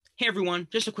Hey everyone,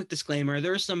 just a quick disclaimer.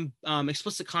 There is some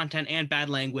explicit content and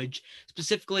bad language,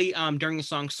 specifically during the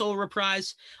song Soul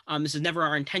Reprise. This is never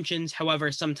our intentions.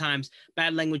 However, sometimes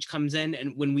bad language comes in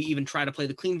and when we even try to play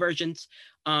the clean versions.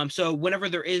 So whenever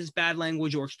there is bad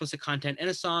language or explicit content in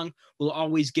a song, we'll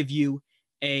always give you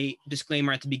a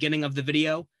disclaimer at the beginning of the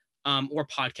video or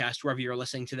podcast, wherever you're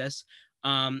listening to this.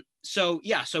 So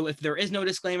if there is no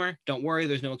disclaimer, don't worry,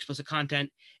 there's no explicit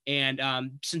content. And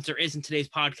since there is in today's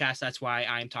podcast, that's why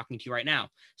I'm talking to you right now.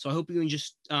 So I hope you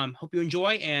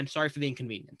enjoy, and sorry for the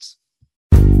inconvenience.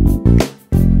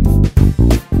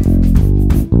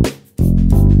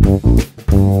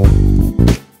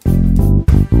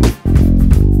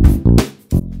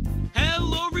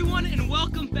 Hello, everyone, and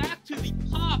welcome back to the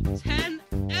Top 10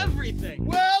 Everything.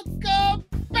 Welcome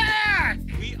back!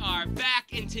 We are back,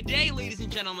 and today, ladies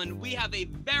and gentlemen, we have a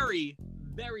very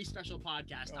special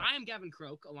podcast. I am Gavin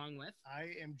Croak, along with... I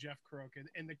am Jeff Croak,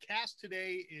 and the cast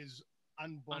today is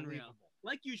unbelievable. Unreal.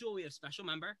 Like usual, we have special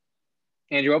member...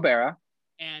 Andrew O'Bara.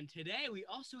 And today, we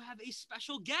also have a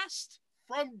special guest...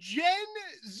 From Gen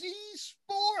Z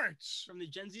Sports! From the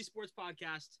Gen Z Sports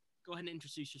Podcast. Go ahead and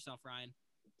introduce yourself, Ryan.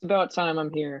 It's about time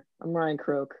I'm here. I'm Ryan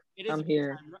Croak. I'm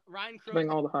here. Ryan Croak bring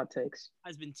all the hot takes.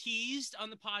 Has been teased on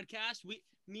the podcast.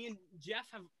 Me and Jeff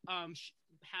have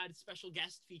had special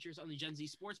guest features on the Gen Z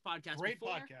Sports Podcast. Great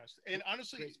before. podcast. And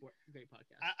honestly, great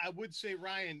podcast. I would say,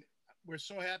 Ryan, we're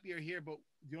so happy you're here, but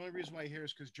the only reason why you're here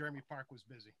is because Jeremy Park was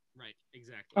busy. Right,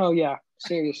 exactly. Oh, yeah.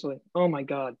 Seriously. Oh, my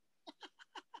God.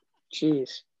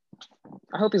 Jeez.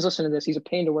 I hope he's listening to this. He's a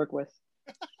pain to work with.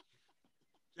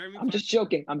 I'm just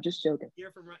joking.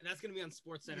 Hear from Ryan. That's going to be on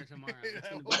Sports Center tomorrow.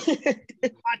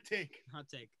 Hot take.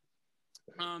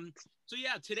 So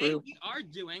yeah, today we are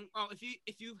doing. Oh,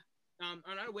 if you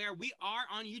are not aware, we are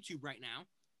on YouTube right now.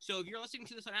 So if you're listening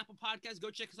to this on Apple Podcasts, go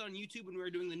check us out on YouTube. And we're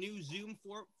doing the new Zoom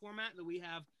format that we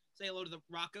have. Say hello to the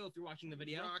Rocco if you're watching the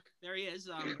video. Rock. There he is,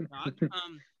 Rock.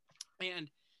 And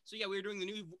so yeah, we're doing the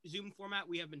new Zoom format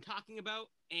we have been talking about.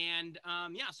 And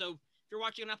so if you're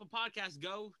watching on Apple Podcasts,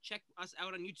 go check us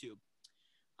out on YouTube.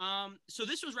 So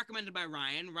this was recommended by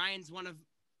Ryan. Ryan's one of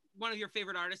your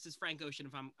favorite artists is Frank Ocean,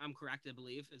 if I'm correct, I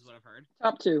believe, is what I've heard.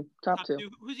 Top two.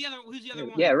 Who's the other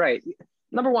one? Yeah, right.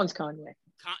 Number one's Kanye.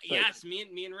 Yes,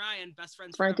 me and Ryan, best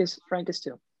friends. Frank is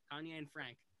too. Kanye and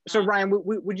Frank. So Ryan,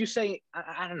 would you say?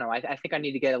 I don't know. I think I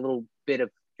need to get a little bit of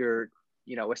your,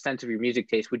 a sense of your music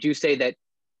taste. Would you say that?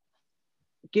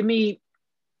 Give me,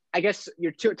 I guess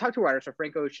your top two artists are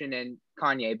Frank Ocean and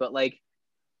Kanye, but like.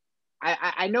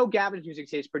 I know Gavin's music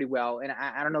taste pretty well, and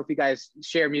I don't know if you guys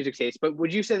share music taste, but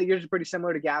would you say that yours is pretty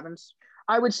similar to Gavin's?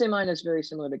 I would say mine is very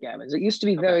similar to Gavin's. It used to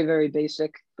be very, very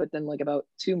basic, but then like about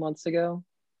 2 months ago,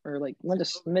 or like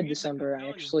mid-December, I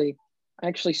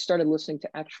actually started listening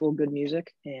to actual good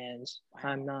music, and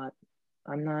I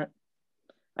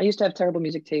used to have terrible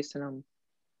music taste, and I'm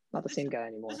not the same guy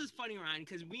anymore. This is funny, Ryan,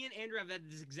 because me and Andrew have had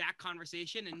this exact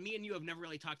conversation, and me and you have never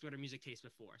really talked about our music taste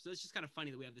before. So it's just kind of funny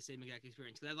that we have the same exact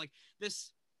experience. Because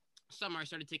this summer, I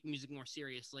started taking music more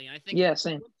seriously, and I think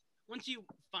same. Once you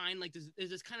find like there's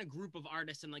this kind of group of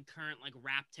artists in like current like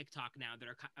rap TikTok now that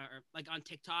are like on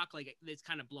TikTok, like it's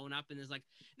kind of blown up, and there's like,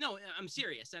 no, I'm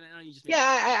serious. And you just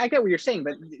I get what you're saying,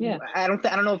 but I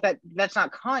don't know if that's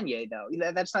not Kanye though.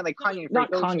 That's not like Kanye. Not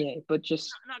Kanye, but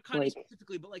just not Kanye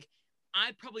specifically, but like.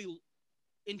 I probably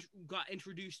got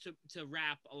introduced to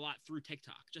rap a lot through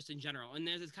TikTok, just in general. And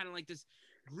there's this kind of like this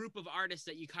group of artists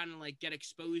that you kind of like get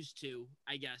exposed to,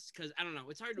 I guess, because I don't know,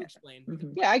 it's hard to explain. Mm-hmm.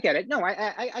 Yeah, I get it. No,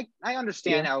 I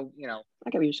understand how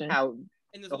I get what you're saying. How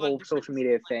the whole social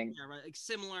media thing, right? Like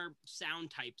similar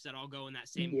sound types that all go in that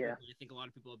same group, I think a lot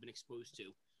of people have been exposed to.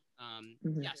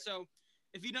 So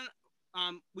if you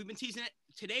don't, we've been teasing it.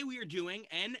 Today we are doing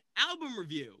an album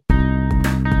review.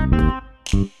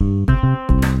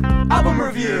 Album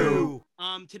review.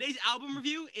 Today's album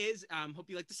review is hope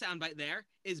you like the soundbite there.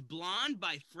 Is Blonde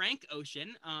by Frank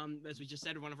Ocean. As we just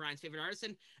said, one of Ryan's favorite artists,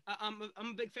 and I'm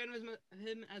a big fan of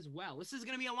him as well. This is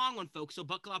gonna be a long one, folks. So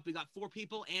buckle up. We got 4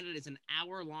 people, and it is an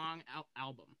hour-long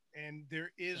album. And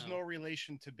there is no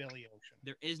relation to Billy Ocean.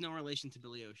 There is no relation to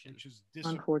Billy Ocean, which is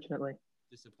unfortunately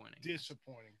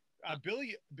disappointing.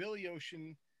 Billy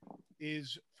Ocean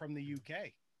is from the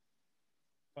UK.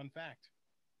 Fun fact.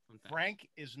 Frank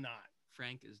is not.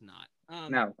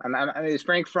 No, is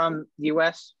Frank from the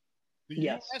U.S.?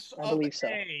 Yes, US I believe so.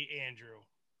 Andrew.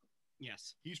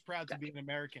 Yes, he's proud to be an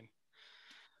American.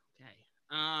 Okay.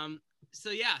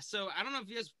 So I don't know if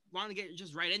you guys want to get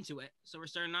just right into it. So we're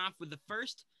starting off with the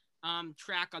first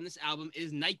track on this album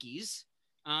is Nikes.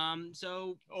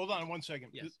 So hold on 1 second.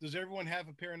 Yes. Does everyone have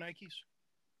a pair of Nikes?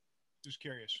 Just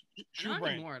curious. Shoe not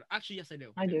brand. Anymore. Actually, yes, I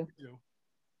do. I do.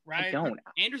 Ryan, I don't.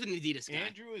 Andrew's an Adidas guy.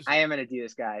 Andrew is I am an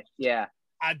Adidas guy. Yeah.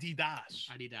 Adidas.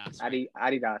 Right.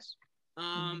 Adidas.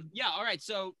 Yeah. All right.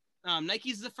 So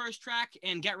Nike's the first track,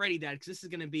 and get ready, Dad, because this is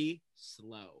gonna be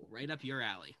slow, right up your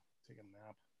alley. Take a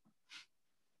nap.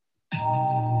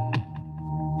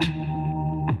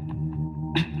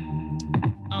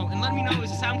 Oh, and let me know,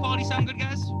 is the sound quality sound good,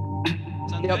 guys?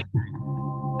 Sound Yep. good?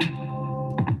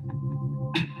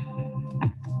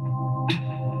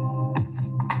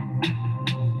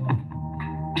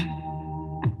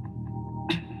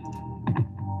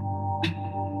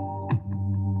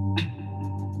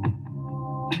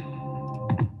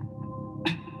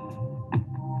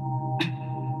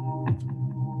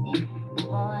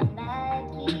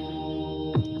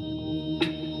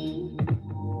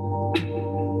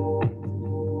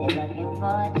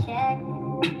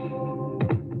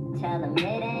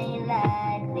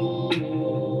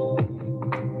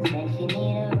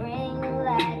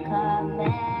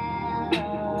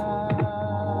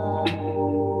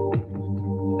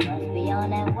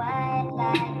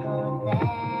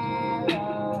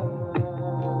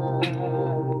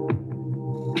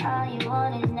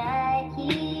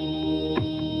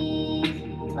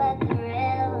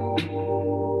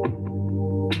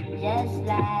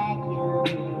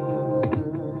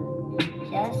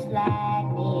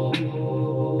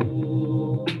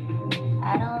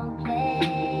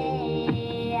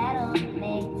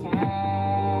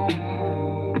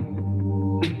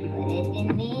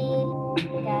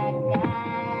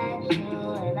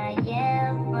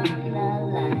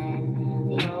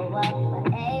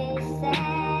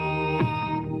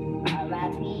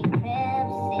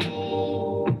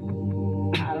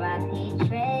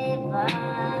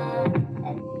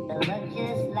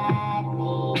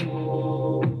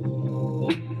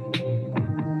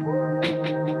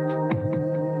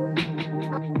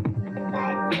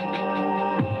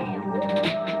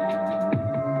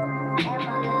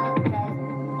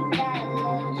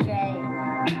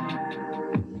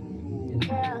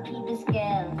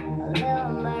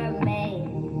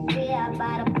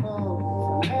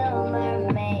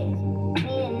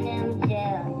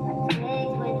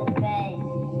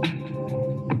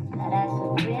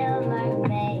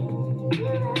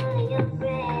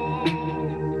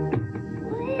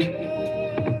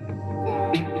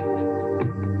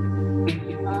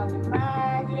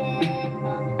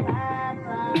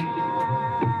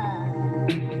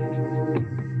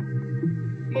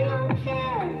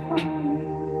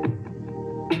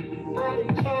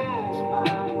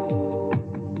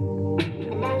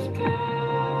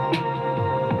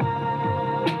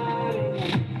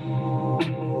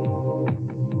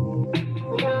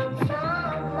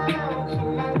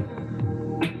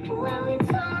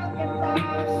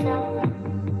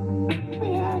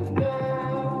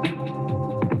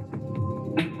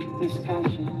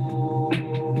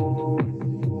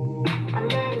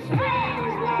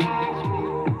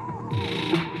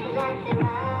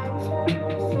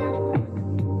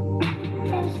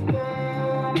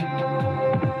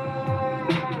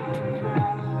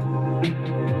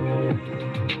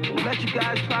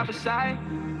 prophesy.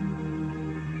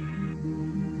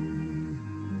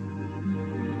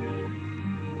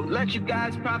 We'll let you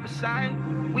guys prophesy.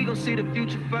 We gon' see the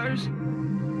future first.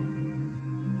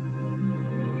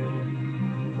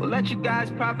 We'll let you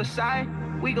guys prophesy.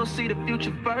 We gon' see the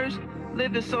future first.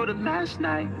 Living so the last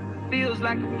night feels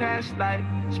like a past life.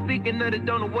 Speaking of the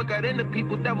don't know what got into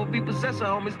people, devil be possessing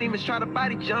homies, demons try to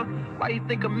body jump. Why you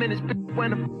think I'm in this bitch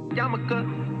when the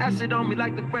yarmulke? Acid on me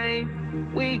like the rain.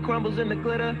 Weed crumbles in the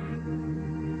glitter.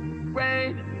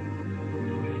 Rain,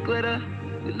 glitter.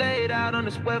 We laid out on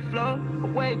the sweat floor.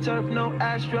 Away turf, no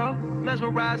astro.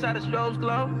 Mesmerized how the strobes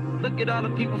glow. Look at all the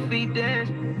people feet dance.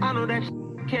 I know that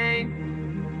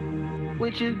came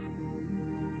with you,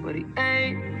 but he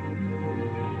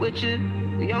ain't with you.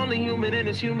 The only human in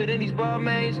is humid in these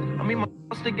barmaids. I mean, my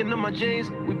sticking to my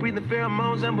jeans. We breathing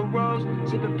pheromones, amber rose,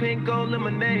 sipping pink gold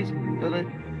lemonades.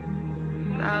 Feeling,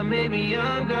 I may be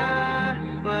younger,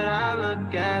 but I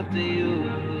look after you.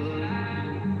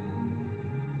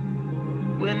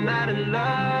 We're not in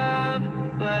love,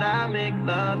 but I make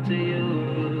love to you.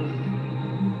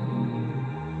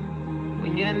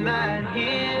 When you're not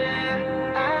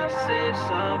here, I'll save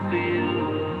some for you.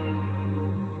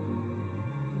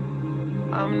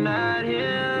 I'm not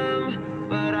him,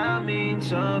 but I mean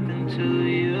something to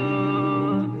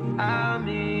you. I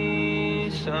mean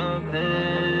something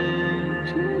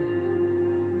to you.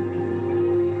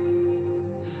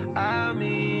 I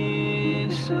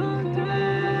mean something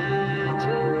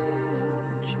to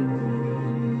you.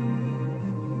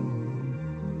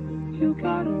 You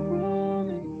got a room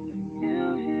and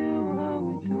you'll hear what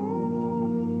we do.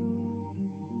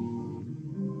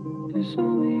 It's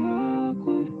only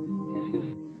awkward if you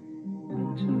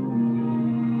too.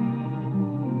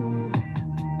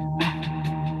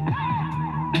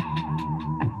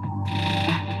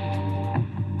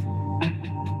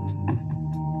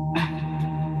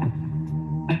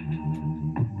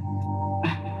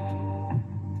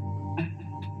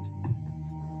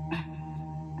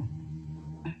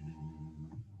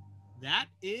 That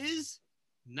is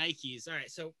Nikes. All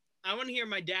right, so I want to hear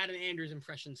my dad and Andrew's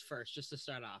impressions first, just to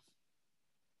start off.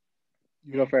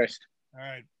 You go first. All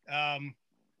right. I'm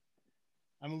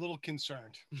a little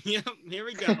concerned. Yep, here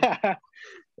we go.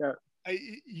 Yeah.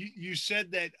 You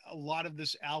said that a lot of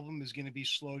this album is going to be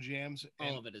slow jams.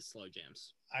 All of it is slow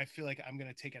jams. I feel like I'm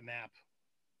going to take a nap.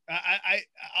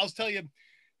 I'll tell you,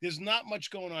 there's not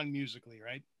much going on musically,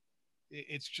 right?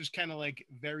 It's just kind of like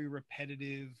very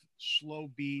repetitive, slow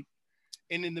beat.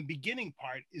 And in the beginning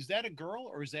part, is that a girl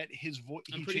or is that his voice?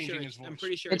 I'm pretty sure. I'm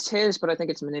pretty sure it's his, but I think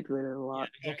it's manipulated a lot.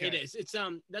 Yeah, okay. It is. It's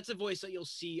that's a voice that you'll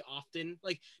see often.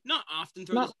 Like not often.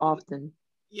 Not often.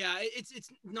 Yeah, it's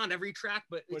not every track,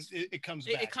 but it comes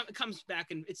back. It comes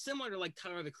back, and it's similar to like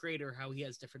Tyler the Creator, how he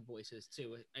has different voices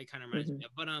too. It kind of reminds me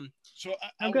of. But so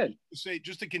I'm good. Say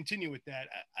just to continue with that,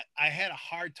 I had a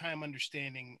hard time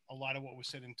understanding a lot of what was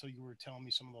said until you were telling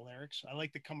me some of the lyrics. I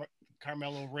like the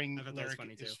Carmelo Ring lyric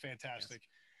is fantastic. Yes.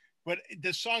 But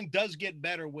the song does get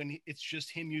better when it's just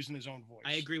him using his own voice.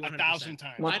 I agree 1,000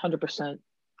 times. 100%.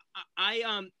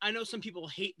 I know some people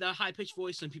hate the high pitched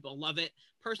voice, some people love it.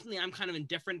 Personally, I'm kind of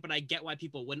indifferent, but I get why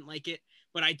people wouldn't like it.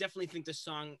 But I definitely think the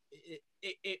song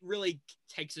it really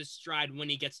takes a stride when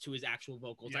he gets to his actual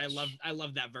vocals. Yes. I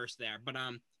love that verse there. But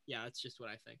yeah, that's just what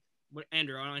I think.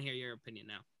 Andrew, I want to hear your opinion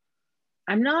now.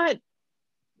 I'm not.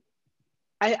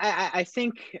 I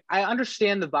think I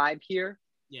understand the vibe here.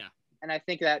 Yeah. And I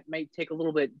think that might take a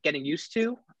little bit getting used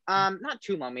to. Not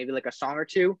too long, maybe like a song or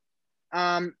two.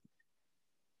 I'm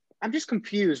just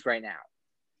confused right now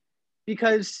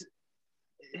because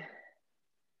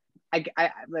I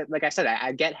like I said,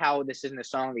 I get how this isn't a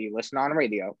song that you listen on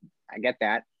radio. I get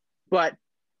that. But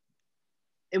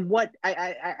in what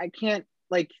I can't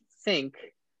like think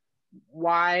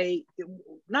why,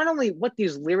 not only what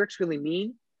these lyrics really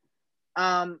mean,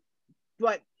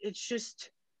 but it's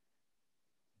just,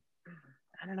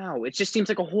 I don't know. It just seems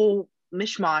like a whole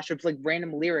mishmash of like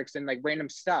random lyrics and like random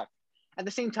stuff. At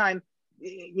the same time,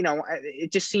 you know,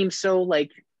 it just seems so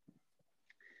like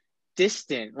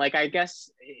distant. Like, I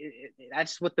guess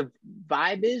that's what the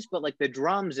vibe is, but like the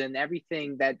drums and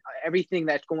everything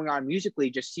that's going on musically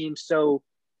just seems so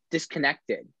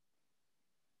disconnected.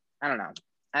 I don't know.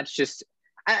 That's just,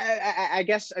 I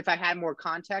guess if I had more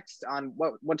context on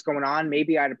what's going on,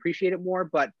 maybe I'd appreciate it more.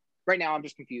 But right now I'm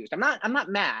just confused. I'm not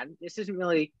mad. This isn't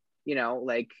really, you know,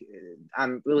 like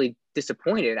I'm really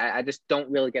disappointed. I just don't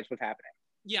really get what's happening.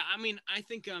 Yeah, I mean, I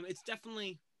think it's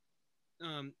definitely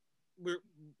we're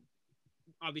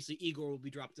obviously Igor will be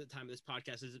dropped at the time of this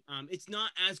podcast. It's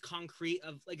not as concrete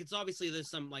of like, it's obviously there's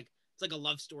some like, it's like a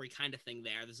love story kind of thing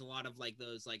there. There's a lot of like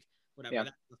those like whatever, yeah.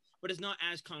 But it's not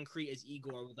as concrete as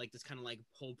Igor with like this kind of like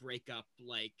whole breakup,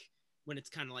 like when it's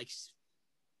kind of like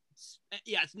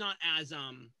yeah, it's not as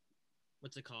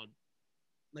what's it called,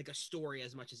 like a story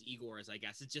as much as Igor is, I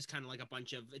guess. It's just kind of like a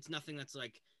bunch of, it's nothing that's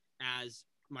like as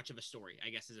much of a story, I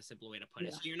guess is a simple way to put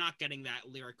it. So you're not getting that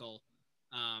lyrical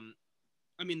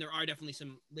I mean, there are definitely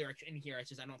some lyrics in here. It's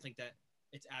just I don't think that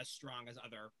it's as strong as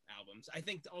other albums. I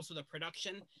think also the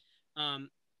production,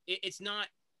 it's not.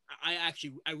 I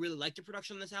really like the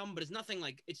production on this album, but it's nothing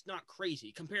like, it's not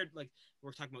crazy compared, like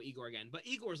we're talking about Igor again, but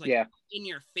Igor's like in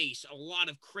your face, a lot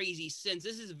of crazy synths.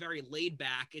 This is very laid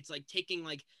back. It's like taking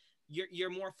like you're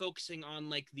more focusing on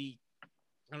like the,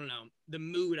 I don't know, the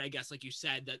mood, I guess, like you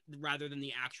said, that rather than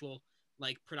the actual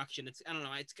like production. It's, I don't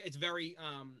know, it's very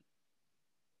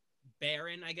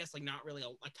barren, I guess, like not really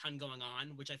a ton going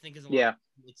on, which I think is a lot.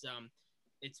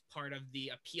 It's part of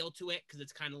the appeal to it, because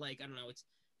it's kind of like, I don't know, it's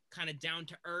kind of down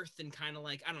to earth and kind of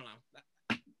like, I don't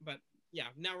know, but yeah.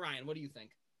 Now Ryan, what do you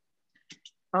think?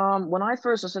 When I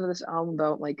first listened to this album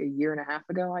about like a year and a half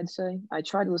ago, I'd say I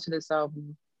tried to listen to this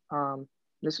album.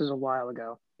 This was a while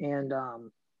ago, and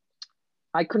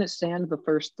I couldn't stand the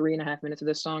first 3.5 minutes of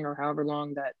this song, or however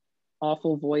long that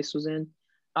awful voice was in.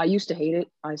 I used to hate it.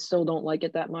 I still don't like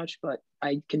it that much, but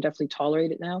I can definitely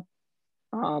tolerate it now.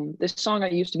 This song, I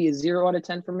used to be a 0 out of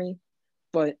 10 for me,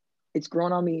 but it's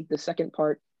grown on me. The second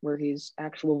part where his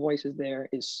actual voice is there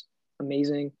is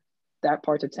amazing. That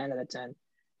part's a 10 out of 10.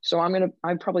 So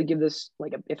I'd probably give this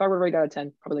like if I were to rate out of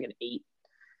 10, probably like an 8.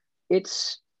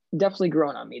 It's definitely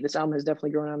grown on me. This album has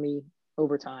definitely grown on me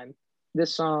over time.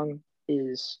 This song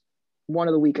is one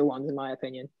of the weaker ones in my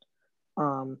opinion.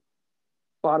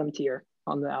 bottom tier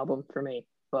on the album for me,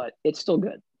 but it's still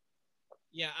good.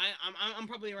 Yeah, I'm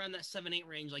probably around that 7-8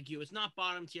 range like you. It's not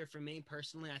bottom tier for me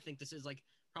personally. I think this is like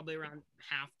probably around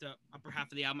half the upper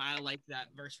half of the album. I like that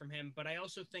verse from him, but I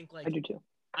also think like I do too.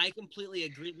 I completely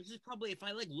agree. This is probably, if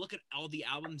I like look at all the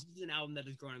albums, this is an album that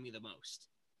has grown on me the most.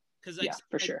 Because like, yeah,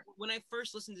 for sure. When I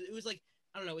first listened to it, it was like,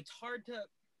 I don't know, it's hard to.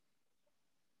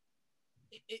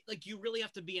 Like you really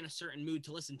have to be in a certain mood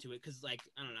to listen to it because like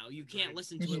I don't know, you can't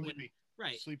listen to it when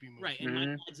sleepy mood. Right, and my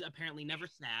dad's apparently never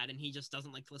sad, and he just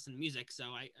doesn't like to listen to music. So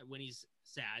when he's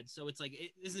sad, so it's like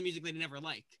this is the music that he never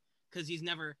liked because he's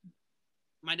never.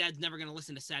 My dad's never gonna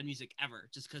listen to sad music ever,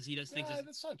 just because he just thinks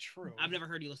that's not true. I've never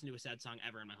heard you listen to a sad song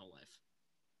ever in my whole life.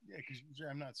 Yeah, because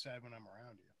I'm not sad when I'm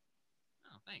around you.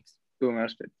 Oh, thanks. Boom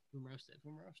roasted. Boom roasted.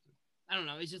 I don't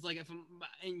know. It's just like if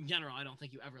in general, I don't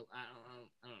think you ever. I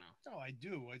don't know. No, I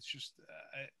do. It's just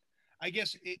I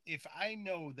guess if I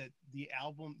know that the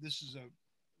album, this is a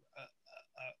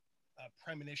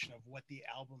premonition of what the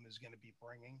album is going to be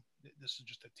bringing. This is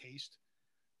just a taste.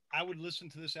 I would listen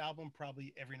to this album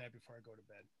probably every night before I go to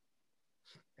bed,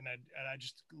 and I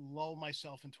just lull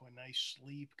myself into a nice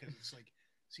sleep because it's like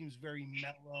seems very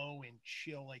mellow and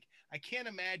chill. Like I can't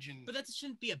imagine. But that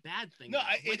shouldn't be a bad thing. No,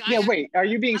 wait. Are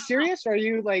you being serious? Or are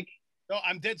you like? No,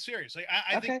 I'm dead serious. Like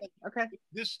I think okay.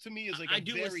 This to me is like I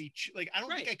don't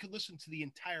think I could listen to the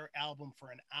entire album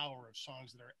for an hour of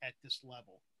songs that are at this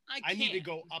level. I need to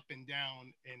go up and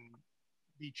down and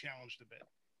be challenged a bit.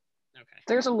 Okay.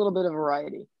 There's a little bit of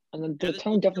variety. And then the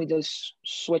tone definitely does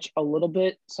switch a little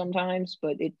bit sometimes,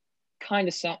 but it kind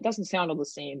of doesn't sound all the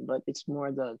same, but it's more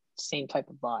the same type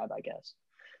of vibe, I guess.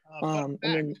 And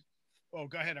then, go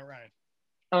ahead, Ryan.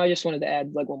 I just wanted to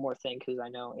add like one more thing because I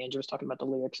know Andrew was talking about the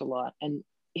lyrics a lot, and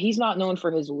he's not known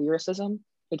for his lyricism.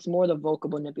 It's more the vocal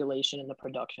manipulation and the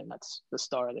production that's the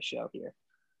star of the show here.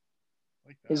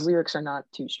 Like his lyrics are not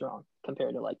too strong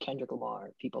compared to like Kendrick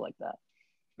Lamar, people like that.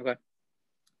 Okay.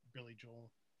 Billy Joel,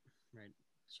 right,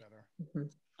 etc.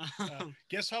 Mm-hmm.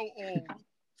 Guess how old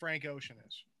Frank Ocean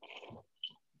is?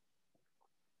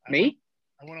 Me?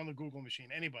 I went on the Google machine.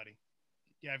 Anybody?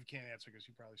 Yeah, I can't answer because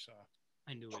you probably saw.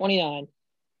 I knew 29.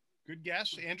 Good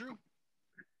guess, Andrew.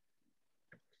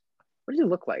 What does he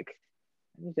look like?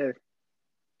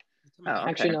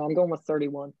 Actually, no. I'm going with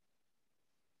 31.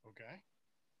 Okay.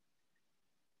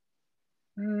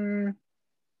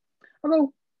 I'll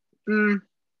go.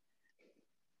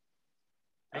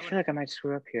 I feel like I might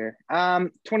screw up here.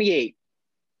 28.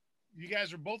 You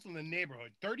guys are both in the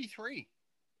neighborhood. 33.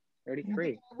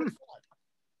 33. Yeah.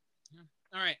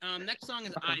 All right. Next song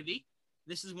is Ivy.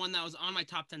 This is one that was on my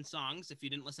top 10 songs. If you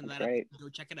didn't listen to that, go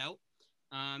check it out.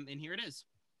 And here it is.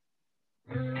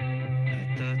 I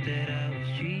thought that I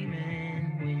was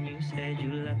dreaming when you said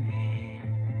you loved me.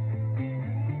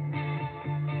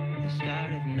 The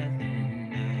start of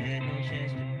nothing. I had no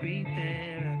chance to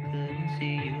prepare. I couldn't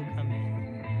see you coming.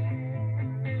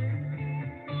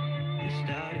 The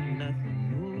start of nothing.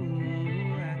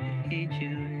 Ooh, I could hate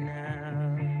you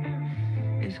now.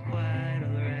 It's quite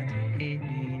alright to hate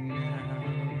me now.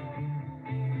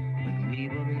 But we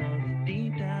both know that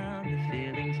deep down, the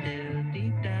feeling still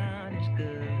deep down is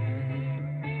good.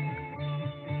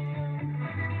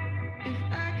 If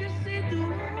I could see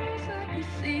through walls, I could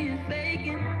see it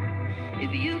faking.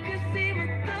 If you could see my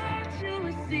thoughts, you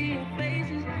would see your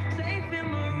faces. Safe in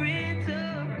my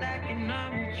rental, like an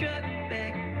army truck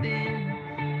back then.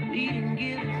 We didn't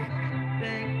give a fuck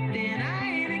back then. I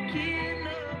ain't a kid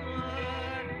no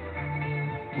more.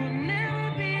 We'll never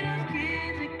be those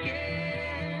kids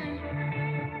again.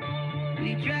 We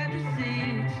tried the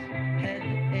six, had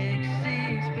the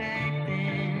X6 back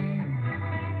then.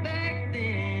 Back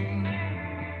then,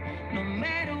 no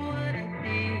matter what I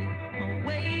did, my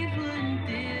waves wouldn't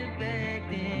dip back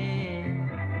then.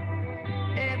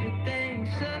 Everything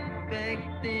sucked back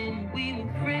then, we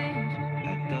were friends. I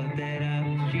thought that I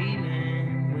was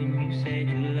dreaming when you said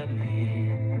you loved me.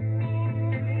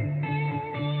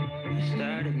 The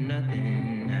start of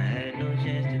nothing, I had no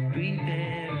chance to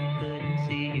prepare, I couldn't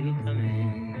see you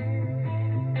coming.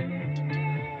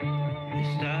 The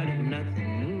start of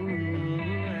nothing, ooh,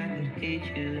 I could hate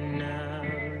you now.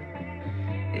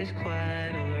 It's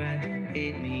quite alright to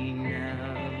hate me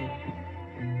now.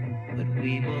 But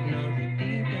we both know that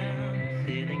deep down, the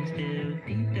feeling still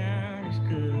deep down is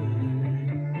good.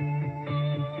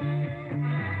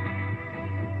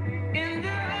 In the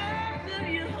arms of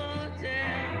your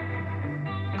hotel,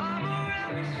 arm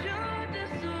around my shoulder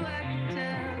so I can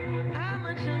tell how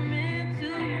much I'm into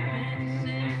you, meant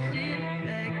to sit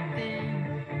back then.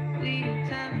 We had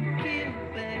time to kill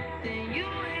back then. You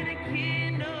ain't a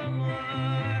kid no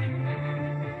more.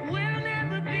 We'll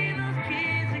never be those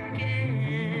kids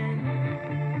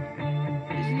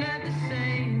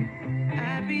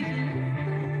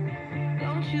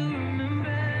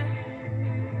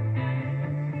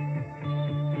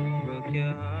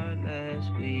last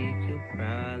week, you'll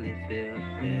probably feel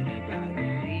better by the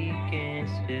weekend.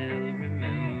 Still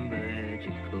remember that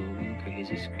you're going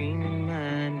crazy, screaming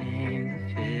my name.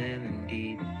 The feeling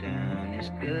deep down is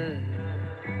good.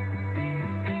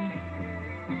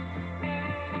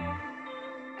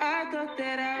 I thought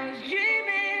that I was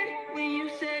dreaming when you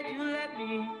said you loved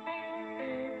me.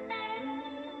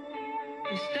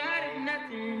 We started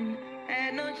nothing,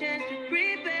 had no chance to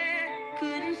prepare,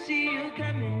 couldn't see you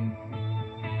coming.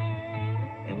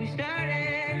 And we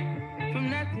started from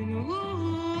nothing.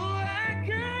 Ooh, I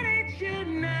couldn't you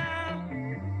now.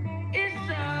 It's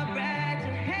alright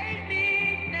to hate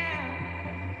me now.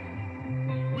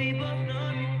 We both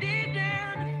know you deep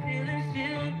down, the feeling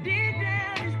still deep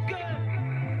down is good.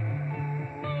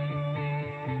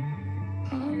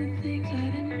 All the things I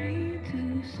didn't mean to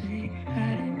say, I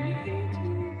didn't mean to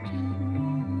do.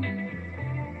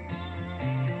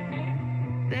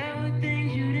 There were things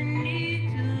you didn't need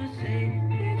to say.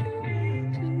 Did you mean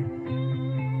to?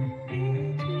 Mean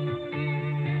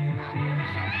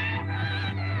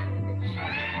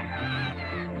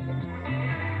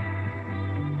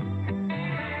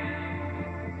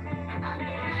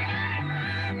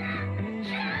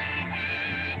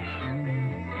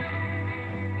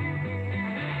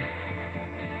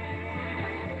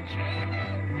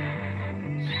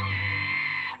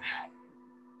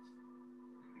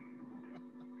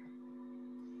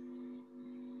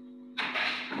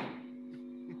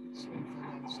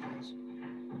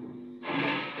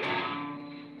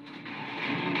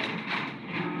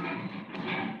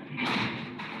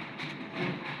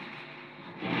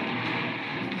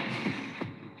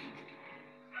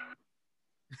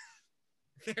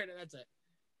That's it.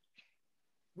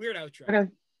 Weird outro. Okay.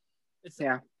 It's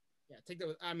yeah. Take that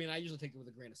with. I mean, I usually take it with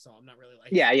a grain of salt. I'm not really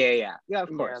like. Yeah. Of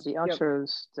course. Yeah, the outro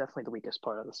is definitely the weakest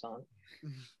part of the song.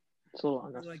 It's a little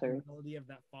unnecessary. Like the melody of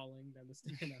that falling down the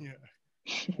stairs.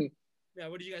 Yeah. Yeah.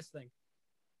 What do you guys think?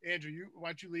 Andrew, why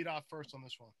don't you lead off first on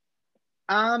this one?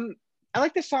 I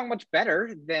like this song much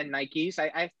better than Nike's.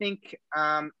 I think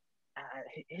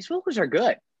his vocals are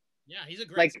good. Yeah, he's a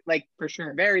great like for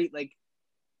sure, very like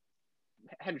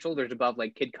head and shoulders above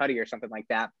like Kid Cudi or something like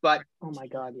that. But oh my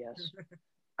god, yes.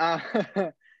 I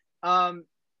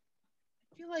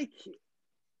feel like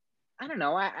I don't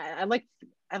know. I like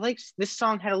this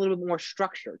song had a little bit more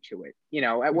structure to it, you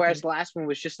know. Whereas the last one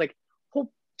was just like a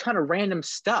whole ton of random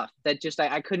stuff that just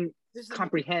I couldn't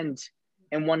comprehend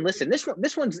in one listen.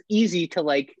 This one's easy to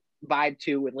like vibe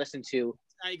to and listen to.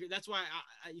 I agree. That's why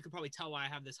you could probably tell why I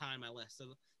have this high on my list. So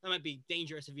that might be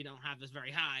dangerous if you don't have this very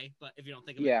high, but if you don't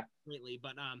think of it greatly.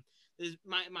 But this is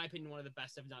my opinion one of the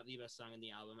best, if not the best song in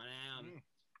the album. And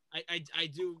I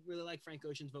do really like Frank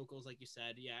Ocean's vocals, like you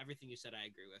said. Yeah, everything you said I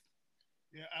agree with.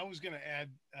 Yeah, I was gonna add.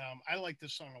 I like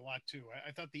this song a lot too.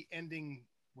 I thought the ending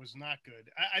was not good.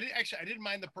 I didn't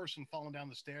mind the person falling down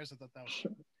the stairs. I thought that was.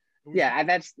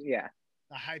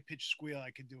 A high pitched squeal I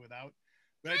could do without.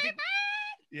 But I think.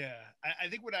 Yeah, I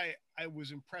think what I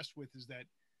was impressed with is that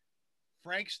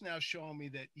Frank's now showing me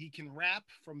that he can rap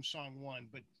from song one,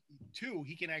 but two,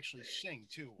 he can actually sing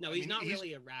too. No, he's not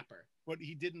really a rapper. But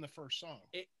he did in the first song.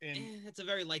 It's a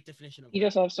very light definition of. He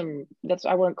does have some.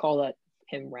 I wouldn't call that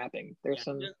him rapping. There's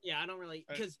some. Yeah, I don't really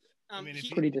because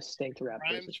he's pretty distinct rap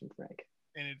voices from Frank.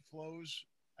 And it flows.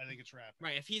 I think it's rapping.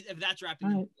 Right. If that's rapping,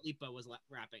 then Lipa was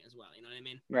rapping as well. You know what I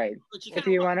mean? Right. If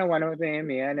you want to one with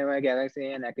me, I know a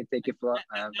galaxy and I could take you for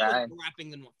that was more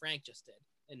rapping than what Frank just did.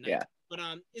 Yeah. But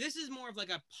this is more of like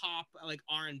a pop, like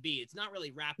R&B. It's not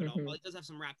really rap at all. But it does have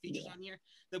some rap features on here.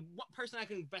 The person I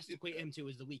can best equate him to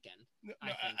is The Weeknd. No,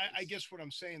 I guess what I'm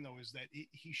saying though is that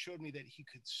he showed me that he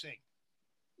could sing.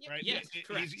 Yeah, right. Yes,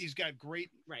 correct. He's got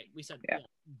great. Right. We said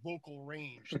vocal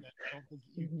range. That I don't think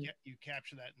you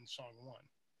capture that in song one.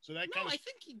 So that I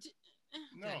think he did.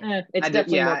 No, it's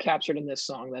definitely more captured in this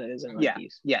song than it is in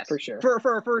Nike's. Yes, for sure.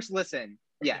 For a first listen,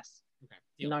 yes.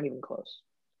 Okay. Not even close.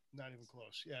 Not even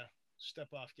close. Yeah. Step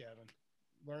off, Gavin.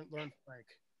 Learn Frank.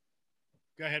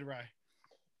 Go ahead, Rye.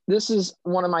 This is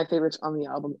one of my favorites on the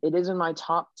album. It is in my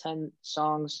top 10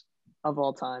 songs of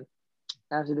all time,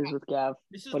 as it is with Gav.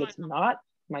 But it's not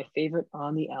my favorite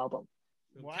on the album.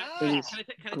 Wow. It is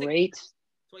great. That's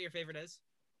what your favorite is?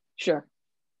 Sure.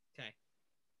 Okay.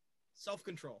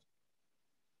 Self-Control.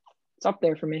 It's up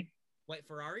there for me. White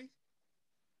Ferrari?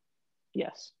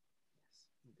 Yes.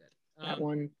 Good. That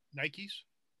one. Nikes?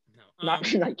 No. Not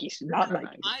Nikes. Not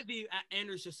Nikes.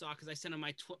 Andrews just saw because I sent him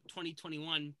my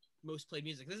 2021 most played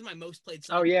music. This is my most played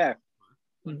song. Oh, yeah.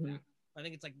 Mm-hmm. I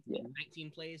think it's like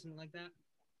 19 plays, something like that.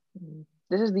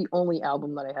 This is the only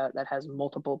album that I have that has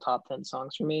multiple top 10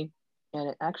 songs for me. And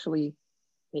it has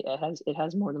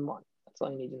more than one. That's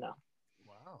all you need to know.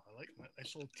 Wow. I like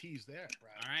nice little tease there,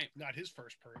 Brad. All right. Not his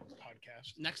first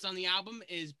podcast. Next on the album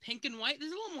is Pink and White. This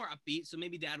is a little more upbeat, so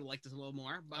maybe Dad will like this a little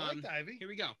more. I like the Ivy. Here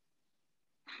we go.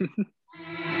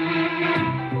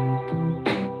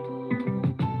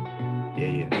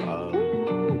 Yeah.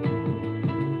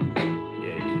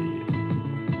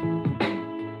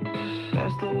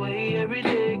 That's the way every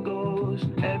day goes.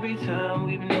 Every time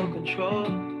we've no control.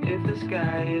 If the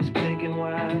sky is pink and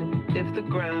white, if the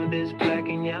ground is black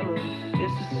and yellow,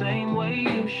 it's the same way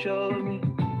you showed me.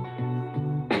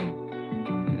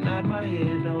 Nod my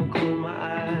head, don't close my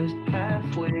eyes.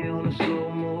 Halfway on a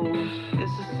slow move.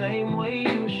 It's the same way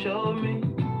you showed me.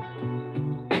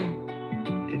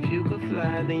 If you could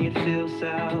fly, then you'd feel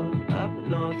south. Up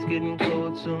north's getting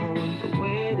cold soon. The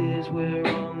way it is, we're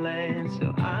on land,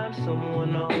 so I'm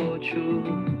someone to hold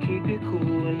true. Keep you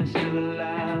cool when it's still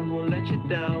alive. Won't let you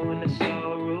down when it's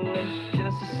all ruined.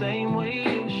 Just the same way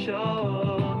you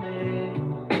showed me.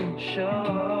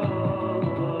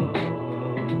 Showed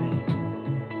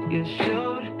me. You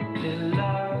showed me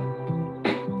love.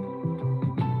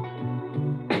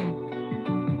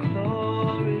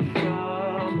 Glory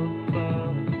from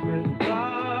above.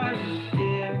 Regardless,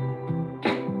 dear.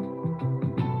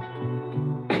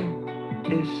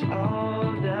 It's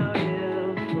all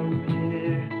downhill from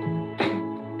here.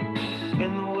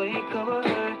 In the wake of a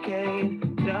hurricane,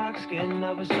 dark skin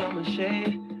of a summer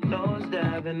shade, nose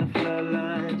dive in the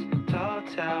floodlines, tall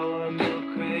tower,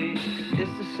 milk crate.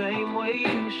 It's the same way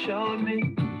you showed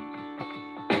me.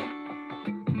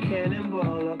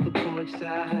 Cannonball off the porch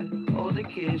side, older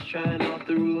kids trying off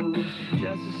the roof.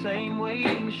 Just the same way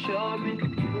you showed me.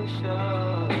 You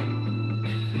showed.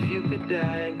 If you could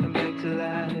die and come back to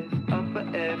life, up for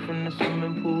air from the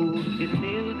swimming pool, you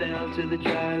kneel down to the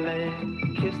dry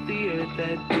land, kiss the earth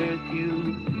that birthed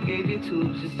you, gave you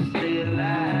tools just to stay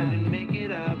alive and make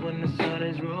it out when the sun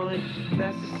is ruined.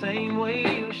 That's the same way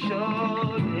you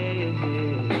showed me.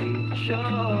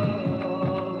 Showed.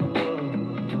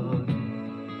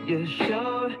 You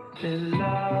showed me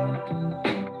love.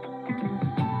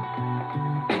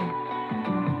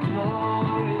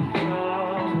 Glory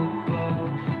from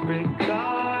above.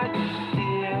 Regardless,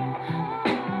 dear.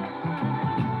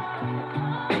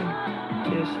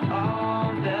 It's all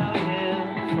downhill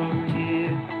from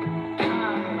here.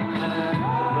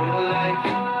 Real life,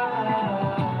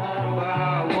 where I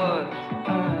was.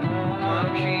 Palm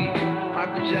tree,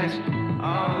 Michael Jackson,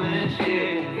 all this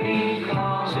shit.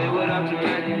 Say what up to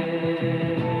Maggie,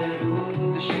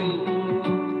 the shoe.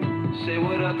 Say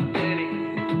what up to Danny.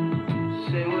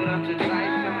 Say what up to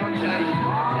life and mortality.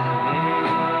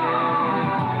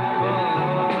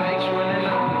 Bikes running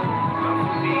out. Not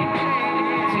for me,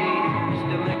 nicotine.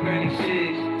 Still in granny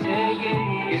six. Take it,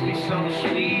 give me some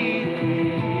sweet.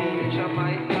 Bitch, I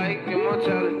might like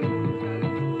immortality.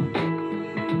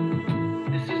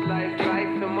 This is life,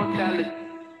 immortality.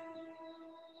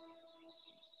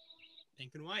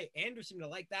 Pink and White. Andrew seemed to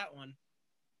like that one.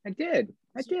 I did.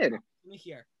 Let me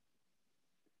hear.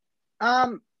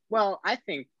 Well, I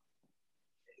think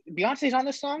Beyonce's on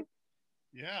this song.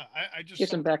 Yeah, I just Get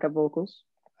some backup vocals.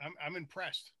 I'm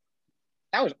impressed.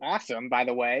 That was awesome, by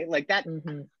the way. Like that,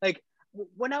 like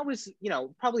when I was,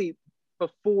 probably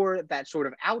before that sort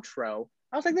of outro,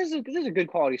 I was like, this is a good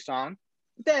quality song.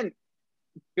 But then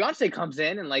Beyonce comes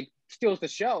in and like steals the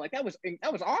show. Like that was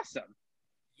awesome.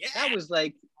 Yeah. That was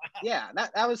like, yeah,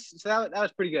 that was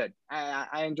pretty good.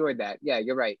 I enjoyed that. Yeah,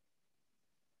 you're right.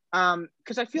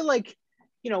 Because I feel like,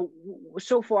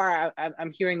 so far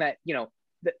I'm hearing that,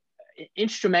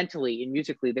 instrumentally and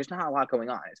musically, there's not a lot going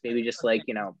on. It's maybe just like,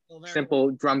 simple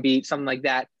drum beat, something like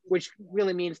that, which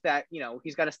really means that,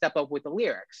 he's got to step up with the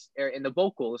lyrics or in the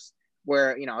vocals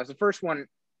where, as the first one,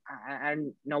 I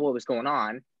didn't know what was going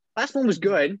on. Last one was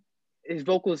good. His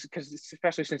vocals, because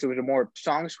especially since it was a more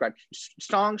song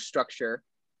structure.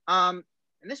 And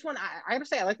this one, I have to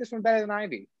say, I like this one better than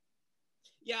Ivy.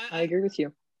 Yeah, I agree with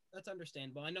you. That's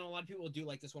understandable. I know a lot of people do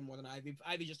like this one more than Ivy.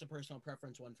 Ivy's just a personal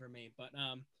preference one for me, but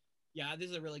yeah, this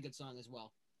is a really good song as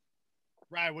well.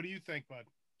 Ryan, what do you think, bud?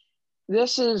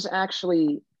 This is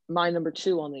actually my number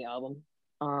 2 on the album.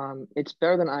 It's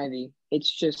better than Ivy.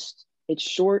 It's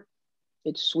short,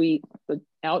 it's sweet. The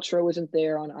outro isn't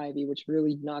there on Ivy, which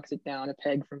really knocks it down a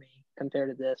peg for me compared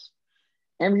to this.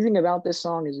 Everything about this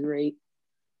song is great.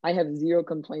 I have zero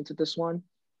complaints with this one.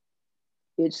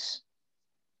 It's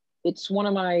one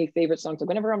of my favorite songs. Like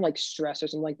whenever I'm like stressed or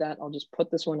something like that, I'll just put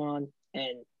this one on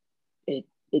and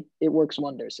it works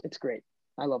wonders. It's great.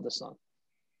 I love this song.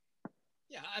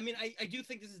 Yeah, I mean, I do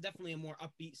think this is definitely a more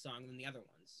upbeat song than the other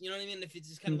ones. You know what I mean? If it's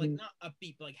just kind of like not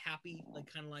upbeat, but like happy,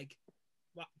 like kind of like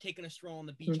taking a stroll on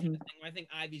the beach kind of thing. I think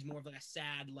Ivy's more of like a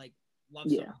sad, like love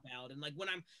song ballad. And like when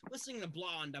I'm listening to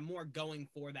Blonde, I'm more going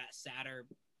for that sadder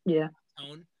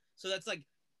tone. So that's like,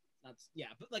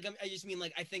 but like I just mean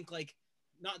like I think like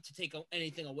not to take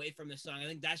anything away from this song. I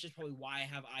think that's just probably why I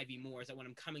have Ivy more, is that when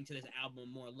I'm coming to this album,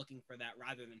 I'm more looking for that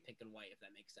rather than Pink and White, if that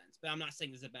makes sense. But I'm not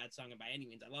saying this is a bad song by any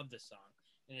means. I love this song,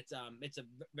 and it's a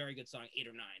very good song, 8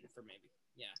 or 9 for maybe.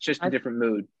 Yeah, it's just a different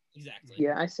mood. Exactly.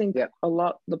 Yeah, I think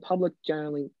the public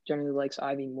generally likes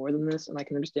Ivy more than this, and I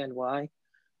can understand why.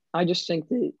 I just think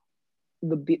that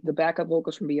the backup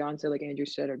vocals from Beyonce, like Andrew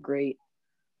said, are great,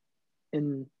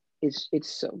 and it's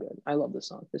so good. I love this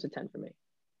song. It's a 10 for me.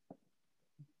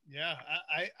 Yeah,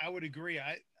 I would agree.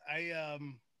 I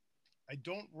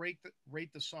don't rate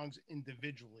the songs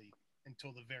individually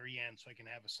until the very end, so I can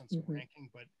have a sense of ranking.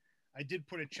 But I did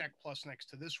put a check plus next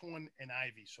to this one and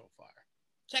Ivy so far.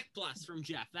 Check plus from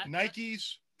Jeff.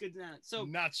 Nikes, good. So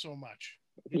not so much.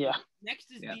 Yeah.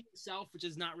 Next is Be Yourself, which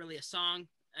is not really a song,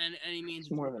 and any means.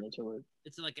 It's more of an interlude.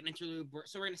 It's like an interlude,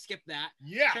 so we're gonna skip that.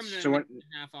 Yeah. So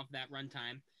half off that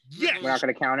runtime. Yeah. We're not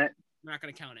gonna count it. We're not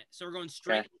gonna count it. So we're going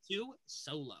straight to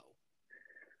Solo.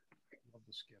 Love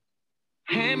the skip.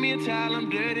 Hand me a towel, I'm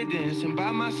dirty dancing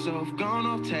by myself, gone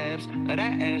off tabs of that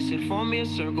acid. Form me a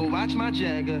circle, watch my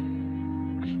Jagger.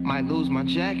 Might lose my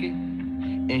jacket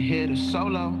and hit a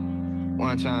solo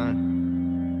one time.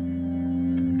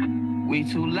 We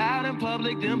too loud in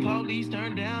public, them police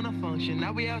turned down a function.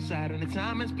 Now we outside and the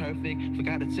time is perfect.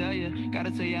 Forgot to tell you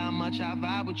how much I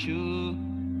vibe with you.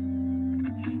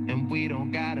 And we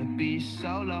don't gotta be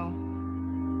solo.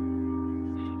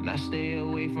 Now stay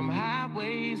away from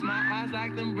highways, my eyes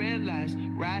like them red lights.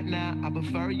 Right now I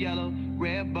prefer yellow,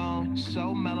 red bone,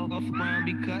 so mellow. Off around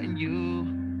be cutting you.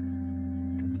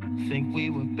 Think we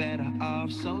were better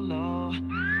off solo.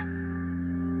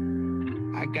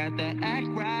 I got that act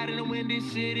right in a windy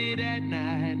city that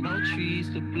night. No trees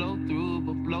to blow through,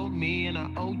 but blow me, and I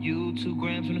owe you 2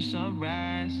 grams from the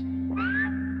sunrise.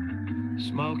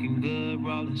 Smoking good,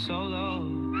 rolling solo.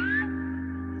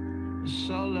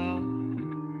 Solo.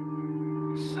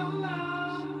 Solo.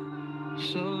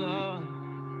 Solo.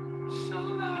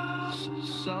 Solo.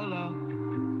 Solo.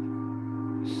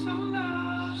 Solo.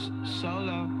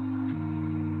 Solo.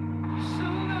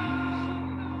 Solo.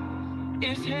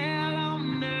 It's hell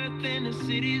on earth and the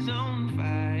city's on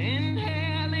fire. In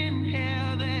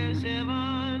hell, there's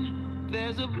heaven.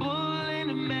 There's a bull and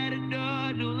a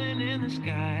matador dueling in the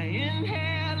sky. In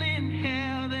hell,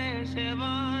 there's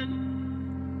heaven.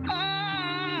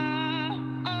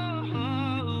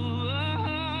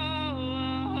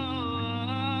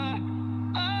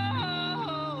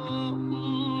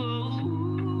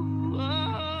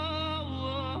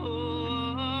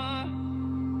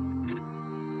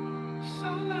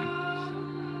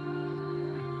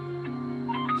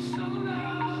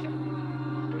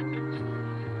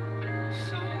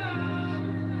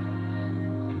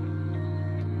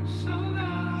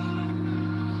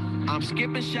 I'm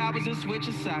skipping showers and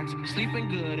switching socks, sleeping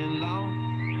good and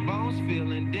long, bones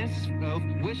feeling dense of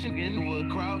wishing it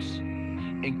would cross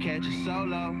and catch a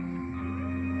solo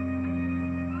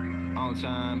on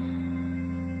time.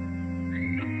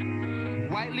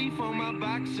 White leaf on my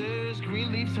boxers,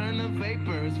 green leaf turn to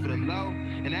vapors for the low,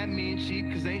 and that means cheap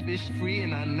cause ain't fish free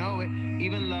and I know it.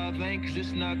 Even love ain't cause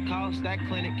it's not cost, that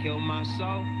clinic killed my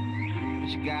soul, but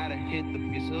you gotta hit the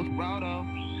piece of roto.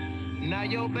 Now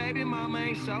your baby mama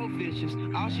ain't so vicious.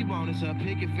 All she want is her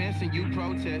picket fence and you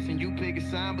protest and you pick a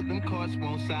sign, but them courts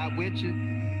won't side with you.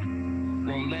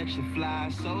 Won't let you fly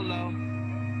solo.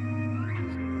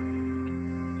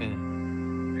 Yeah.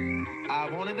 I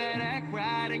wanted that act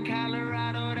right in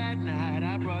Colorado that night.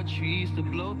 I brought trees to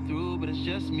blow through, but it's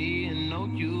just me and no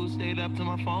you. Stayed up till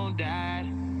my phone died.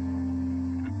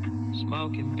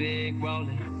 Smoking big,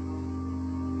 rolling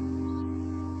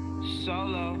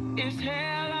solo. It's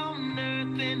hell on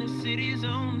earth and the city's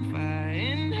on fire.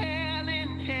 In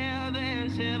hell,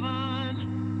 there's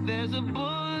heaven. There's a bull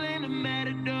and a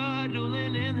matador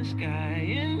dueling in the sky.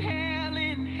 In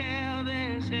hell,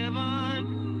 there's heaven.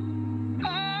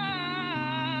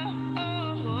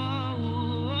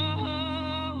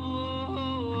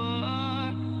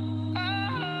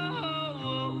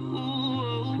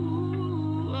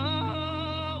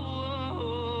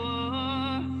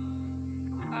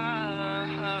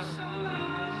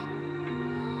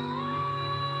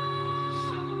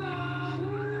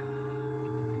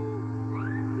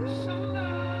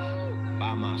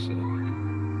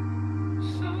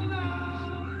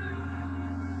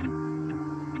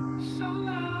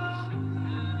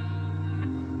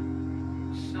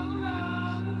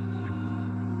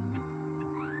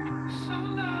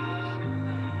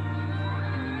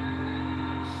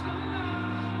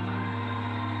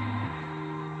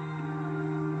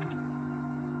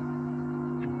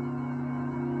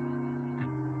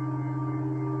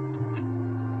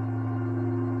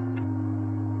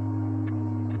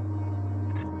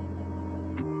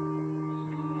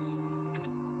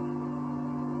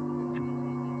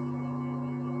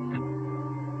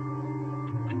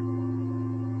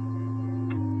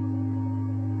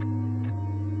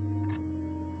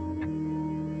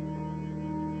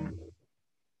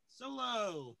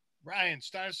 Ryan,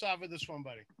 start us off with this one,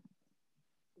 buddy.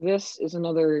 This is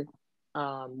another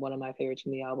one of my favorites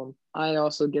from the album. I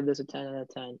also give this a 10 out of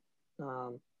 10.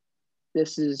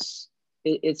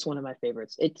 It's one of my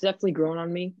favorites. It's definitely grown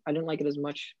on me. I didn't like it as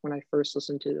much when I first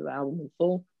listened to the album in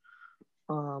full.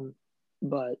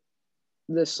 But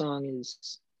this song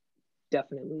is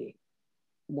definitely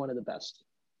one of the best,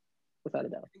 without a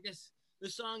doubt. I think the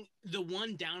song, the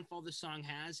one downfall the song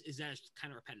has is that it's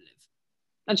kind of repetitive.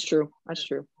 That's true. That's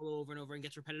true. Over and over and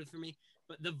gets repetitive for me.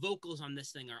 But the vocals on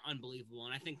this thing are unbelievable,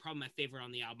 and I think probably my favorite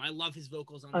on the album. I love his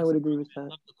vocals on this I would song. agree with that. I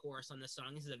love the chorus on this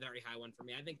song. This is a very high one for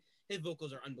me. I think his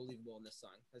vocals are unbelievable in this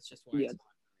song. That's just why. Yeah.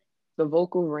 The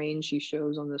vocal range he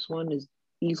shows on this one is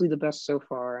easily the best so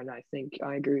far, and I think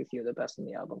I agree with you, the best in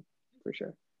the album, for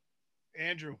sure.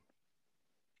 Andrew.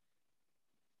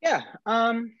 Yeah.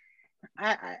 I'm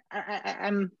a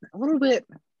little bit.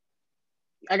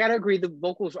 I gotta agree. The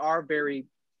vocals are they're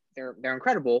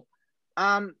incredible.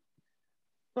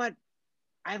 But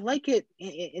I like it,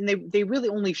 and they really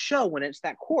only show when it's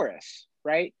that chorus,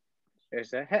 right?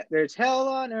 There's hell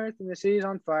on earth and the city's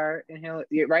on fire and hell,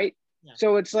 right? Yeah.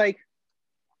 So it's like,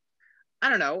 I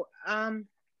don't know.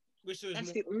 Wish there was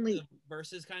that's the only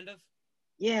verses, kind of.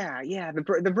 Yeah.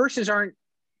 The verses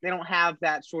they don't have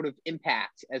that sort of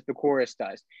impact as the chorus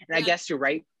does. And I guess you're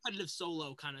right. Repetitive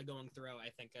solo kind of going through, I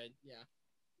think.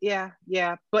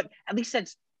 Yeah. But at least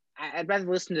I'd rather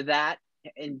listen to that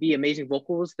and be amazing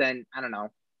vocals than, I don't know,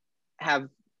 have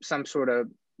some sort of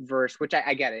verse, which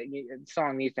I get it. The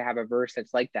song needs to have a verse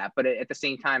that's like that. But at the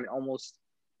same time, it almost,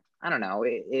 I don't know,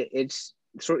 it's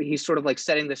sort of, he's sort of like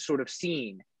setting this sort of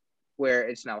scene where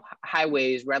it's,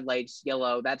 highways, red lights,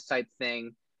 yellow, that type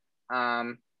thing.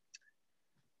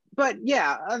 But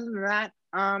yeah, other than that,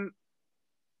 I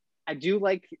do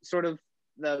like sort of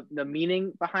the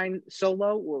meaning behind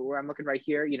solo, where I'm looking right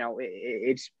here.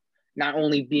 It's not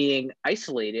only being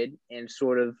isolated and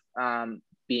sort of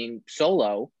being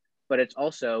solo, but it's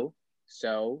also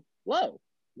so low,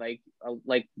 like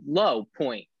low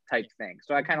point type thing.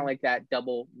 So I kind of like that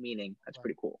double meaning. That's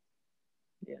pretty cool.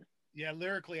 Yeah,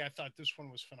 lyrically, I thought this one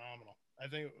was phenomenal. I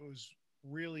think it was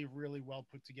really, really well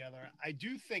put together. I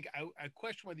do think, I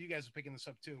question whether you guys are picking this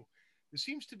up too. There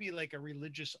seems to be like a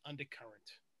religious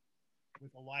undercurrent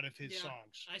with a lot of his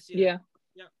songs. I see that.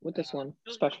 Yeah, with this one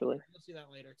especially. You'll see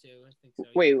that later too. I think so.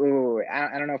 Wait.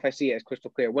 I don't know if I see it as crystal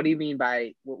clear. What do you mean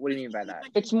by that?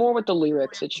 It's more with the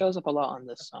lyrics. It shows up a lot on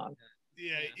this song.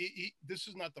 Yeah. This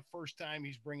is not the first time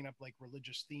he's bringing up like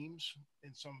religious themes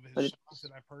in some of his songs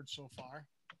that I've heard so far.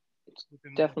 It's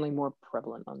definitely more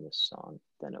prevalent on this song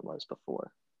than it was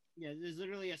before. Yeah, there's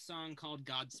literally a song called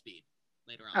Godspeed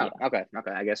later on. Oh, okay.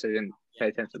 I guess I didn't pay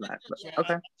attention to that. But,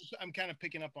 okay. I'm kind of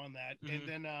picking up on that. Mm-hmm.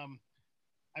 And then,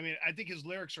 I think his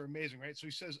lyrics are amazing, right? So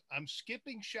he says, I'm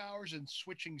skipping showers and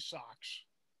switching socks.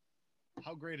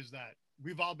 How great is that?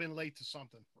 We've all been late to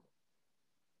something.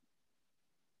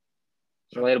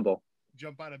 Relatable.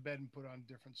 Jump out of bed and put on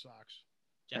different socks.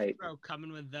 Jeff Crow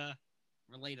coming with the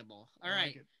relatable. All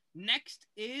right. Next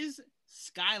is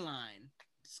Skyline.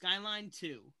 Skyline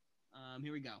 2.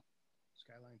 Here we go.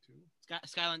 Skyline 2.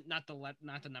 Skyline, not the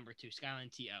number 2. Skyline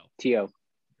T.O. T.O. Got it.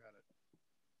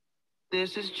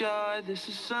 This is joy. This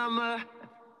is summer.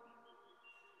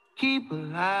 Keep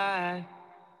alive.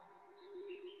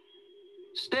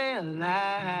 Stay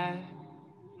alive.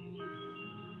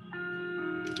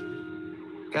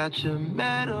 Got your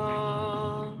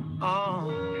medal on.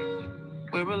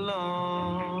 We're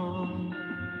alone.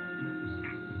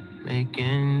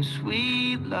 Making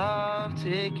sweet love,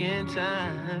 taking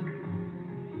time.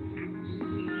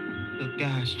 The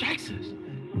God strikes us.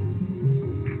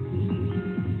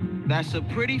 That's a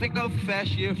pretty thick of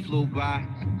fast year flew by.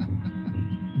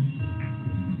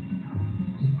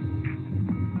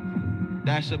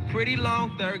 That's a pretty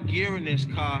long third gear in this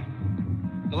car.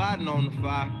 Gliding on the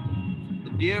fire. The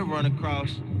deer run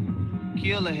across.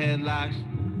 Kill the headlights.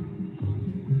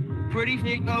 Pretty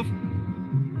thick of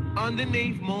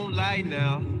underneath moonlight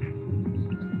now.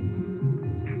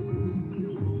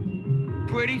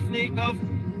 Pretty thick of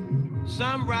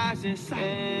sunrise inside.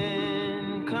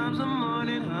 And comes the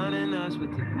morning hunting us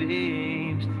with the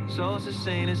beams. Souls the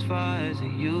same as far as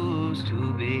it used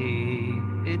to be.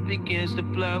 It begins to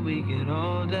blur, we get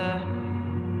older.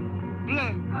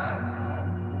 Blur.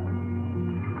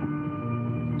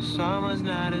 Summer's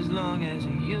not as long as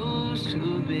it used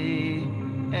to be.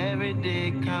 Every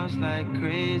day counts like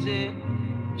crazy.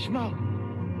 Smoke.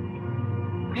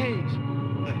 Haze.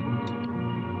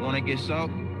 Wanna get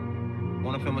soaked?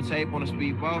 Wanna film a tape on a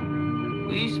speedboat?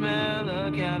 We smell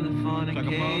of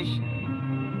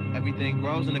Californication. Everything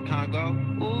grows in the Congo.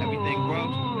 Ooh, everything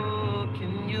grows.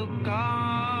 Can you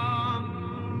come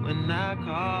when I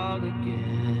call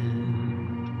again.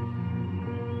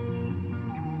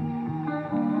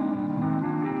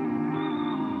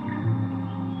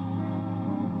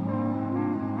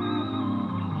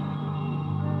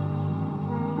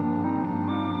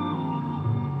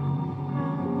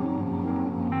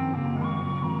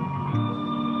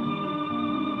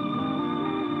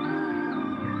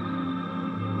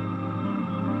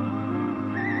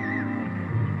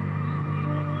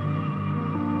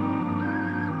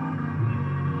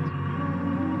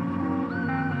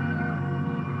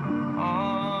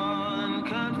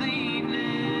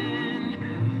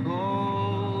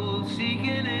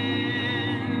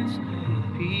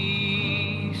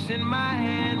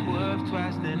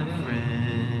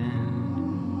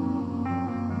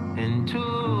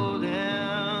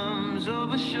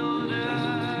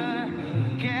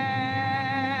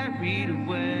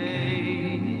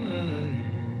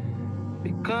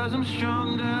 Cause I'm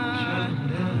stronger.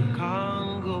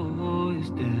 Congo is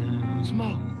down.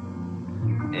 Smoke.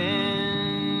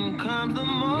 And comes the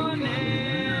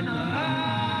morning.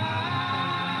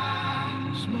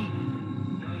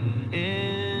 Smoke.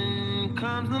 And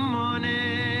comes the morning.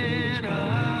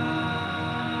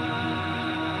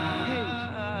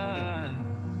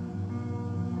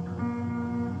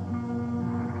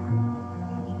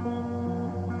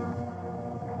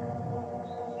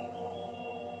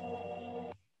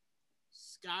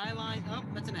 Skyline. Oh,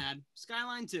 that's an ad.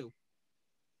 Skyline 2.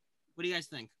 What do you guys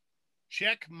think?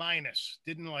 Check minus.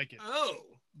 Didn't like it. Oh.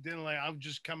 Didn't like. I'll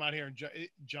just come out here and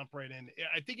jump right in.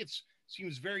 I think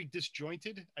seems very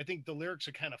disjointed. I think the lyrics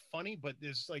are kind of funny, but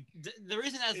there's like the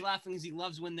reason I was laughing is he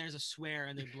loves when there's a swear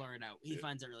and they blur it out. He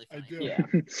finds it really funny. I do. Yeah.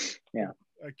 Yeah.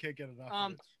 I can't get enough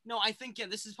of it. No, I think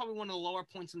this is probably one of the lower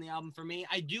points in the album for me.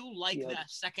 I do like that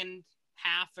second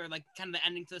half, or like kind of the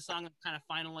ending to the song, kind of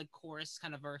final like chorus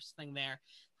kind of verse thing there.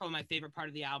 Probably my favorite part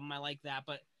of the album. I like that,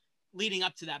 but leading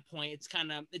up to that point, it's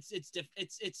kind of it's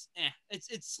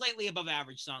slightly above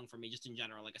average song for me, just in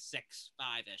general, like a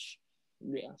 6-5-ish.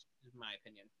 Yeah, in my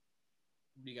opinion.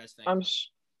 What do you guys think?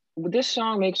 This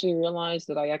song makes me realize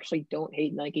that I actually don't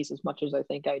hate Nikes as much as I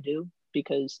think I do,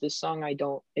 because this song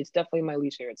it's definitely my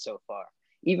least favorite so far.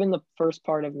 Even the first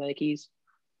part of Nikes,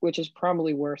 which is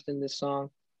probably worse than this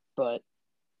song, but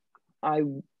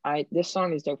this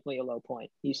song is definitely a low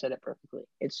point. You said it perfectly.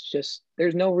 It's just,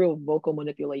 there's no real vocal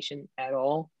manipulation at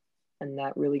all, and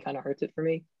that really kind of hurts it for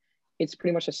me. It's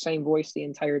pretty much the same voice the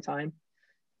entire time,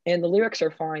 and the lyrics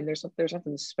are fine. There's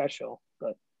nothing special, but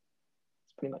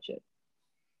that's pretty much it.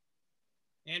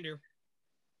 Andrew.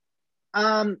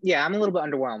 Yeah, I'm a little bit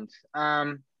underwhelmed.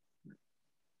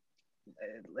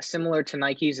 Similar to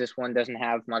Nikes, this one doesn't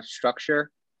have much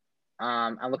structure.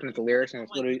 I'm looking at the lyrics and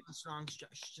it's literally strong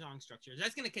structure.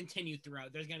 That's going to continue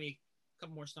throughout. There's going to be a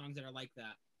couple more songs that are like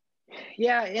that.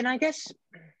 Yeah, and I guess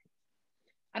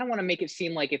I don't want to make it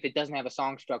seem like if it doesn't have a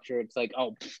song structure, it's like,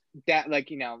 oh, that,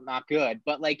 like, not good.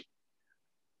 But like,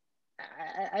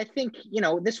 I think,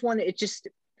 this one, it just,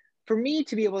 for me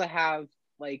to be able to have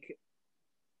like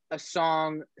a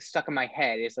song stuck in my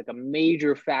head is like a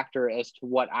major factor as to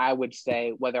what I would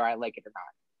say, whether I like it or not.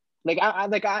 Like, I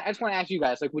just want to ask you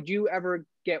guys, like, would you ever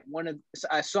get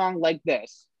a song like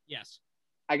this? Yes.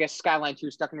 I guess Skyline 2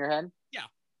 stuck in your head? Yeah.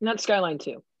 Not Skyline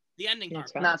 2. The ending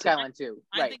part. Not Skyline 2.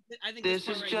 Right. I think this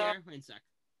is right here. Wait a sec.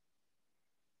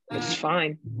 It's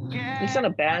fine. It's not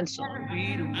a bad song.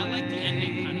 I like the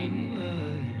ending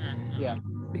kind of. Yeah.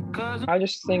 I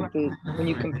just think that when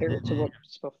you compare it to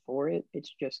what's before it,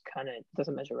 it's just kind of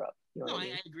doesn't measure up. You know no, what I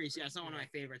mean? I agree. Yeah, it's not one of my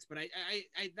favorites, but I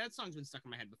that song's been stuck in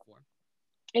my head before.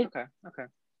 Okay.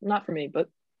 Not for me, but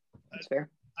it's fair.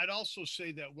 I'd also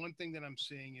say that one thing that I'm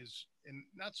seeing is, and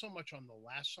not so much on the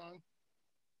last song,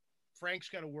 Frank's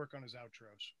got to work on his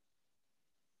outros.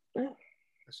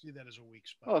 I see that as a weak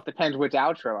spot. Well, it depends which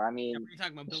outro. I mean,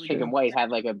 Chicken White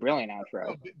had like a brilliant outro.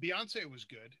 No, Beyonce was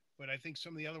good, but I think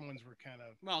some of the other ones were kind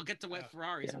of. Well, I'll get to Wet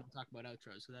Ferraris and we'll talk about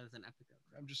outros, so that is an epic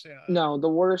outro. I'm just saying. No, the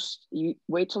worst. You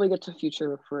wait till we get to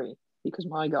Future Free, because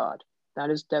my God, that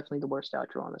is definitely the worst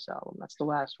outro on this album. That's the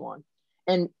last one,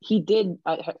 and he did.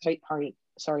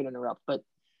 Sorry to interrupt, but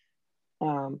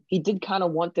he did kind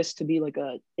of want this to be like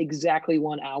a exactly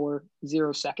 1 hour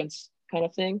 0 seconds kind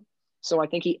of thing. So I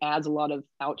think he adds a lot of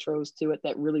outros to it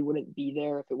that really wouldn't be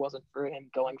there if it wasn't for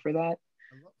him going for that,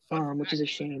 which is a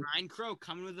shame. Ryan Crow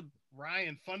coming with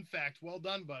Ryan, fun fact. Well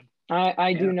done, bud.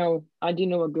 I do know a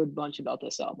good bunch about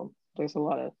this album. There's a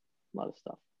lot of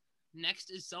stuff. Next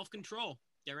is Self Control.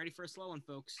 Get ready for a slow one,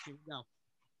 folks. Here we go.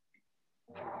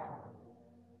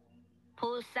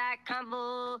 Poolside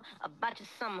convo about your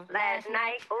summer last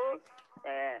night. Ooh,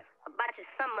 yeah. about your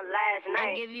summer last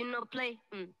night. I give you no play.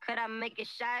 Could I make it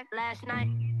shy last night?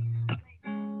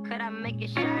 Could I make it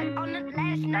shy on the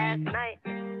last night?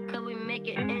 Could we make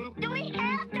it in? Do we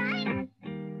have time?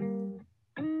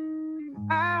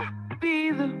 I'll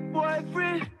be the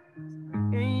boyfriend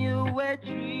in your wet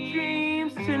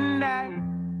dreams tonight.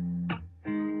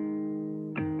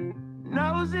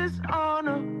 Noses on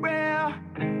a rail,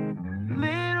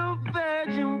 little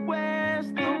virgin,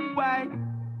 where's the white?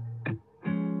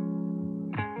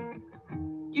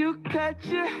 You cut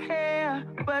your hair,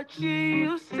 but you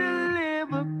used to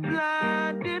live a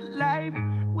blinded life.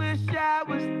 Wish I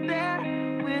was there,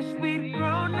 wish we'd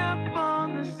grown up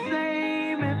on the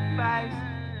same advice,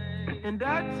 and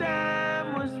our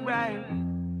time was right.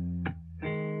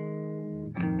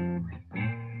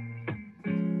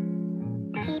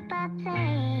 Keep a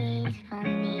place for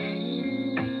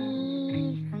me,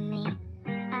 for me.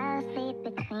 I'll sleep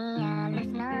between y'all, it's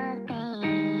nothing.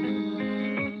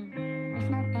 It's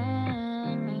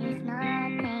nothing, it's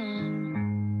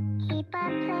nothing. Keep a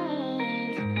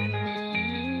place for me.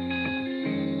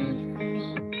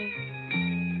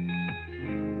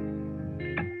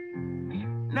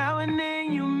 Now and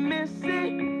then you miss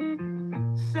it,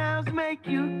 sounds make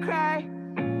you cry.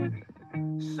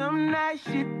 Some nights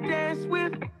you dance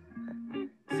with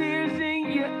tears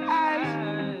in your eyes.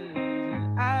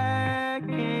 I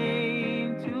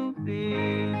came to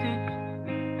visit,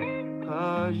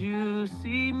 'cause you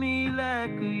see me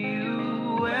like a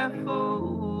UFO.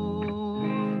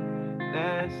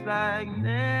 That's like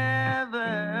never.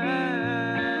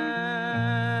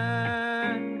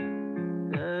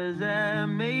 'Cause I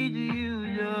made you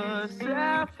use your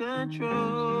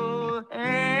self-control,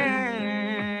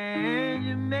 and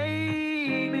you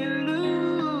made me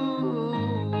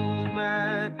lose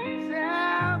my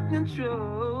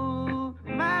self-control,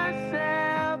 my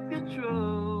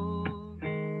self-control.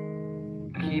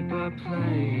 Keep a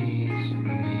place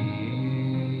for me,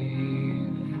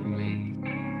 for me.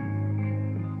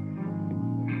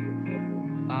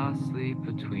 I'll sleep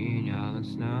between y'all,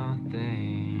 it's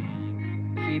nothing.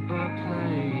 Keep a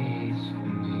place for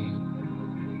me.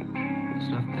 It's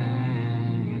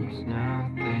nothing, it's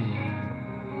nothing.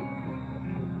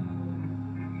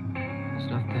 It's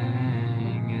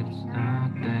nothing, it's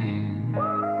nothing.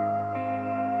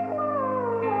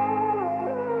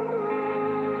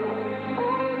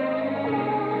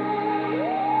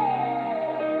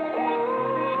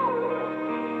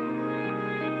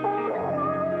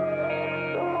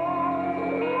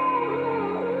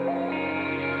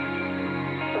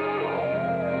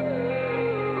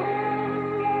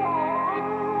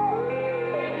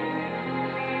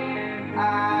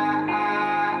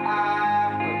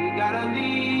 We gotta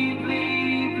leave,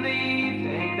 leave,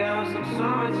 leave. Take down some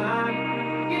summertime.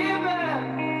 Give it up,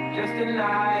 just a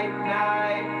night,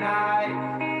 night, night.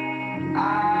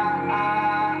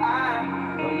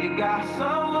 Oh, you got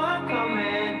someone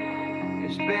coming.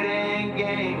 You're spitting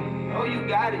game. Oh, you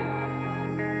got it.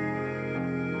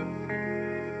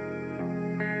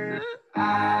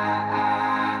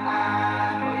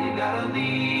 Oh, you gotta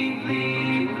leave,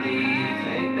 leave, leave.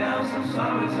 Take down some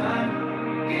summertime.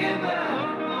 Give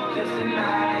up, just a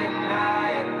night,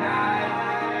 night, night.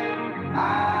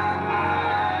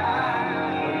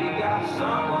 Oh, you got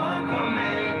someone coming.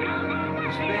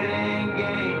 Spitting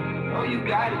game. Oh, you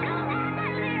got it. Yeah.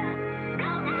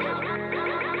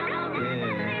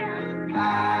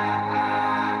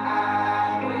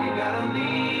 Oh, you gotta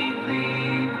leave,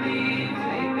 leave, leave.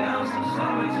 Take down some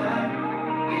summertime.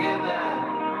 Give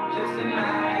up, just a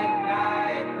night,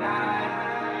 night, night.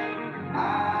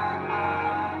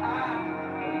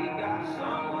 Oh, you got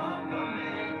someone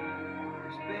coming.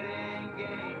 Spitting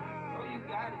game. Oh, you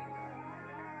got it.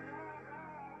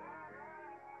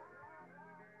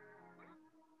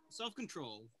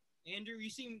 Self-control. Andrew, you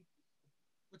seem.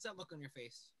 What's that look on your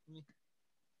face?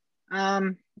 I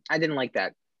didn't like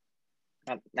that.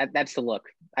 That's the look.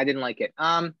 I didn't like it.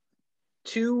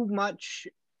 Too much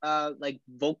like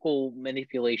vocal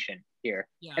manipulation here.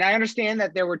 Yeah. And I understand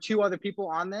that there were two other people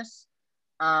on this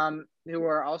who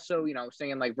are also, you know,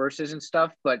 singing like verses and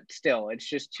stuff, but still, it's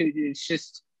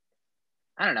just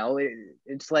I don't know.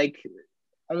 It's like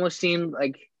almost seemed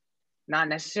like not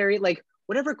necessary. Like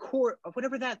whatever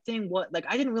that thing was, like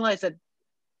I didn't realize that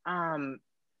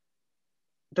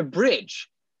the bridge,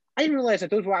 I didn't realize that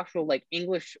those were actual like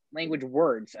English language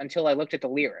words until I looked at the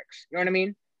lyrics. You know what I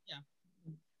mean? Yeah.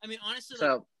 I mean, honestly,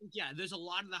 yeah, there's a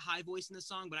lot of the high voice in the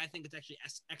song, but I think it's actually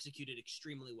executed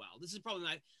extremely well. This is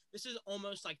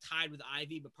almost like tied with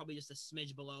Ivy, but probably just a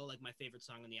smidge below like my favorite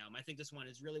song on the album. I think this one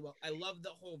is really well. I love the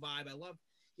whole vibe. I love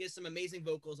He has some amazing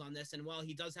vocals on this, and while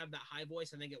he does have that high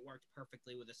voice, I think it worked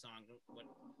perfectly with the song. I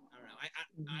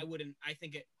don't know. I wouldn't. I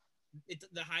think it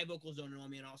the high vocals don't annoy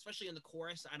me at all, especially in the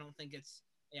chorus. I don't think it's.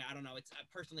 Yeah, I don't know. It's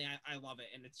personally, I love it,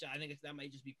 and I think that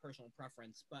might just be personal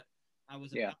preference, but I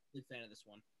was a big fan of this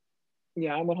one.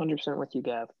 Yeah, I'm 100% with you,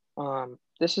 Gav.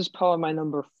 This is probably my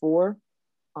number 4.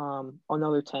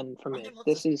 Another 10 for me.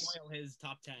 This is his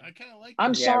top 10. I kind of like.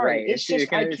 I'm sorry. Right. It's just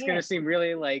it's gonna seem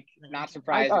really like not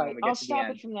surprising when we get to the end. I'll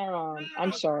stop it from there on.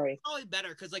 I'm sorry. It's probably better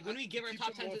because like when we give our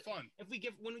top 10s,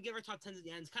 when we give our top 10s at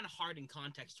the end, it's kind of hard in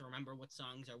context to remember what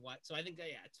songs are what. So I think that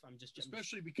I'm just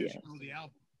especially because you know the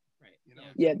album, right? You know.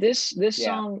 Yeah, this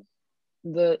song,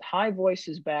 the high voice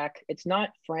is back. It's not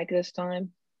Frank this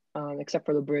time, except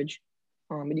for the bridge.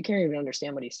 But you can't even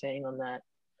understand what he's saying on that.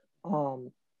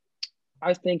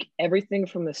 I think everything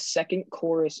from the second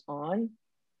chorus on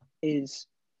is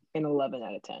an 11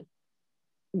 out of 10.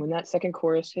 When that second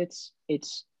chorus hits,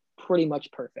 it's pretty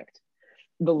much perfect.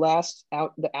 The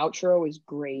outro is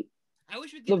great. I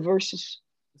wish the verses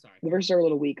are a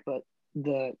little weak, but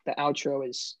the outro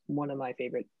is one of my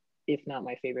favorite, if not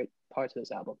my favorite, parts of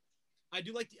this album. I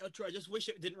do like the outro. I just wish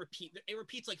it didn't repeat. It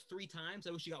repeats like 3 times.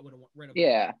 I wish you got rid of it.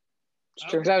 Yeah. It's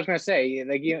true. Because I was gonna say,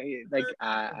 like no, you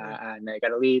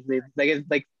gotta leave.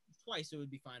 Like twice, it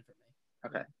would be fine for me.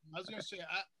 Okay. I was gonna say,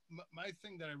 my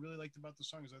thing that I really liked about the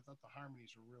song is I thought the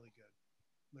harmonies were really good,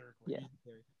 lyrically. Yeah.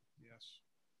 Yes.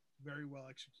 Very well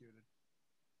executed.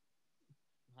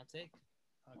 Hot take,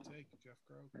 Jeff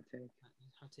Croak.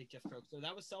 Hot take, Jeff Croak. So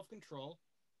that was Self-Control.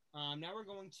 Now we're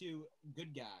going to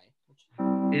Good Guy.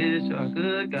 Is a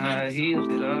good guy. He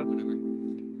hooked it up. Whatever.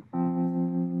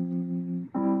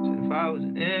 If I was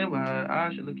an NY,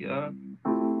 I should look you up.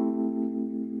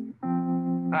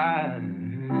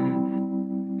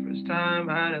 First time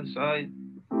I ever saw you,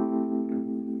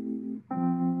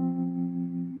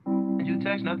 and you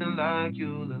text nothing like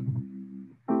you look.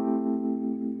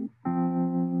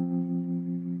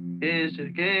 It's to the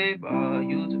gay bar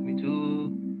you took me to.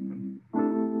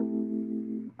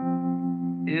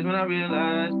 Is when I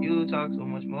realized you talk so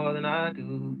much more than I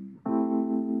do.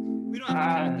 We don't have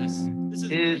to count this. This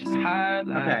is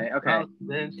highlight. Okay.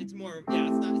 It's more. Yeah,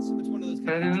 it's not. It's one of those.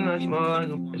 It's much more.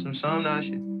 It's some nice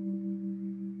shit.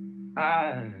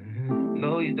 I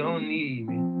know you don't need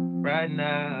me right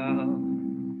now,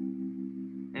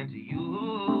 and to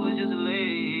you it's just a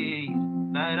late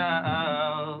night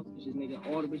out. Just making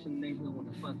all the bitches and niggas know what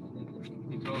the fuck this nigga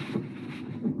is.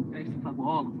 Thanks to fuck with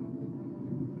all of them.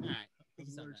 All right.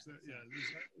 Is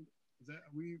that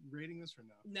are we rating this or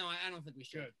no? No, I don't think we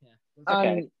should. Good. Yeah.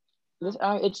 Okay.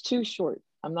 It's too short.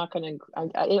 I'm not gonna.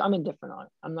 I'm indifferent on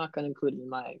it. I'm not gonna include it in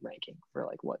my ranking for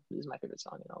like what is my favorite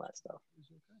song and all that stuff.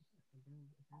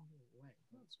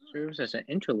 Serves as an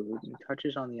interlude and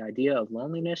touches on the idea of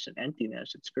loneliness and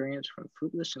emptiness experienced from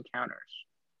fruitless encounters.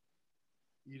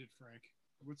 Eat it, Frank.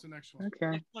 What's the next one?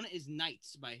 Okay. Next one is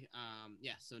Nights by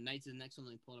so Nights is the next one.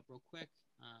 Let me pull it up real quick.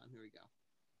 Here we go.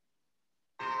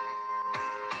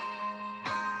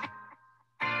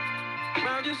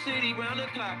 Round your city, round the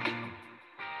clock.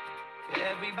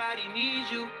 Everybody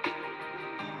needs you.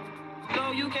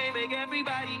 No, you can't make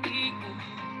everybody equal.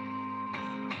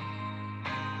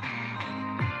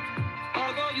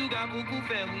 Although you got buku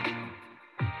family,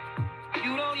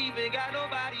 you don't even got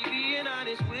nobody being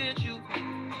honest with you.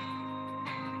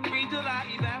 Breathe till I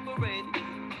evaporate.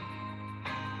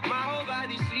 My whole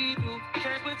body see-through.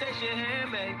 Transportation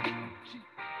handmade.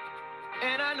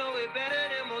 And I know it better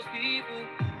than most people.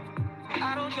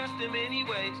 I don't trust them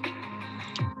anyways.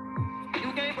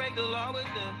 You can't break the law with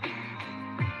them.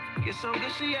 Get some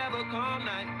good, she have a calm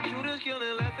night. Shooters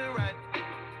killing left and right.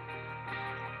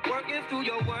 Working through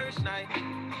your worst night.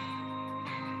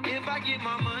 If I get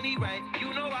my money right,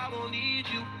 you know I won't need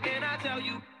you. And I tell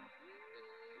you,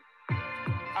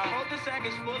 I hope the sack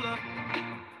is full of.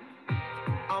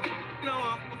 I'm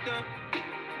fucked up.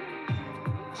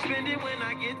 Spend it when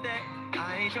I get that.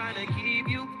 I ain't trying to keep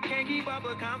you. Can't keep up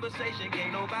a conversation.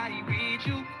 Can't nobody read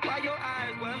you. Why your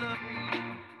eyes well up?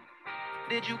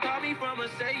 Did you call me from a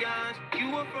seance?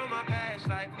 You were from my past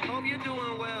life. Hope you're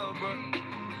doing well, bro.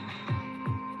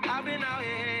 I've been out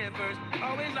here head first.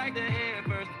 Always like to head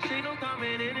first. Signal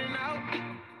coming in and out.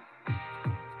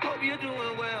 Hope you're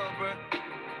doing well, bro.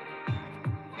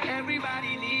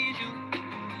 Everybody needs you.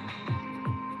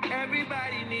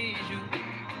 Everybody needs you.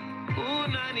 Ooh,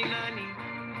 90-90.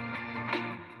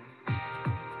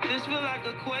 This feel like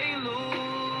a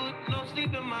quaalude. No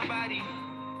sleep in my body.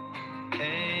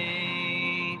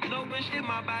 Ain't no push in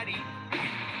my body.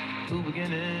 New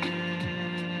beginnings.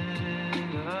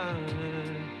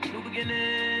 New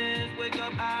beginnings. Wake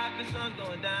up high, the sun's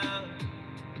going down.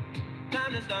 Time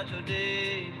trying to start your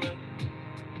day, but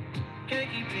can't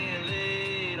keep being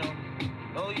late on.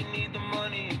 Know you need the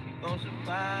money if you gon'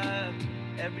 survive.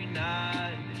 Every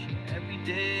night, this shit, every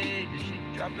day, this shit.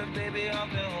 Dropping baby off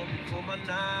at home before my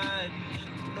night.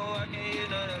 You know I can't hear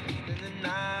none of it, spend the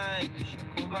night. This shit,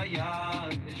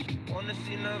 kumbaya, this shit. Wanna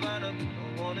see Nirvana, but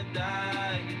don't wanna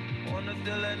die. Wanna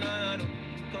feel like none of them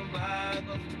come by,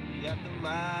 gon' be after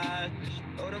my. This shit,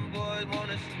 know them boys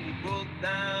wanna see me broke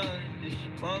down. This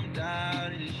shit bummed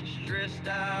out, this shit stressed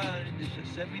out. This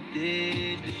shit's every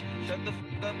day, this shit. Shut the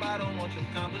fuck up, I don't want your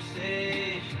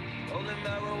conversation. Rolling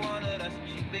marijuana, that's a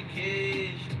cheap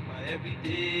vacation. My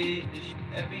everyday, this shit,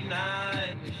 every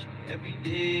night, this shit, every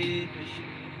day, this shit.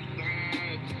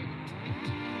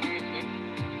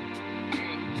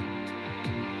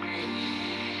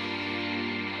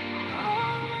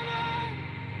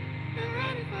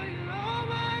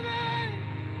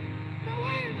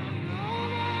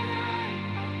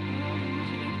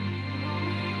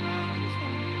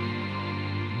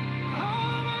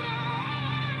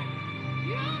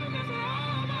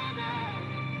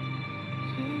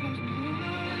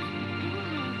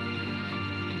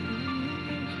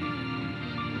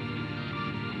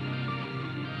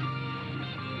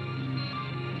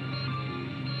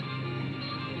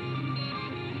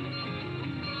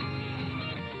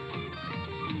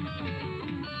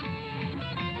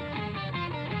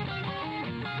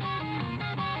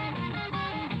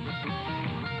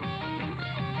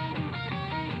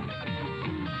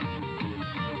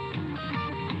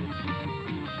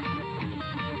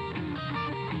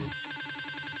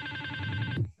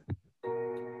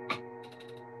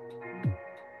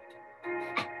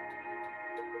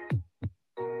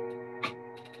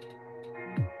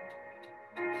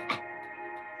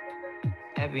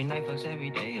 Every night fucks every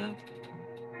day up.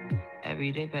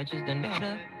 Every day patches the net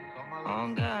up.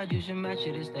 On God, you should match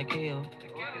it, it's that KO.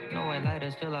 No white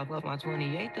lighters till I put my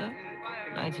 28th up.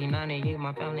 1998,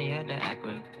 my family had the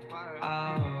Acura.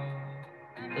 Oh,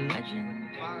 the legend.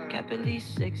 Kept at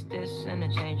least 6 discs and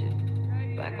a changer.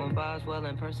 Back when Boswell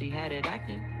and Percy had it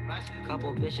active.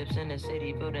 Couple bishops in the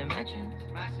city building mansions.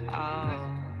 Oh,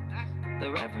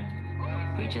 the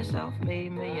Reverend. Preacher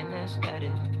self-made millionaire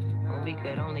status. When we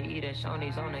could only eat at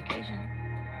Shoney's on occasion.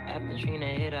 After Trina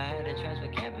hit, I had to transfer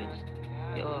campus.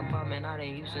 Your apartment I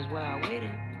didn't use since where I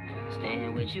waited.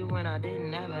 Staying with you when I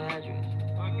didn't have an address.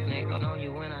 Nigga on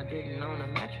you when I didn't own a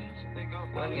mattress.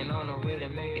 Working on a way to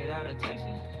make it out of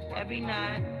Texas. Every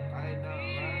night,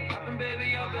 dropping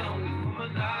baby up at home before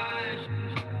my night.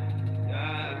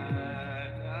 Yeah.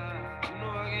 You know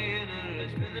I can't hear none of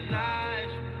this, spend the night.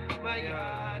 Oh my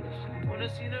God, wanna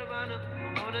see Nirvana,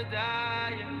 I wanna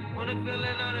die. Yeah. Wanna feel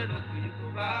like none of this, you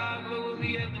can vibe, but we'll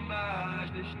be at the bar.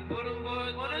 This shit, know them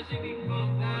boys wanna see me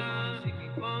bump down, see me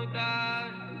bump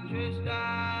down, stressed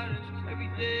out, it's just every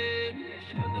day.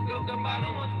 Shut the fuck up, I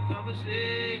don't want your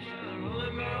conversation.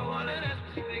 Rolling marijuana, that's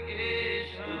my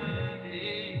vacation. Every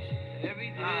day,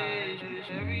 every night, every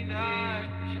day,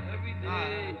 every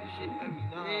night,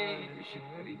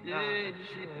 every day,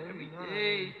 every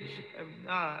day, every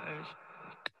night.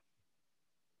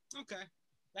 Okay,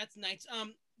 that's nice.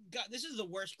 God, this is the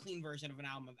worst clean version of an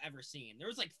album I've ever seen. There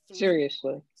was like 3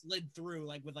 seriously slid through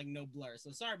like with like no blur.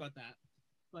 So sorry about that.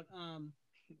 But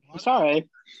it's all right.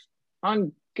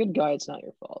 On Good Guy, it's not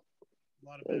your fault.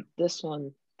 This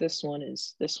one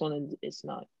is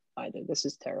not either. This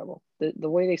is terrible. The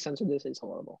way they censored this is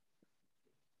horrible.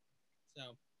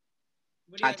 So,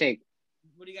 what do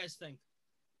you guys think?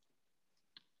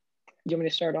 Do you want me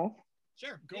to start off?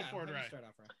 Sure. Go for it, Ray. Start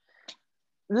off, Ray.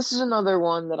 This is another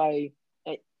one that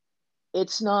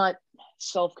it's not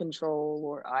Self-Control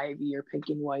or Ivy or Pink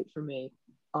and White for me,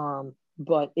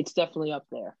 but it's definitely up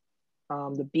there.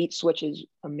 The beat switch is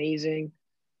amazing.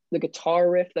 The guitar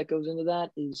riff that goes into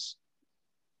that is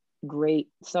great.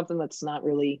 Something that's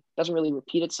doesn't really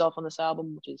repeat itself on this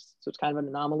album, so it's kind of an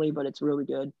anomaly, but it's really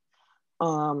good.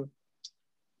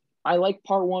 I like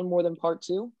part 1 more than part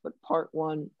 2, but part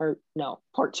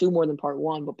 2 more than part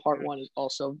 1, but part 1 is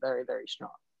also very, very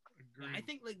strong. Yeah, I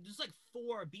think like there's like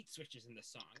 4 beat switches in this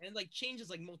song, and like changes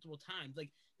like multiple times.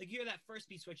 Like you hear that first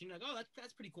beat switch, and you're like, oh,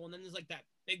 that's pretty cool. And then there's like that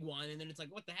big one, and then it's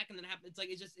like, what the heck? And then it's like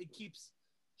it keeps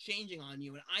changing on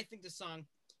you. And I think this song,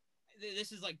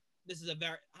 this is a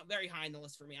very, very high in the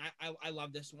list for me. I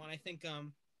love this one. I think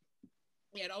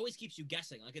it always keeps you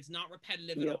guessing. Like it's not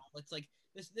repetitive at all. It's like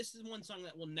this is one song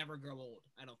that will never grow old.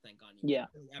 I don't think on you. Yeah,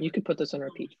 you could put this on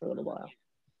repeat for a little while.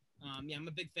 Yeah, I'm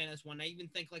a big fan of this one. I even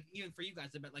think like even for you guys,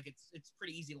 I bet like it's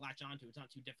pretty easy to latch onto. It's not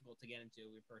too difficult to get into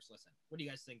your first listen. What do you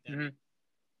guys think, Debbie?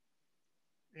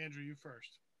 Andrew, you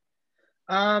first.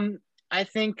 I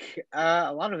think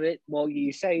a lot of it. Well,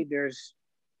 you say there's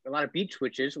a lot of beat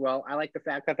switches. Well, I like the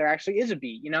fact that there actually is a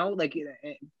beat, like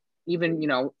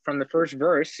even, from the first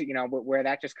verse, where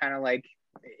that just kind of like,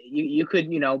 you could,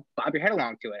 bob your head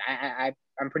along to it.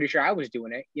 I'm pretty sure I was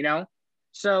doing it,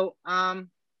 So,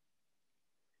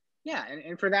 yeah.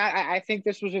 And for that, I think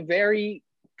this was a very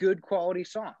good quality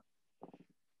song.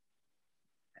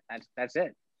 That's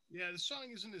it. Yeah, the song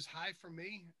isn't as high for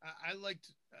me.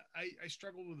 I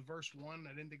struggled with verse 1.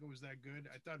 I didn't think it was that good.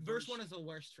 I thought verse 1 is the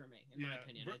worst for me, in my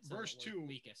opinion. Verse 2,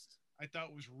 weakest. I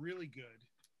thought was really good.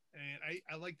 And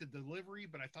I like the delivery,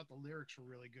 but I thought the lyrics were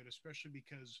really good, especially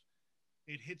because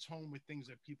it hits home with things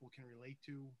that people can relate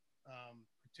to.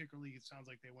 Particularly, it sounds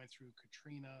like they went through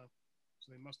Katrina,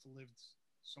 so they must have lived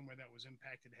somewhere that was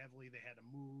impacted heavily. They had to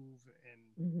move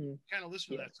and kind of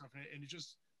listen to that stuff, and it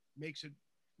just makes it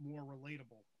more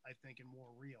relatable, I think, and more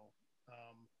real.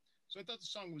 So I thought the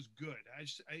song was good. I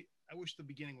wish the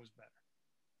beginning was better.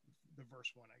 The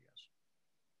verse 1, I guess.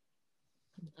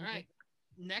 All right.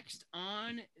 Next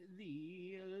on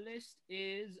the list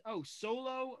is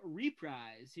Solo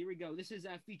Reprise. Here we go. This is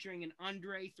featuring an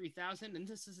Andre 3000, and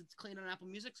it's clean on Apple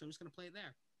Music, so I'm just gonna play it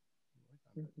there.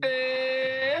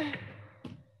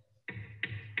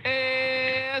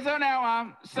 So now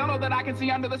I'm solo that I can see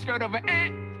under the skirt of an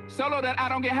ant. Solo that I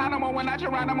don't get high no more when I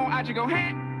try no more. I just go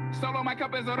hand. Solo my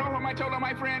cup is a rojo, my cholo,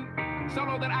 my friend.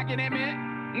 Solo that I can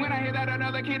admit when I hear that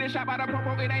another kid is shot by the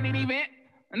popo, it ain't an event.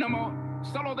 No more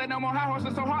solo that no more high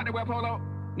horses so hard to wear polo.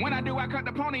 When I do, I cut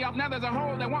the pony off. Now there's a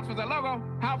hole that once was a logo.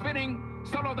 How fitting.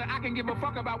 Solo that I can give a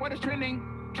fuck about what is trending.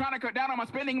 Trying to cut down on my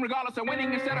spending regardless of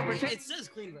winning instead of pretending. It says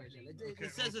clean version.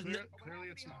 It says clearly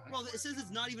it's not. Well, it says it's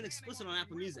not even explicit on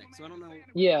Apple Music, so I don't know.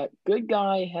 Yeah, Good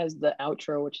Guy has the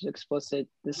outro, which is explicit.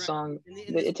 This song,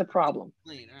 it's a problem.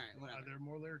 Clean. All right, whatever. Are there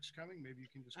more lyrics coming? Maybe you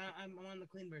can just. I'm on the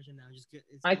clean version now.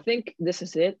 I think this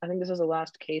is it. I think this is the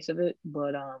last case of it,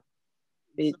 but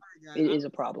it is a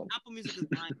problem. Apple Music is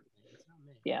fine.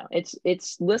 Yeah,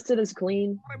 it's listed as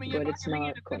clean, but it's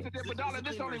not clean.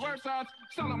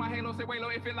 Solo my halo say wait low,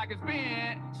 it feel like it's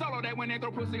been. Solo that when they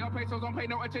throw pussy on pesos, don't pay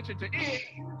no attention to it.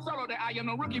 Solo that I am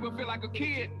no rookie, but feel like a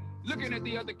kid. Looking at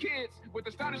the other kids with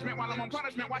astonishment while I'm on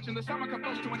punishment, watching the summer come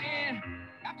close to an end.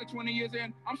 After 20 years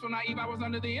in, I'm so naive, I was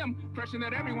under the impression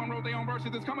that everyone wrote their own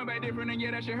verses. It's coming back different, and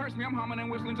yeah, that shit hurts me. I'm humming and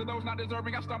whistling to those not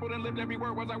deserving. I stumbled and lived every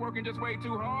word. Was I working just way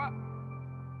too hard?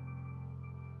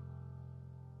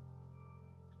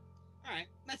 All right,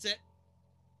 that's it.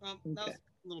 That was a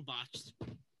little botched.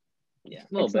 Yeah,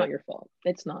 it's not your fault.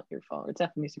 It's not your fault. It's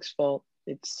Apple Music's fault.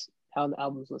 It's how the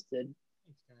album's listed.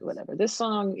 Whatever. This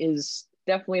song is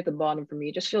definitely at the bottom for me.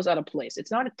 It just feels out of place.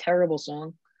 It's not a terrible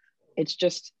song. It's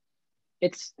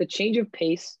the change of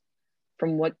pace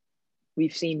from what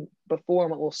we've seen before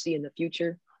and what we'll see in the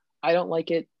future. I don't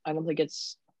like it. I don't think it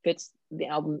fits the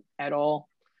album at all.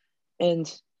 And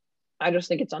I just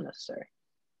think it's unnecessary.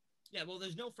 Yeah, well,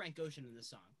 there's no Frank Ocean in this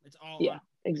song. It's all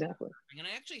exactly. And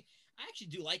I actually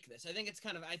do like this. I think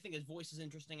his voice is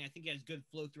interesting. I think he has good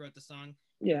flow throughout the song.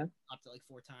 Yeah, up to like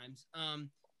 4 times. I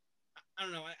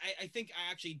don't know. I think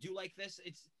I actually do like this.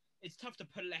 It's tough to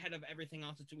put it ahead of everything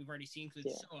else that we've already seen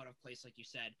because it's so out of place, like you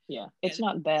said. Yeah, it's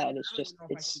not bad. It's just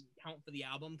I should count for the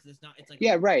album because it's not. It's like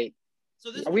right.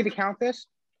 So this are we to count this?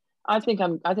 I think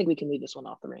we can leave this one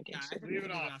off the rankings. Yeah, I think leave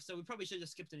it off. So we probably should have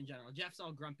just skipped it in general. Jeff's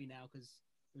all grumpy now because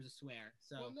it was a swear.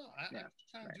 So I'm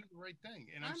trying to do the right thing,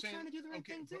 and I'm saying, trying to do the right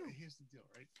thing too. Here's the deal,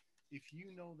 right? If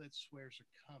you know that swears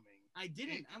are coming, I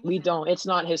didn't. We don't. It's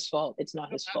not his fault. It's not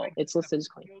his fault. It's listed as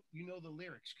clean. You know the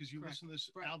lyrics because you listen to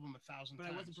this album 1,000 times. But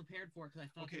I wasn't prepared for it because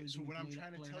I thought. Okay, so what I'm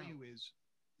trying to tell you is,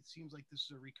 it seems like this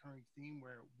is a recurring theme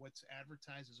where what's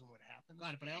advertised isn't what happens.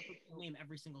 Got it, but I also name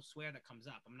every single swear that comes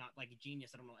up. I'm not like a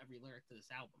genius. I don't know every lyric to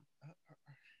this album.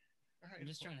 All right, I'm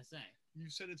just trying to say. You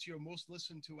said it's your most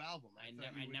listened to album. I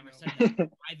never said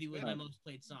that. Ivy was my most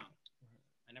played song.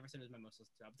 I never said it was my most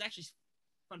listened to album. It's actually,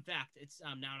 fun fact, it's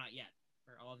Now Not Yet.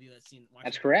 For all of you that's seen.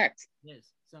 That's correct. It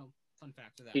is. So, fun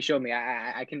fact for that. He showed me.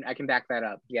 I can back that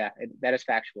up. Yeah, that is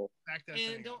factual. Back that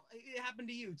and it happened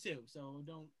to you too, so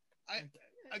don't. I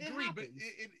agree, but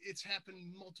it's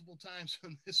happened multiple times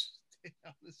on this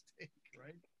take,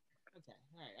 right? Okay,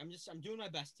 all right. I'm doing my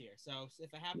best here. So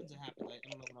if it happens, it happens. I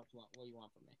don't know what you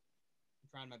want from me. I'm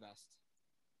trying my best.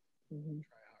 Try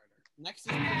harder. Next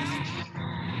is to the edge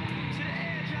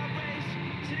I race,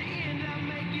 to the end I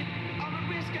make it. All the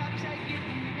risk I take it.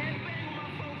 And bang with my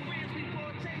 4 friends, we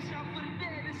pour a taste off for the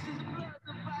dead. This is blood,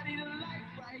 the body, the life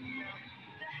right now.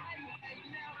 The hype right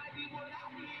now, I be what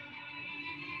I need.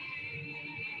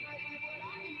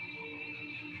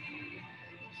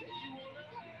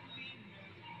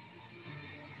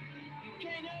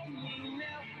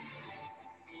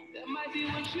 That might be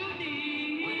what you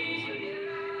need.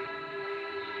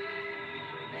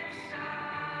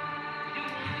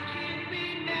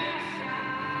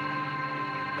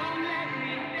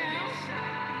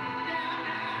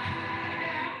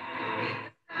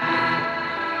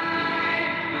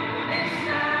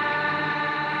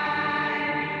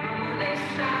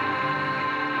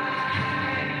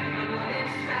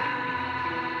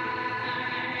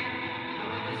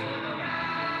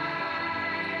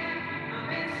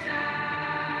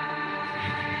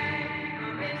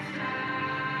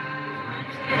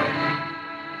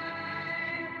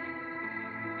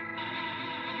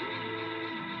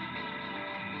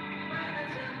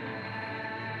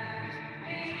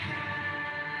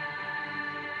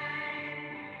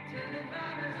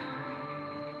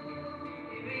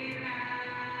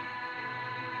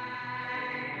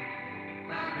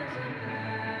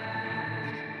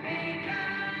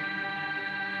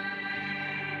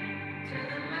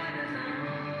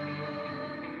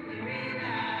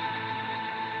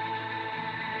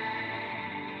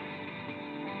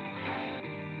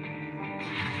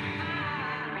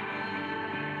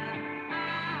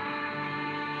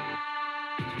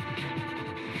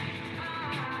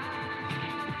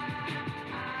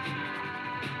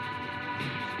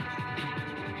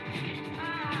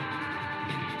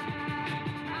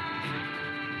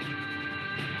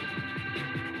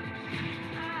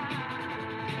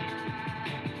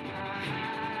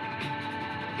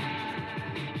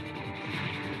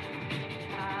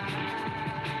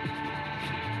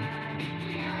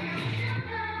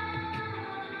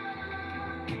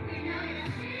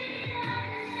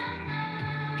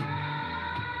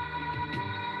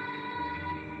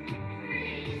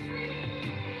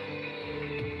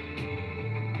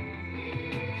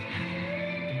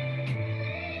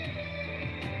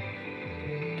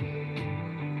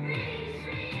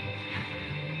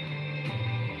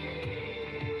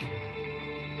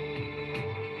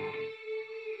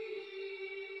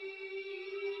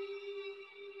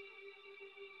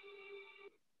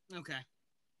 Okay.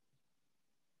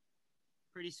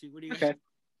 Pretty sweet. What do you guys? Okay.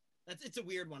 It's a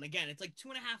weird one. Again, it's like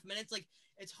 2.5 minutes. Like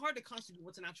it's hard to constitute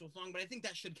what's an actual song, but I think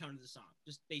that should count as a song,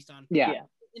 just based on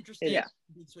interesting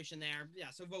beat switch in there. Yeah.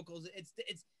 So vocals,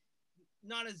 it's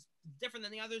not as different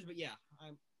than the others, but yeah.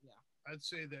 I'd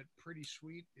say that Pretty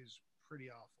Sweet is pretty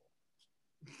awful.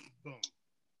 Boom.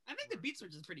 I think the beat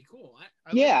switch is pretty cool.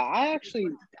 I'll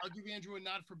give Andrew a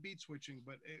nod for beat switching,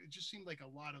 but it just seemed like a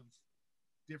lot of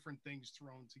different things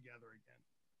thrown together again.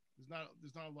 There's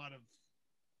not a lot of,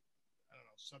 I don't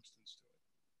know, substance to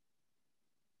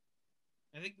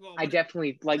it. I think I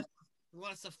definitely like a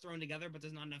lot of stuff thrown together, but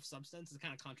there's not enough substance. It's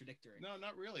kind of contradictory. No,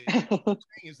 not really. What I'm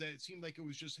saying is that it seemed like it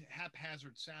was just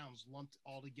haphazard sounds lumped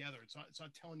all together. It's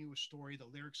not telling you a story.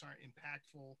 The lyrics aren't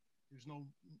impactful. There's no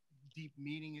deep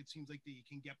meaning. It seems like that you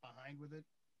can get behind with it.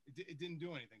 It didn't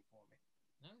do anything for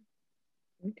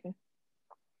me. Okay.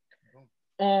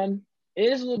 It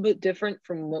is a little bit different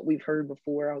from what we've heard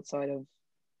before outside of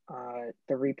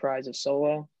the reprise of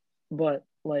Solo, but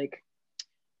like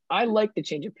I like the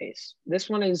change of pace. This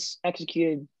one is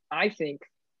executed, I think,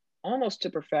 almost to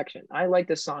perfection. I like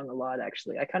this song a lot,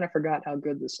 actually. I kind of forgot how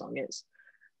good this song is.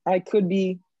 I could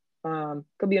be an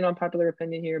unpopular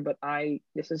opinion here, but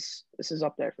this is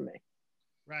up there for me.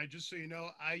 Right, just so you know,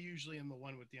 I usually am the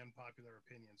one with the unpopular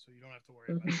opinion, so you don't have to worry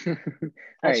about it.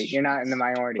 Hey, you're not in the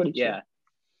minority. Yeah.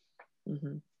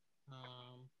 Mm-hmm.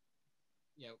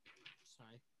 Yeah.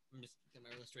 Sorry, I'm just getting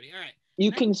my list ready. All right.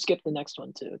 You can skip the next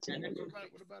one too. What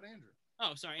about Andrew?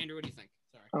 Oh, sorry, Andrew. What do you think?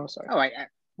 Sorry. Oh, sorry.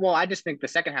 Oh, I just think the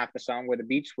second half of the song with the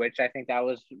beat switch, I think that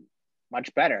was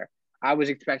much better. I was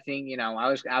expecting,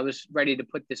 I was ready to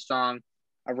put this song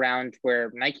around where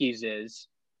Nike's is,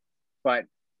 but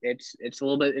it's a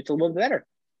little bit better.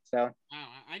 So. Wow,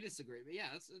 I disagree, but yeah,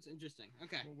 that's interesting.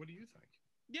 Okay. Well, what do you think?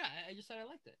 Yeah, I just said I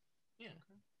liked it. Yeah,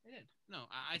 okay. I did. No,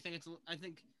 I think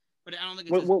but I don't think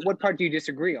it's. What part do you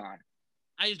disagree on?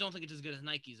 I just don't think it's as good as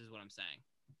Nike's, is what I'm saying.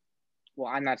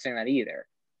 Well, I'm not saying that either.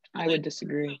 I would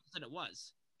disagree. I said it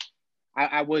was.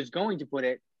 I was going to put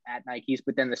it at Nike's,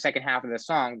 but then the second half of the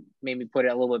song made me put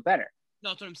it a little bit better.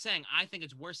 No, that's what I'm saying. I think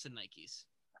it's worse than Nike's.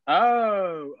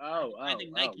 Oh,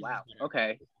 wow.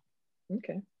 Okay.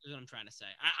 Is what I'm trying to say.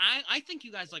 I think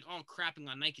you guys like all crapping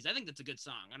on Nike's. I think that's a good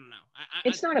song. I don't know.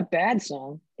 It's not a bad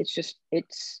song. It's just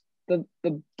the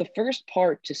first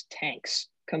part just tanks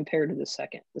compared to the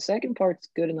second. The second part's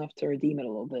good enough to redeem it a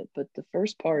little bit, but the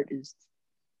first part is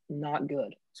not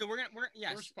good. So we're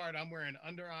yes. First part, I'm wearing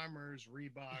Under Armours,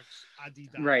 Reeboks,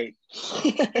 Adidas, right,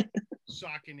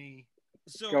 Saucony.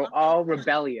 So go all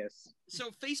rebellious. So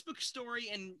Facebook Story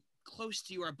and Close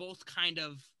to You are both kind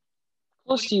of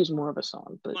Close to You is more of a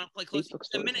song, but you want to play Close? Facebook It's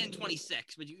a Story minute and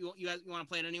 26, but you want to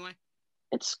play it anyway?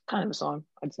 It's kind of a song,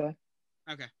 I'd say.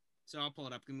 Okay, so I'll pull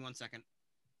it up. Give me 1 second.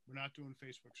 We're not doing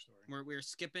Facebook Story. We're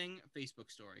skipping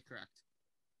Facebook Story, correct?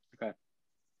 Okay.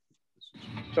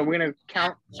 So we're gonna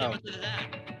count. Yeah, okay,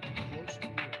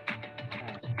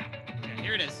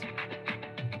 here it is.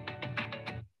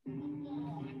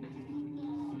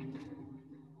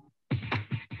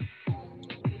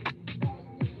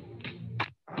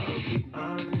 I'll be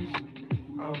honest,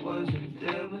 I wasn't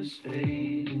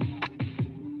devastated,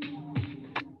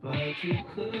 but you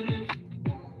could've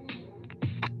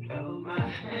held my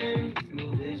hand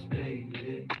through this,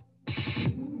 baby.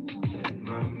 Let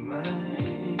my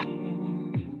mind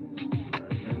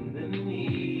run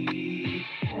underneath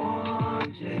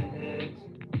oranges.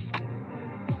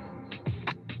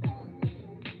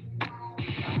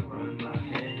 I run my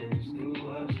hands through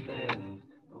what's there,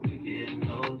 but we getting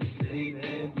older,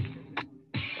 baby.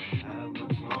 How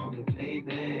much longer,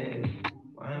 baby?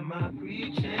 Why am I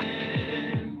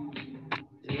preaching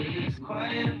to this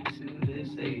choir, to this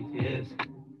atheist?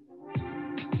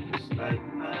 Just like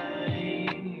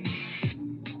mine,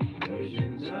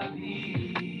 versions of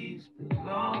these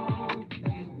belong to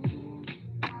you.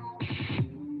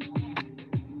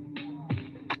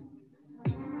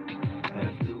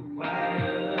 After a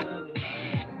while,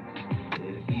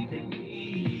 they're keeping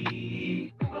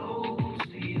me close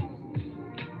to you.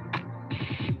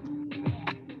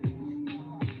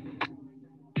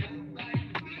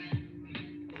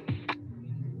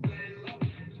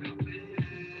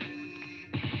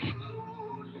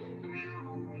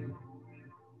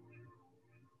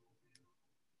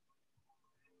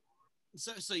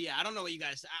 So yeah, I don't know what you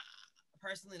guys.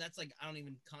 Personally, that's like I don't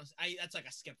even. That's like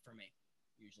a skip for me.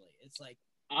 Usually, it's like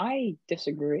I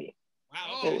disagree. wow.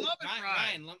 Oh, Okay. love it,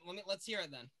 Ryan, let's hear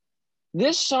it then.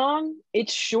 This song,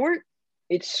 it's short,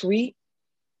 it's sweet.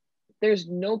 There's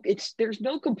no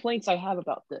complaints I have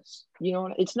about this. You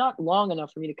know, it's not long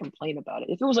enough for me to complain about it.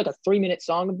 If it was like a 3-minute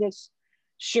song of this,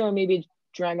 sure, maybe it'd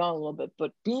drag on a little bit.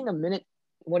 But being a minute,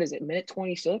 what is it, minute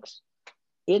 26?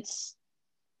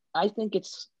 I think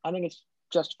it's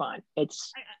just fine.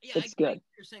 It's good.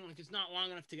 You're saying like it's not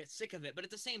long enough to get sick of it, but at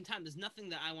the same time, there's nothing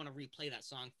that I want to replay that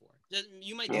song for.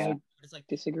 You might disagree, but it's like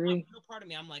disagree. No part of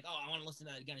me, I'm like, oh, I want to listen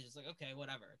to that again. It's just like, okay,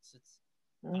 whatever.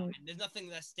 There's nothing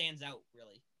that stands out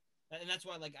really, and that's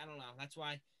why like I don't know. That's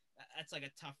why that's like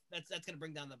a tough. That's gonna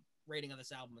bring down the rating of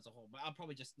this album as a whole. But I'll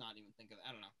probably just not even think of it.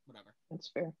 I don't know. Whatever. That's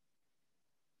fair.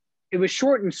 It was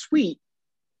short and sweet,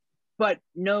 but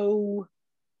no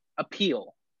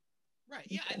appeal. Right.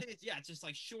 Yeah, I think it's just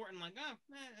like short and like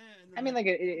I mean, like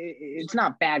it's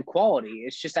not bad quality.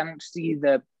 It's just I don't see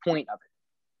the point of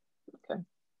it. Okay.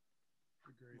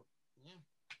 Yeah.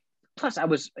 Plus,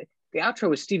 the outro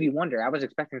was Stevie Wonder. I was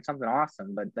expecting something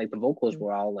awesome, but like the vocals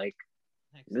were all like,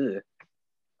 ugh.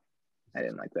 I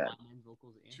didn't like that.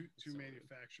 Too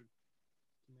manufactured.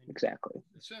 Exactly.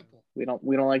 It's simple. We don't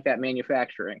like that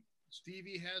manufacturing.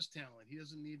 Stevie has talent. He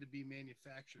doesn't need to be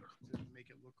manufactured to make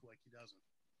it look like he doesn't.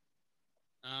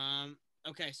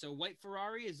 Okay, so White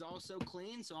Ferrari is also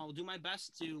clean, so I'll do my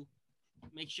best to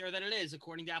make sure that it is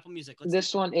according to Apple Music.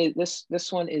 This one is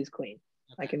clean.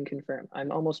 Okay. I can confirm.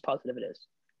 I'm almost positive it is.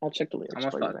 I'll check the lyrics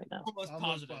for you right now. Almost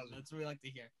positive. That's what we like to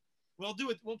hear. We'll do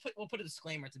it. We'll put a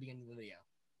disclaimer at the beginning of the video.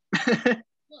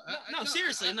 No,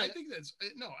 seriously. I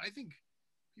think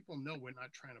people know we're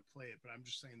not trying to play it, but I'm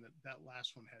just saying that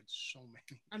last one had so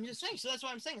many. I'm just saying. So that's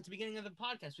why I'm saying at the beginning of the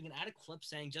podcast we can add a clip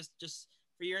saying just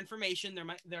for your information.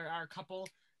 There are a couple.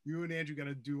 You and Andrew got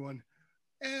to do one.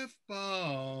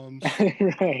 F-bombs.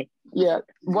 Right. Yeah.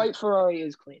 White Ferrari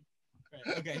is clean.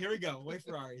 Right. Okay. Here we go. White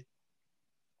Ferrari.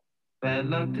 Bad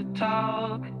luck to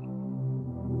talk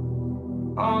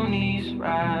on these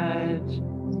rides.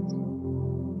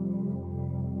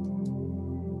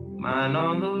 Mine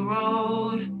on the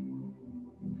road,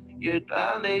 your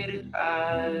dilated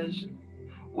eyes.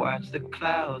 Watch the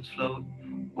clouds float,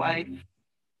 white.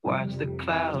 Watch the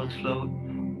clouds float,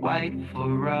 white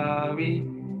Ferrari.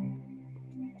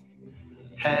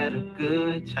 Had a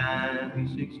good time.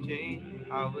 16,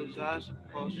 how was I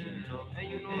supposed to know?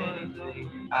 And you know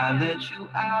anything? I let you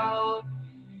out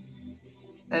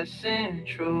at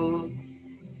Central.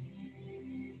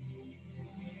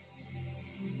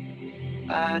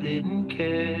 I didn't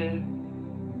care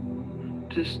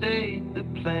to stay the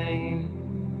plane.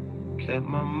 Kept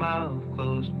my mouth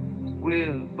closed.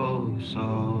 We're both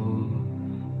so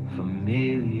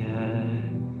familiar.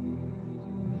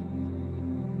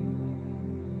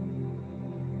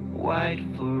 White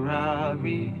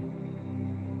Ferrari,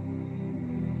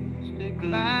 stick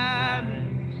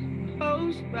lines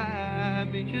close by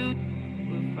me. You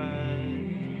will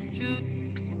find you.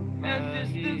 As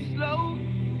distance slow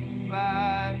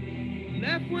by,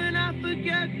 left when I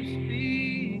forget to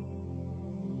speak.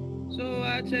 So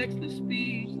I text the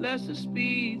speeds, lesser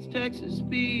speeds, Texas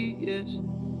speed, yes.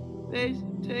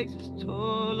 Basic takes its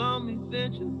toll on me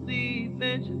eventually,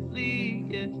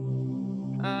 yes.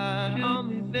 On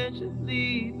me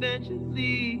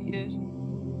eventually, yes.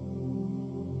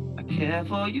 I care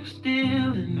for you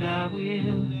still and I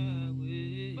will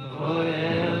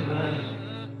forever.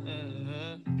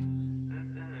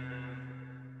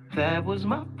 That was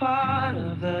my part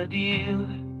of the deal.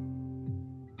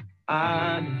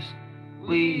 Honest,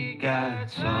 we got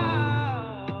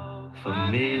so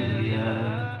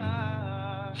familiar.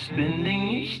 Spending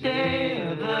each day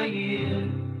of the year,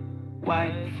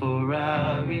 white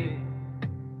Ferrari,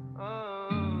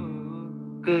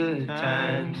 good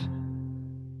times.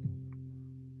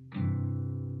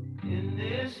 In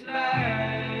this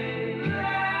life,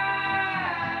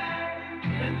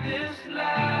 in this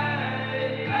life,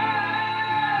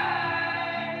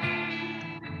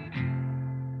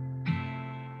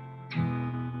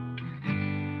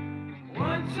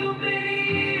 one too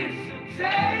many years, some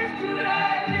taste to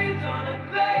that leaves on a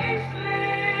facelift.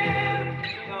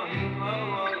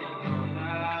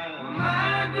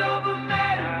 Mind over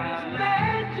matter is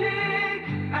magic,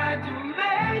 I do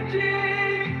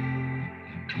magic.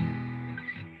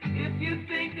 If you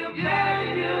think about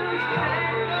it, you'll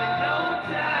spend no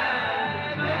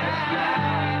time. That's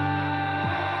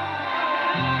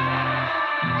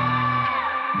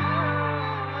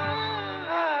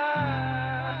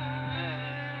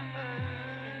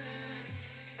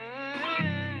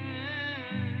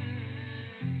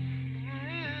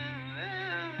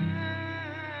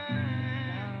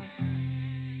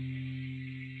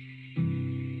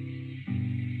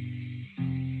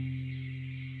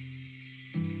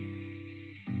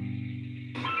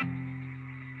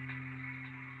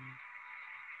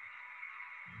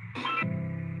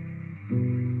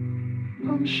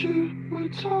I'm sure we're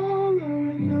taller,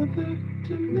 another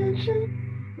dimension.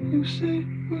 You say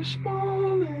we're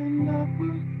small and not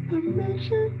worth the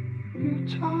mention.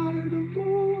 You're tired of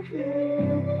moving,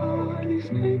 your body's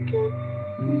aching.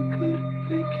 We could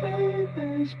vacate,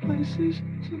 there's places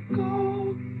to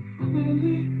go.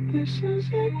 Clearly this is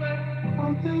it,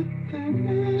 all that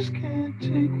there is. Can't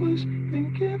take what's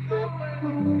been given,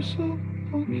 but we're so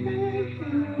okay here,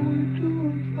 we're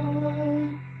doing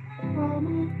fine.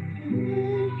 Mama and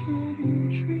naked, you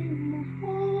dream of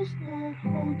walls that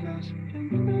hold us in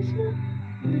prison.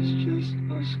 It's just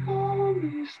a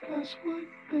scaries, that's what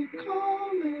they call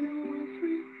it. We're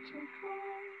free to go.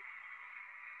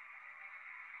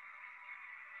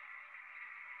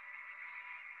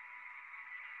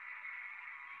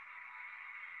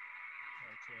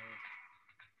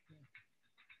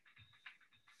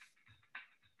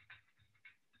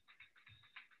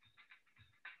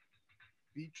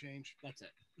 Beat change. That's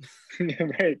it.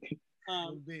 Right.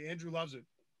 Andrew loves it.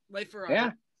 Wait for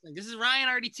yeah. This is Ryan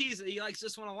already teased that he likes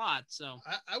this one a lot. So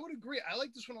I would agree. I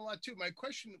like this one a lot too. My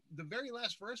question: the very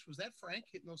last verse, was that Frank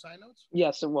hitting those high notes?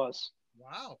 Yes, it was.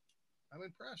 Wow, I'm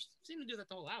impressed. Seem to do that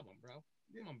the whole album, bro.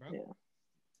 Come on, bro. Yeah.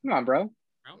 Come on, bro.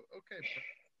 Okay.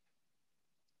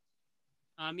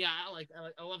 Yeah, I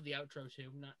love the outro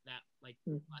too. Not that like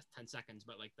last 10 seconds,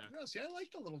 but like the. No, see, I like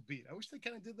the little beat. I wish they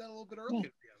kind of did that a little bit earlier, to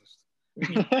be honest.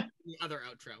 The other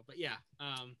outro, but yeah.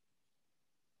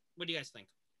 What do you guys think?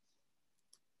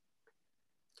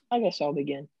 I guess I'll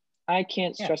begin. I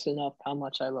can't stress enough how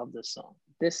much I love this song.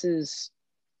 This is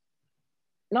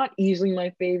not easily my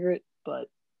favorite, but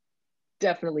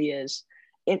definitely is.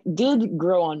 It did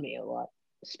grow on me a lot,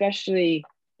 especially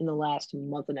in the last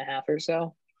month and a half or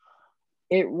so.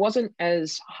 It wasn't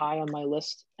as high on my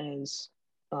list as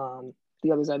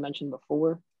the others I mentioned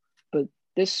before, but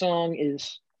this song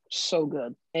is so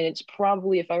good. And it's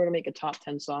probably, if I were to make a top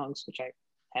 10 songs, which I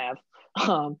have,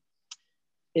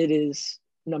 it is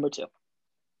number 2.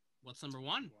 What's number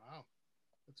 1? Wow,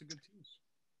 that's a good tease.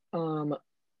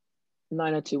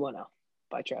 90210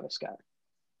 by Travis Scott.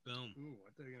 Boom. Ooh,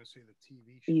 I thought you were gonna say the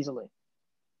TV show. Easily.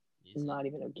 Not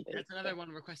even a debate. That's another one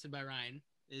requested by Ryan.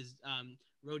 Is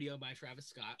Rodeo by Travis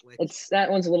Scott. Which that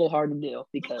one's a little hard to do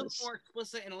because a little more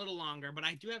explicit and a little longer, but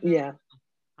I do have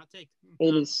hot take.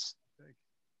 It is.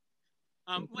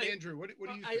 Wait, Andrew, what do you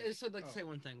think? I just would like to say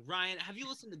one thing. Ryan, have you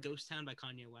listened to Ghost Town by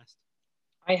Kanye West?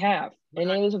 I have, and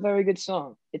it is a very good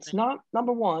song. It's not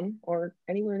number 1 or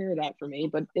anywhere near that for me,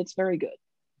 but it's very good.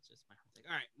 It's just my hot take.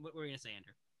 All right, what were you gonna say,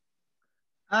 Andrew?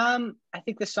 I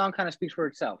think this song kind of speaks for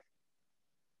itself.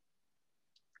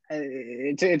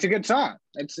 It's a good song.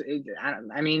 It's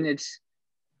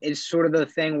it's sort of the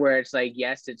thing where it's like,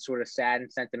 yes, it's sort of sad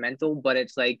and sentimental, but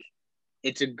it's like,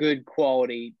 it's a good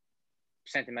quality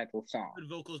sentimental song. Good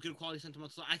vocals, good quality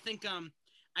sentimental song. I think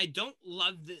I don't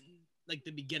love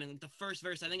the beginning, the first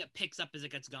verse. I think it picks up as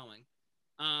it gets going.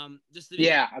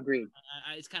 Agreed.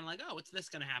 It's kind of like, oh, what's this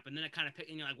gonna happen? Then it kind of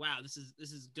and you're like, wow, this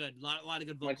is good. A lot of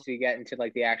good vocals. Once you get into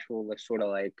like the actual like sort of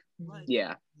like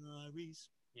yeah.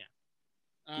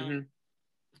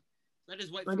 That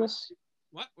is what I guess.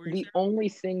 What the only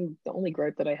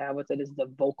gripe that I have with it is the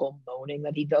vocal moaning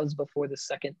that he does before the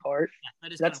second part.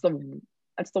 Yeah, that's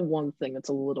the one thing that's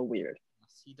a little weird.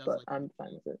 Yes, he does, but I'm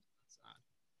fine with it.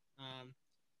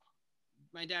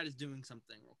 My dad is doing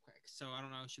something real quick, so I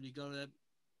don't know. Should we go to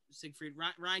Siegfried?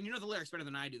 Ryan, you know the lyrics better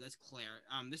than I do. That's clear.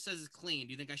 This says it's clean.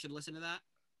 Do you think I should listen to that?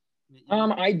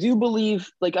 I do believe,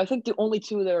 like, I think the only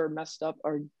two that are messed up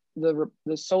are the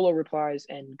solo replies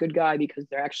and Good Guy, because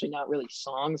they're actually not really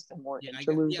songs. They're more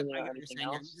interludes and everything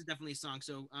else. This is definitely a song.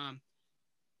 So,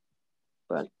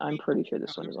 but I'm pretty sure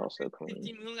this one is also clean.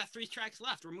 We only got 3 tracks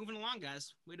left. We're moving along,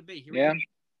 guys. Way to be. Here we go.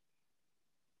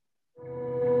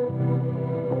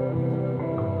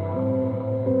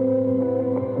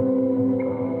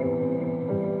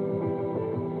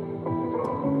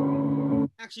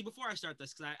 Actually, before I start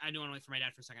this, because I don't want to wait for my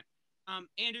dad for a second.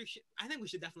 Andrew, I think we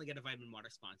should definitely get a vitamin water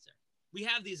sponsor. We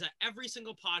have these every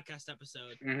single podcast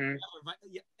episode. Mm-hmm.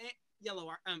 Yellow.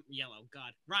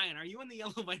 God, Ryan, are you on the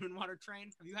yellow vitamin water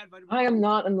train? Have you had vitamin? I am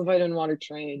not on the vitamin water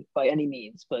train by any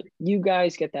means, but you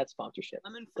guys get that sponsorship.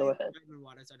 Go ahead. Vitamin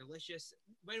waters are delicious.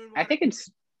 Vitamin water. I think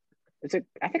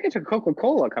it's a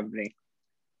Coca-Cola company.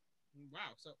 Wow.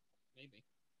 So maybe.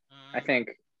 I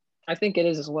think it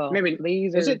is as well. Maybe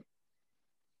is it?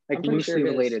 Like loosely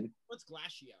related. What's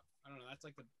Glacio? I don't know.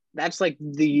 That's like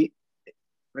the.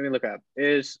 Let me look up.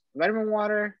 Is vitamin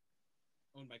water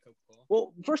owned by Coca-Cola?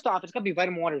 Well, first off, it's got to be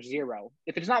vitamin water zero.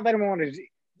 If it's not vitamin water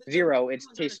zero, it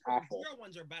tastes awful. Zero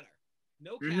ones are better.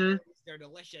 No calories. They're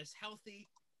delicious, healthy,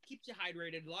 keeps you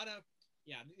hydrated. A lot of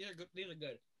these are good. These are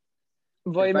good.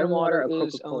 Vitamin water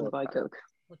is owned by Coke.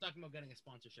 We're talking about getting a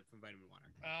sponsorship from Vitamin Water.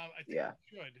 I think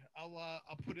we should. I'll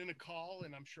put in a call,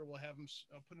 and I'm sure we'll have them.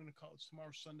 I'll put in a call. It's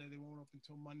tomorrow, Sunday. They won't open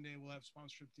until Monday. We'll have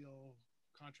sponsorship deal,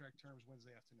 contract terms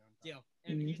Wednesday afternoon. Deal.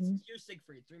 And here's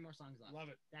Siegfried. 3 more songs left. Love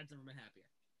it. Dad's never been happier.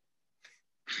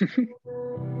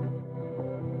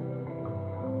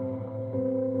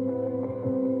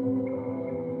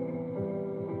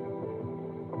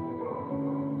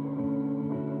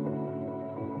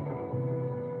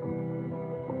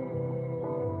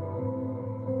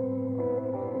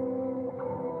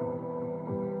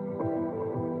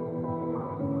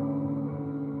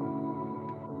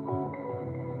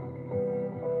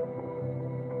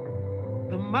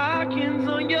 Markings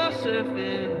on your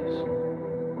surface,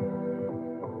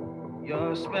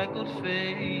 your speckled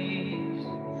face,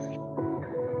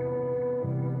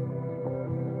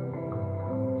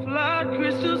 flawed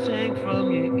crystals hang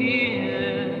from your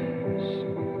ears.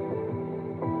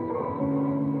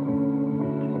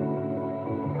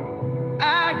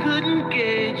 I couldn't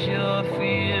gauge your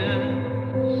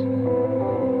fears.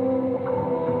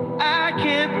 I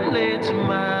can't relate to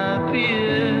my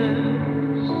peers.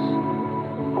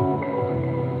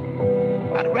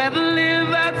 I'd rather live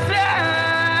outside.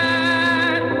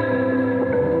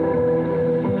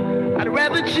 I'd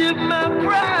rather chip my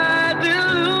pride than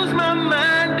lose my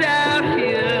mind out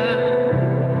here.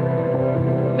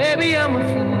 Maybe I'm a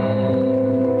fool.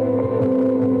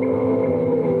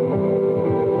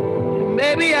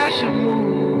 Maybe I should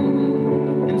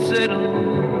move and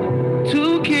settle.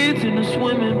 2 kids in a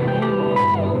swimming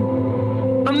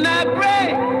pool. I'm not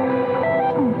brave.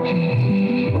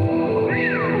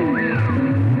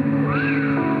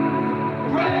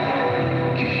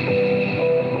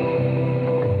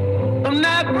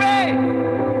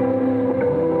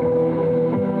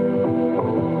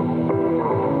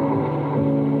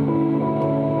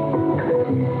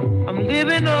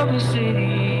 Living over the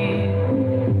city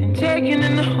and taking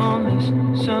in the homeless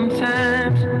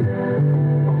sometimes.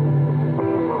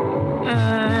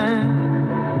 I've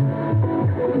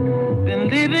been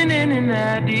living in an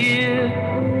idea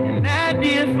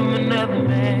from another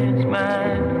man's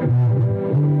mind.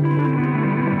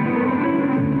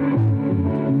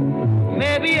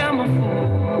 Maybe I'm a fool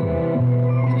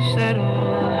to settle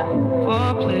for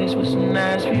a place with some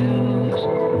nice views.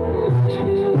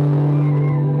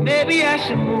 Maybe I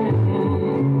should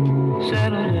move,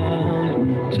 settle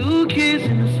down. 2 kids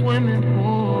in the swimming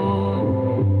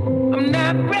pool. I'm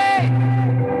not brave.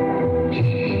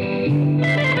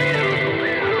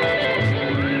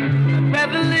 I'd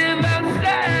rather live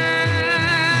outside.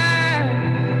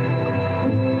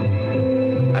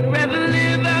 I'd rather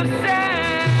live outside.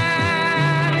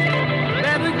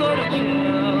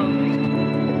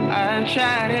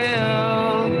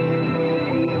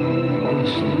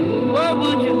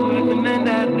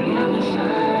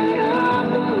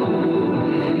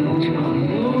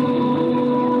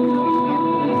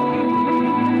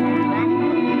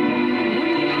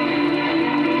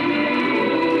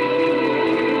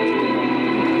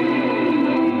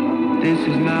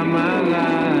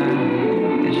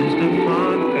 life. It's just a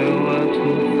fond farewell to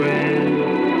a friend.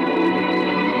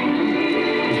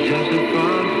 It's just a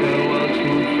fond farewell to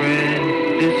a friend.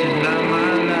 This is not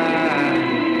my life.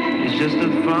 It's just a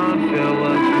fond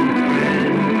farewell to a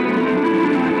friend.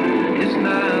 It's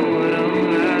not what I'm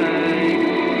like.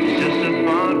 It's just a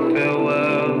fond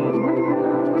farewell.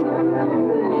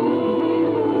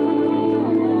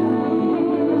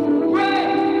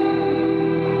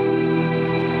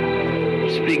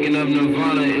 Speaking of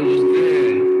Nirvana, it was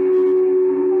there.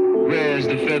 Rare as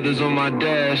the feathers on my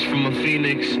dash from a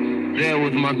phoenix. There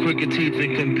with my crooked teeth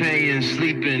and companions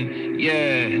sleeping,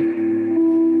 yeah.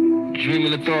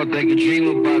 Dreaming a thought that could dream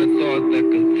about a thought that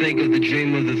could think of the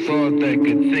dream of the thought that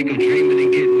could think of dreaming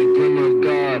and getting the glimmer of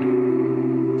God.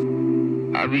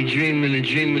 I be dreaming and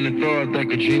dreaming a thought that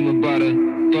could dream about a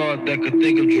thought that could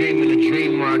think of dreaming a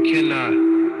dream where I cannot.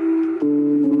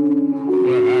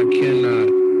 Where I cannot.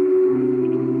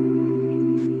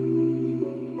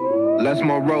 Less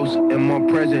morose and more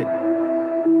present.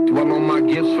 Dwell on my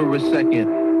gifts for a second.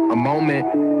 A moment.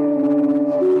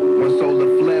 One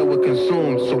solar flare would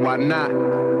consume, so why not?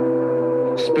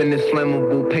 Spin this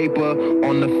flammable paper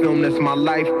on the film that's my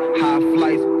life. High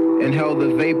flights, inhale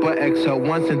the vapor, exhale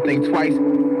once and think twice.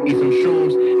 Eat some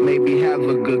shrooms, maybe have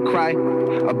a good cry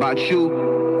about you.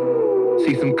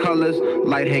 See some colors,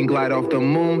 light hang glide off the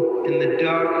moon. In the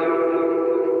dark,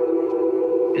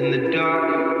 in the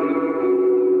dark,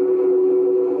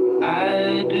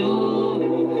 I do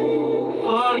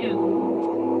for you.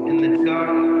 In the dark,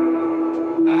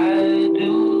 I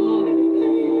do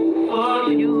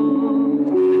for you.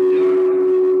 In the dark,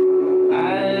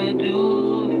 I do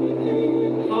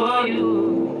for you.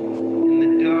 In the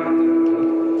dark,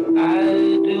 I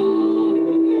do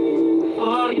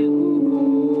for you.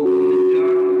 In the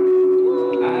dark,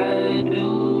 I do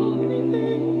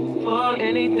for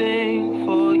anything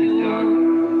for you.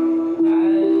 I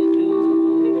do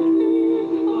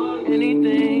for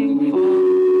anything for you.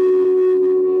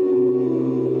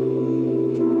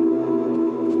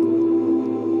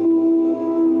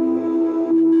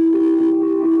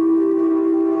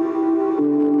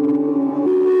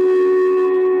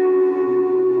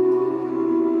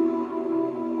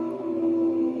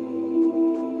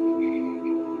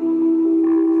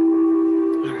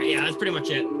 Pretty much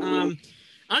it. I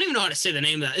don't even know how to say the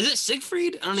name of that. Is it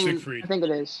Siegfried? I don't Siegfried. even. I think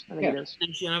it is. I think it is.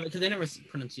 Because they never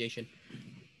pronunciation.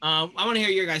 I want to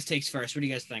hear your guys' takes first. What do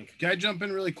you guys think? Can I jump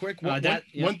in really quick? One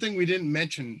thing we didn't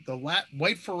mention: the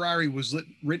White Ferrari was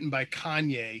written by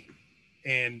Kanye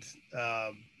and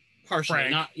partially,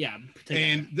 Frank, not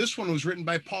and this one was written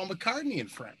by Paul McCartney and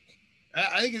Frank.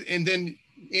 I think, and then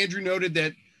Andrew noted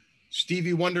that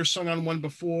Stevie Wonder sung on one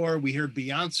before. We heard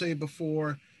Beyonce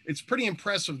before. It's pretty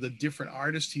impressive the different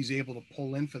artists he's able to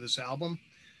pull in for this album.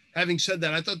 Having said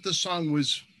that, I thought this song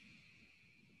was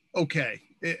okay.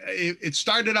 It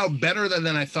started out better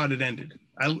than I thought it ended,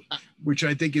 which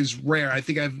I think is rare. I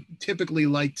think I've typically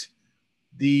liked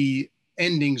the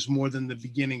endings more than the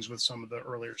beginnings with some of the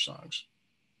earlier songs.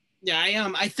 Yeah,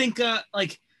 I think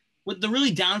like what the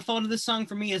really downfall to this song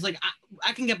for me is like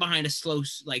I can get behind a slow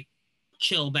like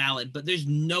chill ballad, but there's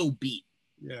no beat.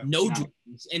 Yeah. No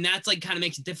drums, and that's like kind of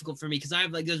makes it difficult for me because I have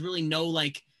like there's really no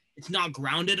like it's not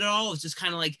grounded at all. It's just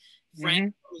kind of like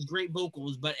Frank was great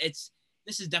vocals, but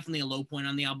this is definitely a low point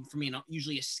on the album for me, and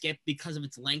usually a skip because of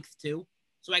its length too.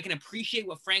 So I can appreciate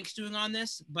what Frank's doing on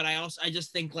this, but I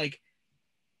just think like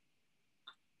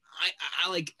I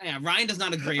like Ryan does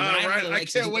not agree. Ryan, I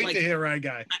can't wait to hear Ryan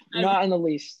guy. Not in the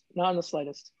least, not in the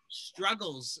slightest.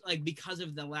 Struggles like because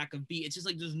of the lack of beat. It's just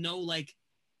like there's no like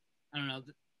I don't know.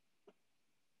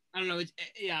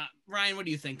 Ryan, what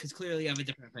do you think? Because clearly you have a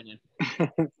different opinion.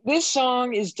 This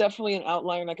song is definitely an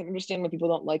outlier, and I can understand why people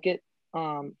don't like it.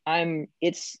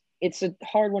 It's a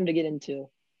hard one to get into.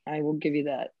 I will give you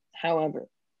that. However,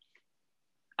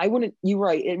 you're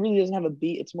right. It really doesn't have a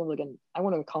beat. It's more like I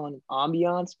want to call it an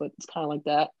ambiance, but it's kind of like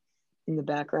that in the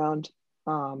background.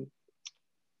 The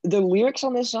lyrics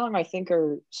on this song, I think,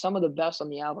 are some of the best on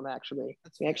the album, actually.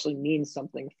 They actually mean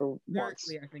something for once.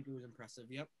 Lyrically, I think it was impressive.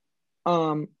 Yep.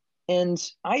 And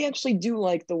I actually do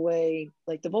like the way,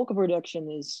 like the vocal production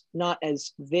is not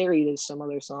as varied as some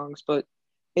other songs, but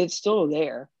it's still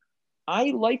there.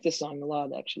 I like this song a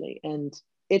lot, actually. And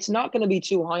it's not going to be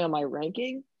too high on my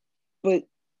ranking, but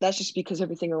that's just because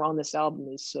everything around this album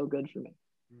is so good for me.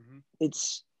 Mm-hmm.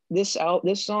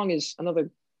 This song is another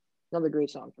great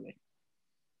song for me.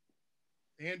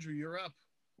 Andrew, you're up.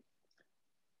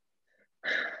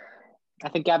 I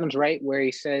think Gavin's right where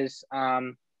he says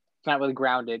it's not really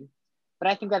grounded, but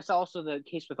I think that's also the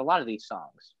case with a lot of these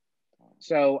songs.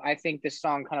 So I think this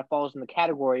song kind of falls in the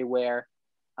category where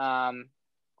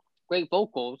great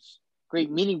vocals,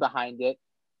 great meaning behind it.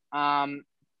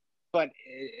 But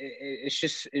it's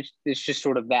just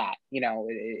sort of that,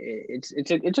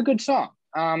 it's a good song.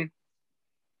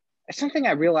 Something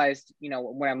I realized,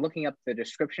 when I'm looking up the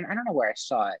description, I don't know where I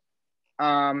saw it.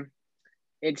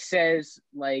 It says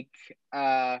like,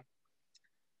 where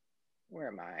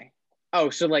am I? Oh,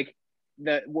 so like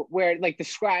where it like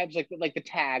describes like the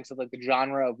tags of like the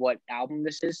genre of what album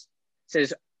this is. It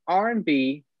says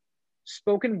R&B,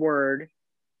 spoken word,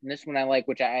 and this one I like,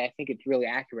 which I think it's really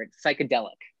accurate,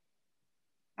 psychedelic.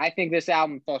 I think this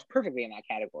album falls perfectly in that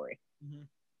category.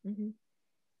 Mm-hmm. Mm-hmm.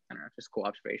 I don't know, just a cool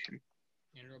observation.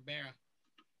 Andrew O'Bara.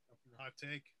 Hot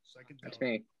take. Psychedelic. That's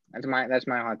me. That's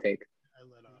my hot take. I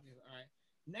let off. All right.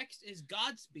 Next is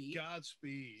Godspeed.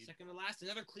 Godspeed. Second to last,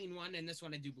 another clean one, and this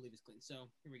one I do believe is clean. So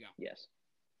here we go. Yes.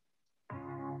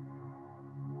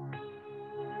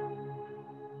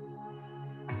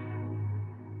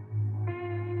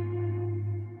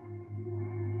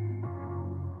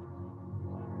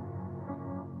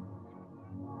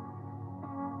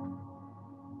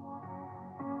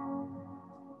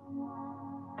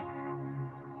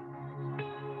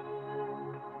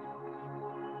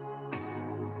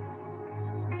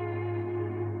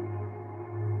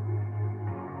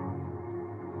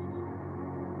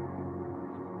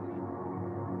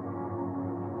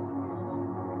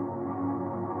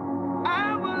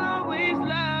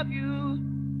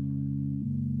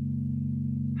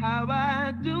 How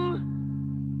I do.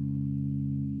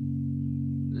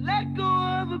 Let go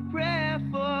of a prayer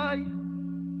for you.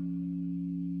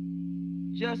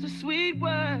 Just a sweet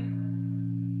word.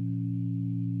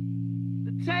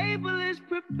 The table is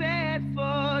prepared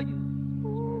for you.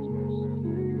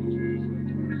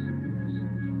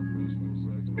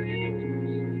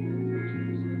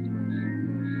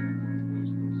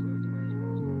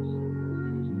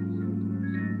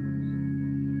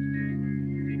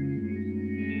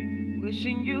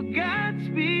 Wishing you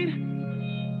Godspeed,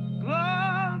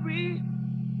 glory.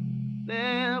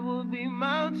 There will be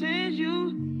mountains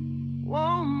you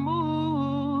won't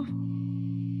move.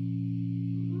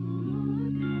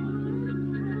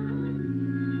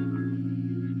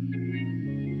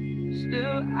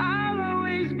 Still, I'll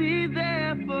always be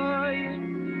there for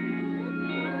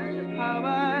you. How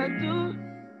I do.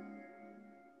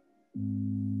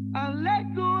 I'll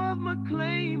let go of my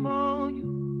claim on you.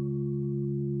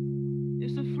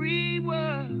 It's a free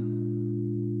world.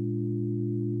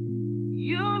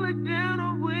 You look down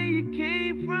on where you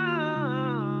came from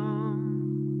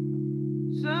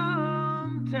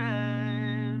sometimes,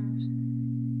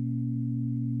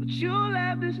 but you'll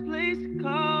have this place to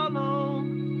call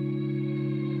home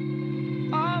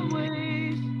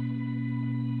always.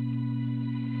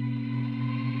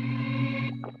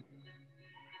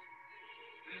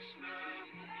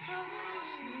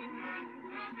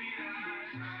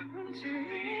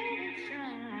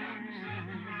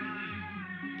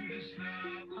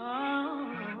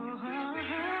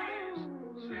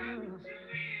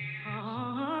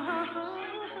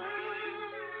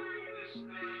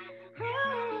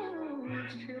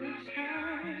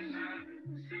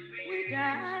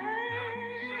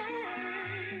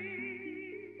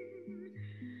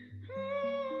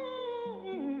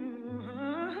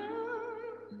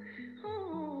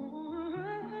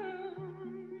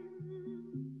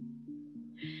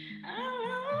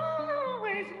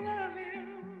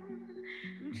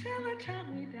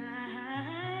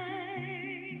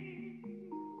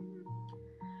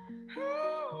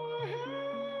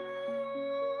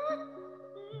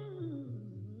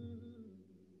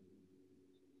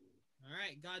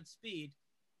 Godspeed.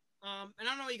 And I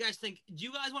don't know what you guys think. Do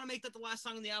you guys want to make that the last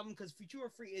song on the album? Because Future or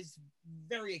Free is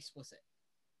very explicit.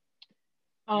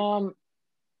 Like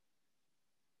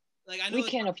I know we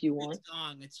can if you want.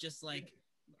 Song. It's just like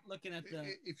looking at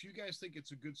the. If you guys think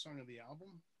it's a good song of the album,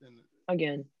 then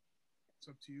again, it's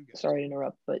up to you guys. Sorry to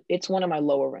interrupt, but it's one of my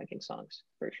lower ranking songs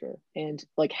for sure. And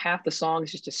like half the song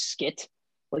is just a skit.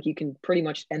 Like you can pretty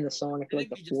much end the song at like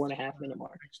the 4.5 minute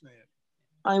mark.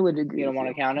 I would agree. You don't want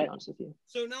to count it? With you.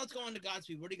 So now let's go on to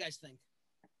Godspeed. What do you guys think?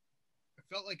 I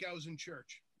felt like I was in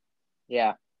church.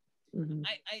 Yeah. Mm-hmm.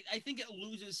 I think it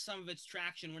loses some of its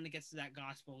traction when it gets to that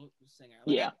gospel singer.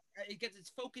 It's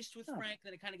focused with Frank,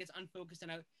 then it kind of gets unfocused,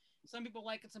 and some people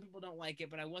like it, some people don't like it,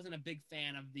 but I wasn't a big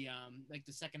fan of the like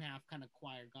the second half kind of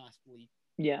choir gospel-y.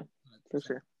 Yeah, for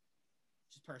sure.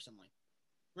 Just personally,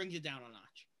 brings it down a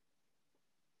notch.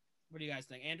 What do you guys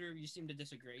think? Andrew, you seem to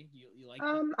disagree. You like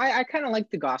it? I kind of like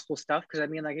the gospel stuff because I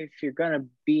mean, like, if you're gonna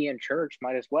be in church,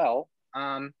 might as well.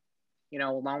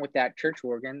 Along with that church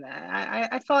organ,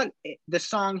 I thought the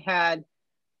song had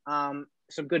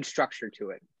some good structure to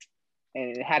it,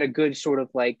 and it had a good sort of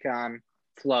like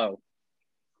flow.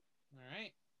 All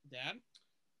right, Dad.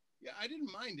 Yeah, I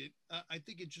didn't mind it. I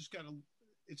think it just got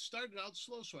it started out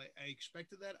slow, so I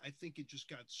expected that. I think it just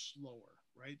got slower,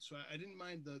 right? So I didn't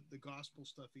mind the gospel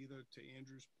stuff either, to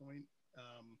Andrew's point.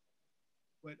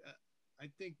 But I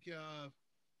think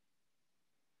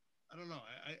I don't know.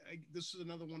 I this is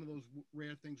another one of those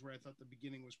rare things where I thought the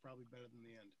beginning was probably better than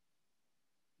the end,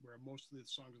 where most of the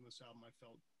songs on this album I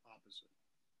felt opposite.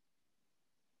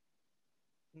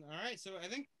 All right, so I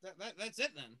think that's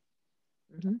it then.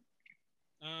 Mm-hmm.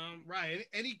 Right.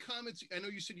 Any comments? I know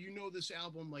you said you know this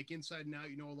album like inside and out.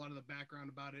 You know a lot of the background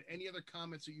about it. Any other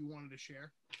comments that you wanted to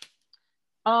share?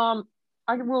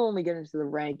 I will only get into the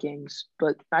rankings,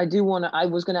 but I do want to. I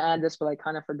was going to add this, but I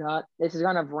kind of forgot. This is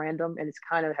kind of random, and it's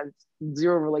kind of has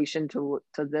zero relation to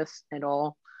this at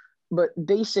all. But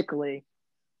basically,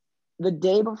 the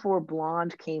day before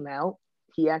Blonde came out,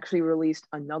 he actually released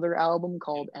another album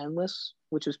called Endless,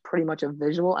 which was pretty much a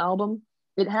visual album.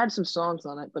 It had some songs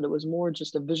on it, but it was more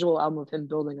just a visual album of him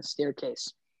building a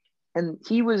staircase. And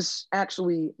he was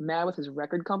actually mad with his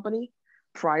record company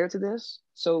prior to this.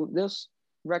 So this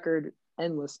record,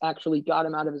 Endless, actually got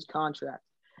him out of his contract.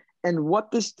 And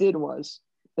what this did was,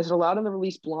 it allowed him to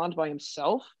release Blonde by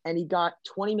himself, and he got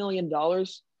 $20 million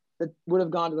that would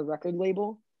have gone to the record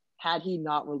label had he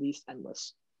not released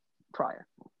Endless prior.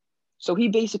 So he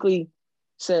basically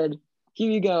said,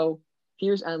 here you go,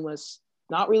 here's Endless,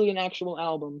 not really an actual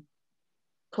album,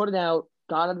 put it out,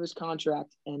 got out of his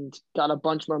contract, and got a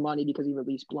bunch more money because he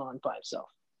released Blonde by himself.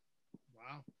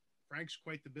 Wow. Frank's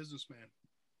quite the businessman.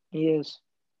 He is.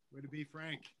 Way to be,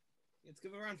 Frank. Let's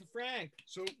give a round for Frank.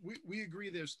 So we agree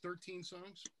there's 13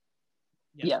 songs?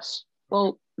 Yes.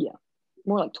 Well, yeah.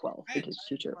 More like 12 because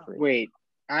Future of Free. Wait,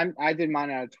 I did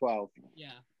mine out of 12.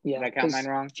 Yeah. Did I count mine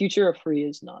wrong? Future of Free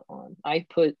is not on. I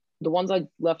put the ones I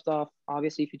left off,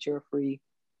 obviously Future of Free,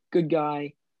 Good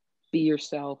Guy, Be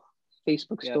Yourself,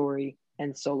 Facebook Story,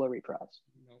 and Solo Reprise.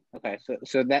 Okay,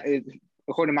 so that is,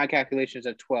 according to my calculations,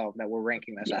 at 12 that we're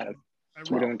ranking this out of.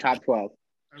 So we're doing top 12.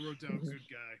 I wrote down Good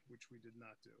Guy, which we did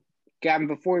not do. Gavin,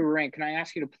 before we rank, can I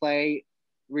ask you to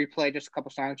replay just a couple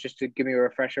songs just to give me a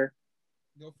refresher?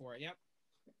 Go for it. Yep.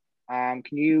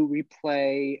 Can you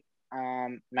replay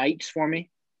Nights for me?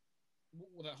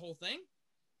 Well, that whole thing?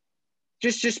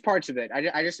 Just parts of it.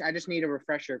 I just need a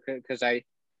refresher because I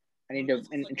need to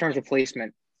in terms of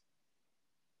placement.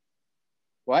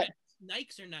 What?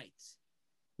 Nikes or Nights?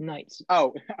 Nights.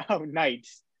 Oh,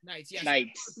 Nights. Nights, yes.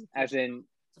 Nights, as in.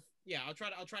 Yeah, I'll try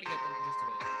to get the gist of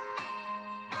it.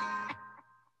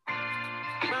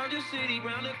 Round your city,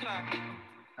 round the clock.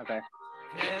 Okay.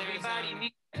 Everybody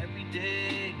meet every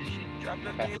day. The shit drop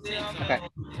every day. Okay.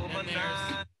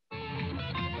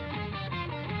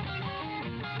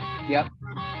 Yep.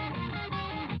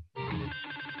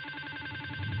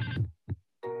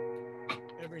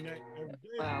 Every night, every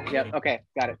day. Yep. Okay.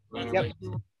 Got it. Yep.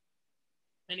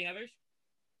 Any others?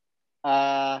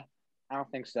 I don't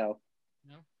think so.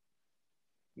 No.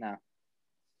 No. All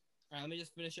right. Let me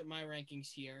just finish up my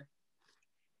rankings here.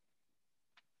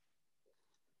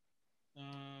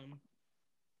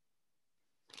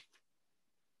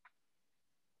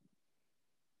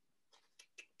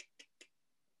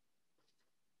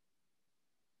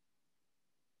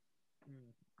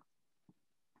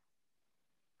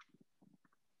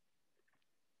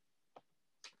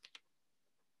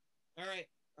 All right,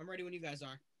 I'm ready when you guys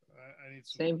are. I need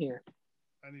some. Same here.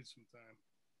 I need some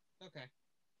time. Okay.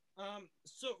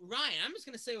 So Ryan, I'm just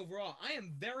gonna say overall, I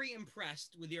am very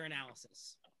impressed with your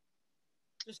analysis.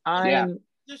 Just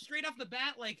straight off the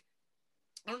bat, like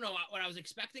I don't know what I was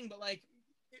expecting, but like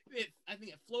I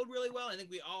think it flowed really well. I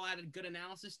think we all added good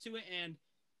analysis to it, and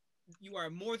you are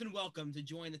more than welcome to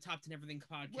join the Top 10 Everything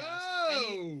podcast.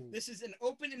 Whoa! This is an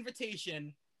open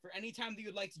invitation for any time that you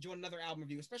would like to join another album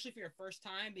review, especially for your first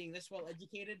time being this well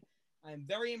educated. I am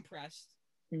very impressed,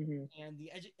 and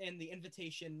the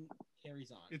invitation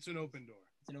carries on. It's an open door.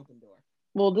 It's an open door.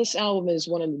 Well, this album is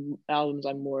one of the albums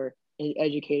I'm more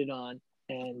educated on,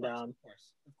 and of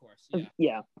course,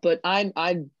 yeah. But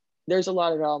I'm there's a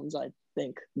lot of albums I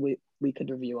think we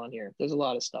could review on here. There's a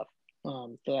lot of stuff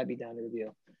that I'd be down to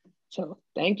review. So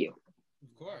thank you.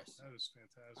 Of course. That was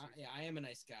fantastic. Yeah, I am a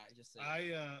nice guy. Just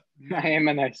saying. I am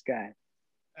a nice guy.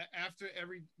 After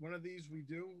every one of these we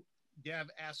do, Gav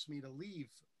asked me to leave,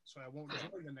 so I won't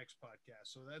join the next podcast.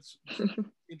 So that's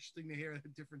interesting to hear a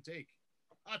different take.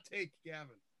 Hot take,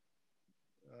 Gavin.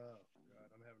 Oh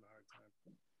God, I'm having a hard time.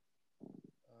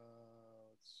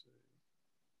 Let's see.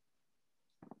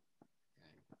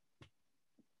 Okay.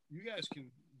 You guys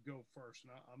can go first,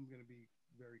 and I'm going to be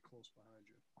very close behind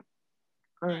you.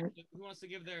 All right. Who wants to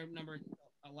give their number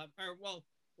 11? Or well,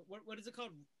 what is it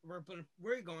called? We're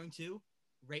going to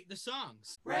rate the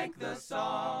songs. Rank the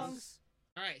songs.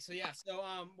 All right. So yeah. So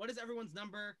what is everyone's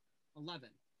number 11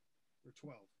 or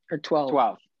 12? Or 12.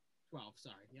 12. 12.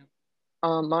 Sorry. Yep.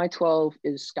 My 12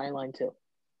 is Skyline 2.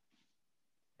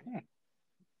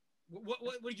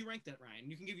 What did you rank that, Ryan?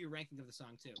 You can give your ranking of the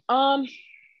song too.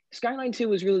 Skyline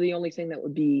 2 is really the only thing that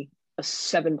would be a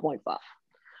 7.5.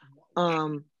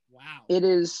 Wow.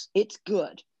 It's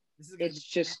good. It's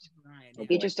just Ryan.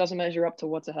 It just doesn't measure up to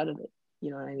what's ahead of it.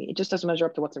 You know what I mean? It just doesn't measure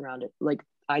up to what's around it. Like,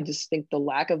 I just think the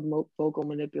lack of vocal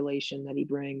manipulation that he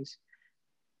brings,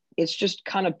 it's just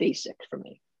kind of basic for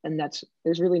me. And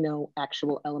there's really no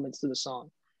actual elements to the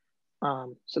song.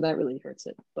 So that really hurts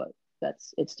it, but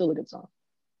it's still a good song.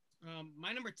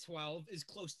 My number 12 is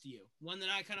Close to You. One that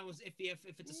I kind of was iffy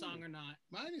if it's a song or not.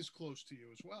 Mine is Close to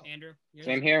You as well. Andrew?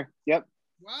 Same here. Yep.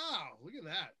 Wow, look at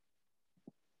that.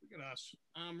 Look at us.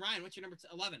 Ryan, what's your number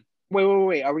 11?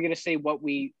 Wait. Are we going to say what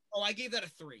we... Oh, I gave that a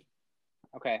 3.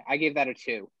 Okay, I gave that a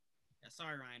 2. Yeah,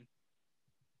 sorry, Ryan.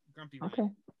 Grumpy Ryan. Okay.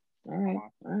 All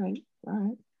right.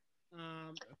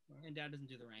 And Dad doesn't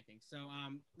do the ranking. So,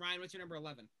 Ryan, what's your number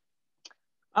 11?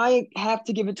 I have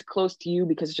to give it to Close to You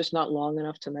because it's just not long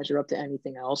enough to measure up to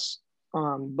anything else.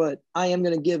 But I am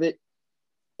going to give it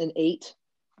an 8.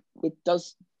 It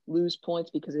does lose points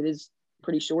because it is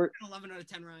pretty short. 11 out of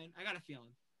 10, Ryan. I got a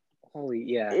feeling. Holy,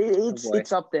 yeah.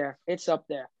 It's up there. It's up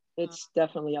there. It's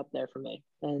definitely up there for me.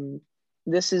 And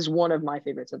this is one of my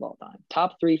favorites of all time.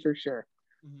 Top 3 for sure.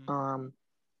 Mm-hmm.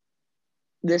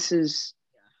 This is,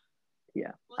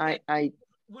 yeah. Well,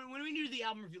 when we do the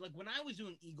album review, like when I was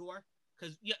doing Igor,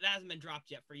 because that hasn't been dropped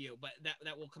yet for you, but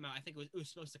that will come out. I think it was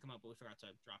supposed to come out, but we forgot to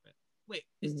drop it. Wait,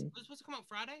 was it supposed to come out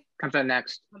Friday? Comes out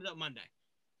next. Comes out Monday.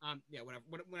 Yeah,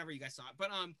 whenever you guys saw it. But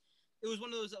it was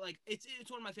one of those that like it's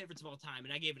one of my favorites of all time,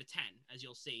 and I gave it a 10, as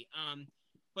you'll see.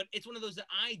 But it's one of those that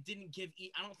I didn't give.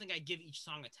 I don't think I give each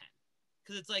song a 10,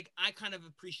 because it's like I kind of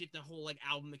appreciate the whole like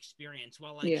album experience.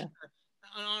 While like,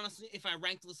 honestly, if I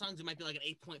ranked the songs, it might be like an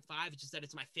 8.5. It's just that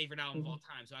it's my favorite album of all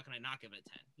time, so how can I not give it a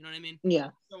 10? You know what I mean?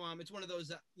 Yeah. So it's one of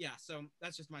those. So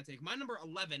that's just my take. My number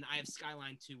 11, I have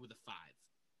Skyline 2 with a 5.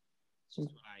 That's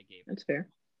just what I gave. That's fair.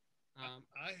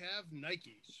 I have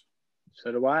Nikes.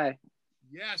 So do I.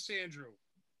 Yes, Andrew.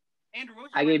 Andrew,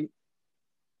 what was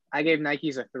I gave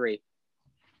Nikes a 3.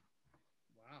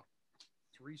 Wow,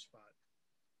 3 spot.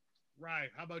 Right.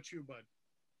 How about you, bud?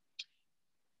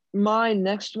 My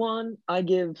next one, I'm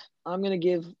gonna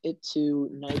give it to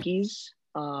Nikes.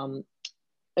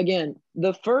 Again,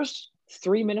 the first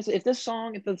 3 minutes, if the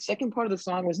second part of the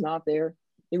song was not there,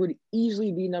 it would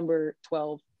easily be number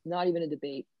 12. Not even a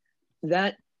debate.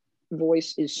 That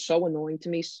voice is so annoying to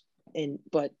me,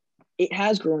 but it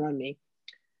has grown on me.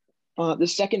 The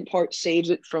second part saves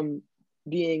it from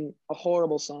being a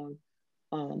horrible song.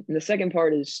 And the second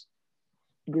part is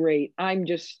great. I'm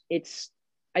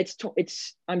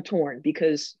torn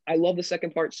because I love the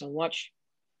second part so much,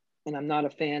 and I'm not a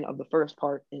fan of the first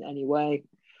part in any way.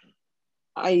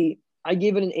 I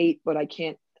give it an 8, but I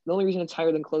can't. The only reason it's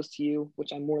higher than Close to You,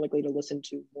 which I'm more likely to listen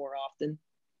to more often.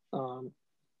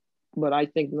 But I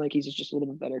think Nikes is just a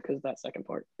little bit better because that second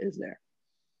part is there.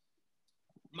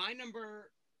 My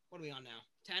number, what are we on now?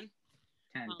 10?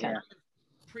 10.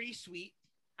 Pretty Sweet.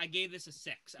 I gave this a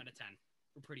 6 out of 10.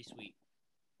 For Pretty Sweet.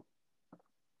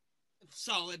 It's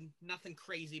solid, nothing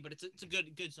crazy, but it's a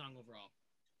good song overall.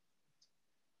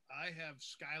 I have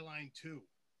Skyline 2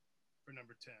 for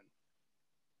number 10.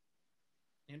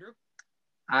 Andrew?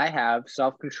 I have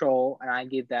Self Control, and I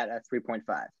give that a 3.5.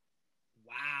 Wow,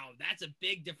 that's a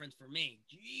big difference for me.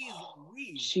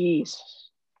 Jeez,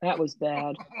 that was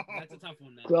bad. That's a tough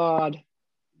one, man. God.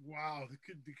 Wow, there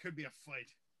could be a fight.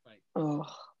 Oh.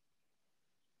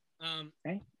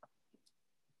 Okay.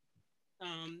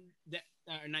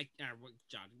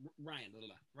 John, Ryan,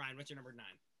 what's your number 9?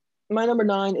 My number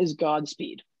 9 is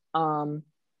Godspeed.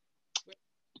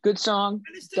 Good song,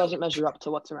 doesn't measure up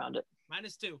to what's around it. Mine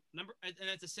is 2. And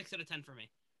that's a 6 out of 10 for me.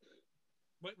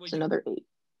 It's another 8.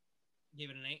 Give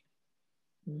it an 8.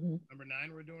 Mm-hmm. Number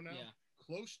 9 we're doing now? Yeah.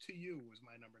 Close to You was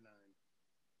my number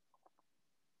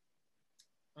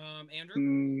 9.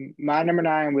 Andrew? My number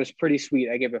 9 was Pretty Sweet.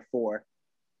 I give it 4.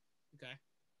 Okay.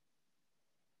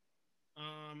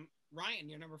 Ryan,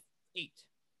 your number 8.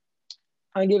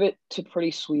 I give it to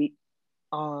Pretty Sweet.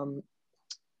 I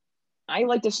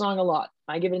like this song a lot.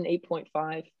 I give it an 8.5.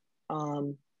 Wait,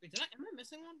 am I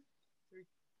missing one? 3,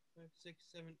 5, 6,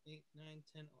 7, 8, 9,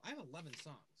 10. I have 11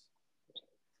 songs.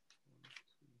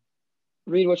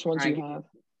 Read which ones you have.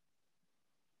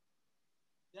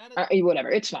 Whatever,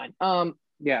 it's fine.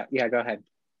 Yeah, go ahead.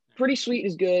 Pretty Sweet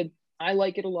is good. I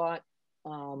like it a lot.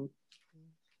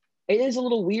 It is a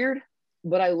little weird,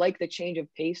 but I like the change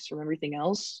of pace from everything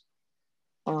else.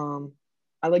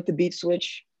 I like the beat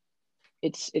switch.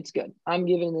 It's good. I'm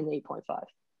giving it an 8.5. Love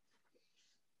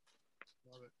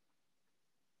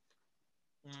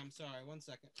it. I'm sorry, 1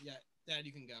 second. Yeah, Dad,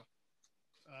 you can go.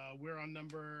 We're on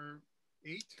number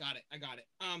 8. Got it. I got it.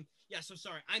 Yeah, so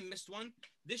sorry, I missed one.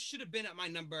 This should have been at my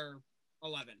number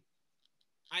 11.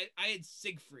 I had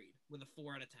Siegfried with a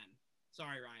 4 out of 10.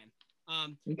 Sorry, Ryan.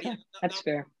 Okay, yeah, that's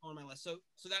fair. On my list. So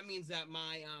that means that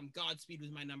my Godspeed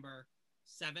was my number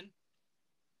 7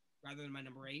 rather than my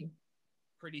number 8.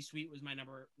 Pretty Sweet was my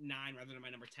number 9 rather than my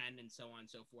number 10, and so on and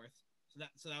so forth.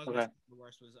 So that was Okay. the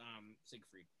worst was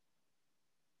Siegfried.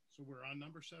 So we're on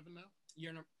number 7 now?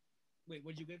 Your number. Wait,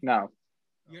 what'd you give? No.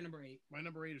 Your number 8. My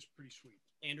number 8 is Pretty Sweet.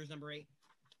 Andrew's number 8.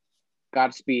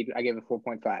 Godspeed, I gave it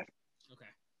 4.5. Okay.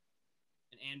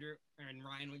 And Andrew and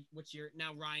Ryan, what's your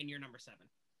now? Ryan, your number 7.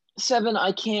 7.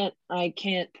 I can't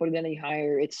put it any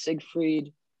higher. It's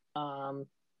Siegfried.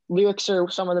 Lyrics are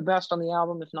some of the best on the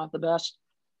album, if not the best,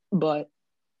 but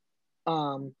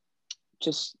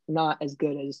just not as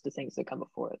good as the things that come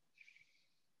before it.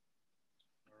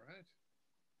 All right.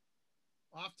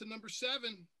 Off to number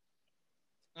 7.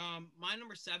 My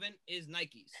number 7 is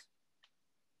Nikes,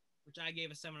 which I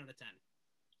gave a 7 out of 10.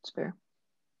 It's fair.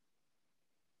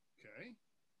 Okay.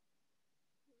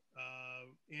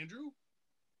 Andrew?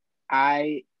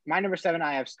 My number 7,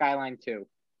 I have Skyline 2.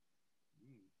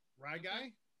 Rye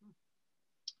Guy?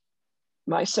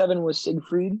 My 7 was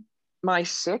Siegfried. My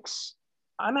 6,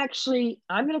 I'm going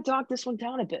to dock this one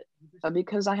down a bit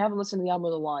because I haven't listened to the album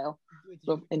in a while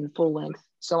in full length.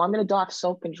 So I'm going to dock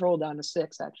Self-Control down to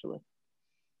 6, actually.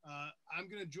 I'm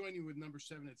going to join you with number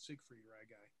 7 at Siegfried, Rye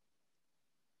Guy.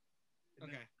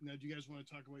 Okay. Now, do you guys want to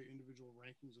talk about your individual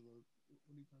rankings of those?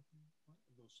 What are you talking about?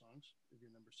 Of those songs? Of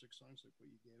your number 6 songs, like what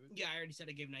you gave it? Yeah, I already said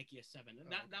I gave Nike a 7. Oh,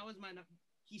 that okay. was my.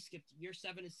 He skipped. Your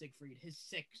 7 is Siegfried. His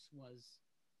 6 was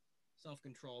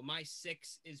Self-Control. My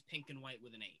 6 is Pink and White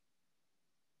with an 8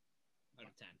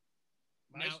 out of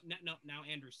 10. Now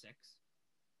Andrew's 6.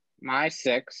 My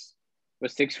 6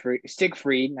 was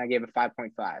Siegfried, and I gave it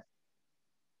 5.5.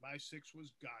 My 6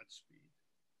 was Godspeed.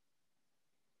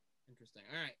 Interesting.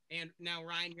 All right. And now,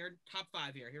 Ryan, your top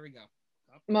 5 here. Here we go.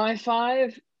 My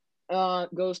 5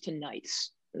 goes to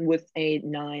Nights with a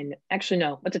 9. Actually,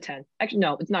 no, that's a 10. Actually,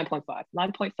 no, it's 9.5.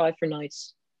 9.5 for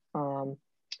Nights.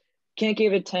 Can't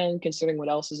give it a 10 considering what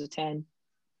else is a 10,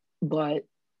 but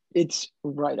it's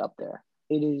right up there.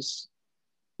 It is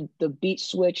the beat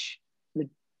switch,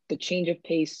 the change of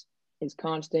pace is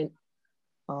constant.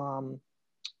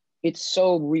 It's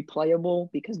so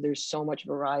replayable because there's so much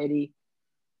variety.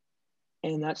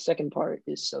 And that second part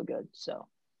is so good. So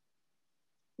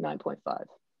 9.5.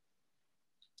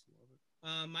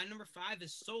 My number 5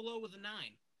 is Solo with a 9.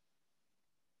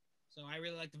 So I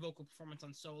really like the vocal performance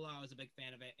on Solo. I was a big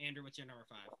fan of it. Andrew, what's your number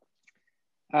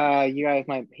 5? You guys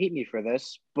might hate me for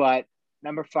this, but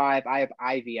number 5, I have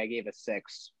Ivy. I gave it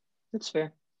 6. That's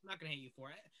fair. I'm not gonna hate you for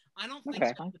it. I don't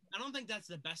think that's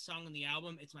the best song on the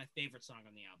album. It's my favorite song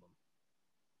on the album.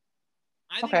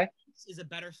 I think this is a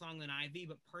better song than Ivy,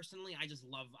 but personally, I just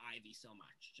love Ivy so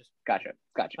much. Just Gotcha.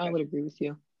 I would agree with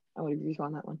you. I would agree with you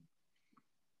on that one.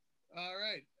 All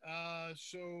right.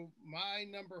 So my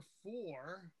number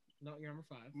 4. No, your number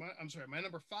 5. My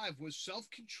number 5 was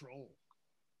Self-Control.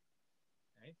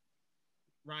 Okay.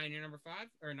 Ryan, your number 5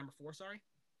 or number 4? Sorry.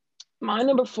 My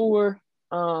number 4.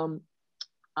 I'm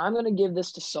gonna give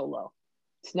this to Solo.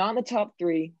 It's not in the top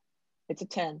 3. It's a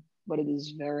 10, but it is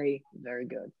very, very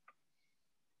good.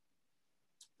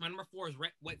 My number 4 is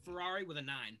White Ferrari with a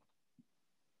 9.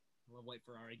 I love White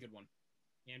Ferrari. Good one.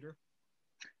 Andrew?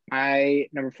 My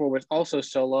number 4 was also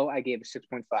Solo. I gave it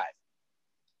 6.5.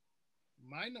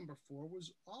 My number 4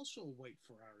 was also White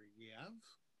Ferrari. We have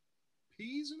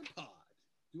Peas in a Pod.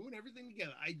 Doing everything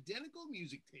together. Identical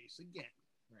music tastes again.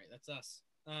 Right, that's us.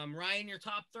 Ryan, your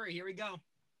top 3. Here we go.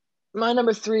 My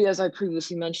number 3, as I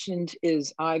previously mentioned,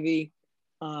 is Ivy.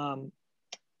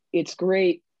 It's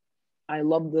great. I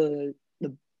love the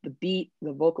beat,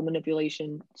 the vocal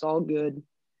manipulation. It's all good.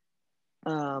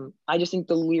 I just think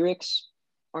the lyrics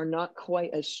are not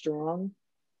quite as strong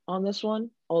on this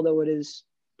one, although it is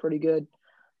pretty good.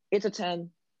 It's a 10.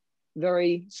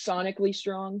 Very sonically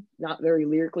strong, not very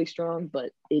lyrically strong,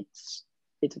 but it's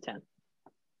a 10.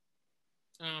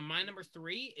 My number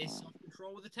 3 is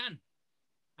Self-Control with a 10.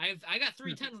 I got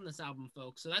 3 10s on this album,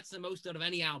 folks, so that's the most out of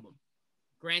any album.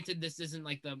 Granted, this isn't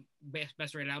like the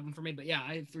best rated album for me, but yeah,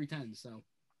 I have 3 10s. So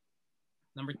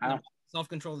number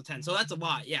Self-Control is a 10. So that's a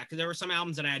lot, yeah, because there were some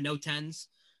albums that I had no 10s.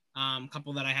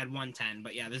 Couple that I had 110,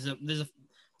 but yeah, there's a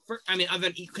I mean,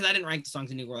 because I didn't rank the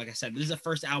songs in Igor, like I said, this is the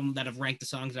first album that I've ranked the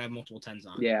songs that I have multiple 10s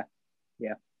on. Yeah.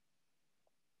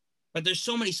 But there's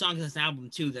so many songs in this album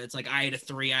too that it's like I had a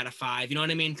 3 out of 5. You know what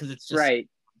I mean? Because it's just right.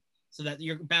 So that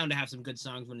you're bound to have some good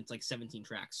songs when it's like 17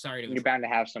 tracks. Sorry to. You're bound to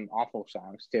have some awful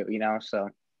songs too, you know. So.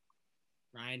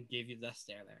 Ryan gave you the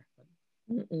stare there.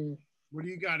 Mm-mm. What do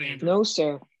you got, Andrew? No,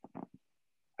 sir.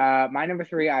 My number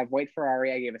 3, I have White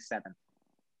Ferrari. I gave a 7.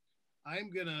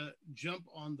 I'm gonna jump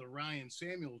on the Ryan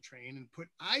Samuel train and put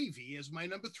Ivy as my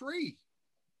number 3.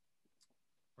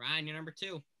 Ryan, you're number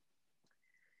 2.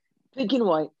 Pink and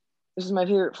White. This is my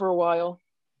favorite for a while.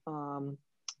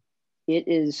 It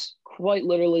is quite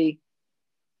literally.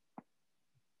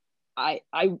 I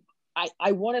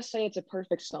want to say it's a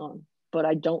perfect song, but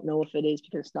I don't know if it is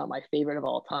because it's not my favorite of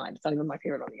all time. It's not even my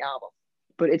favorite on the album,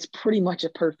 but it's pretty much a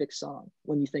perfect song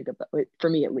when you think about it. For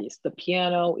me, at least, the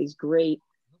piano is great.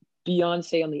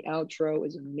 Beyonce on the outro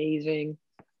is amazing.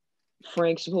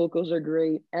 Frank's vocals are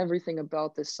great. Everything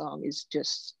about this song is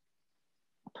just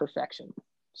perfection.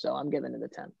 So I'm giving it a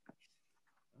 10.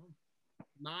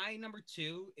 My number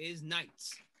 2 is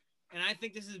Nights. And I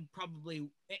think this is probably,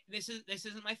 this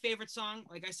isn't my favorite song,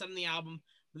 like I said on the album,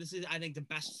 but this is, I think, the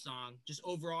best song. Just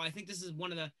overall, I think this is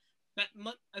one of the,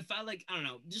 if I like, I don't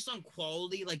know, just on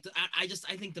quality, like, I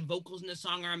think the vocals in the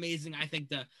song are amazing. I think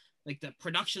the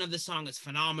production of the song is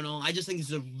phenomenal. I just think this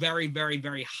is a very, very,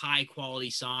 very high quality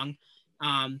song.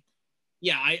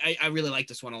 Yeah, I really like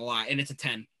this one a lot, and it's a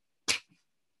 10.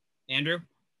 Andrew?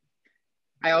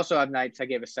 I also have Nights. I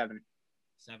gave a 7.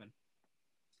 7.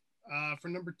 For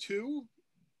number 2,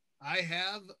 I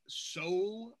have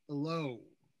So Low.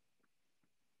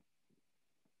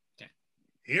 Okay.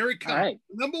 Here it comes. Right.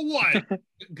 Number 1.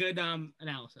 Good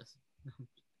analysis.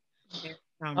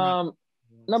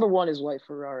 Number 1 is White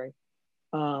Ferrari.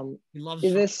 He loves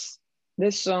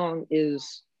this song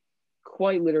is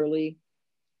quite literally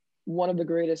one of the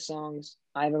greatest songs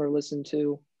I've ever listened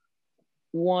to.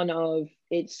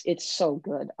 It's so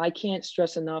good. I can't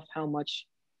stress enough how much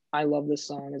I love this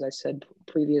song, as I said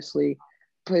previously,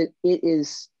 but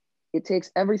it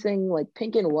takes everything. Like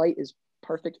Pink and White is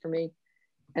perfect for me.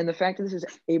 And the fact that this is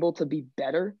able to be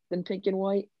better than Pink and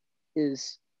White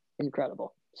is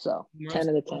incredible. So 10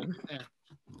 out of 10. Yeah.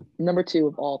 Number 2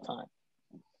 of all time.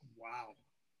 Wow.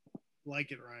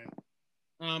 Like it, Ryan.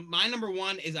 My number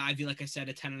 1 is Ivy. Like I said,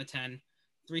 a 10 out of 10.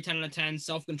 3 10 out of 10.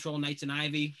 Self-Control, Nights, and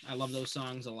Ivy. I love those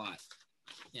songs a lot.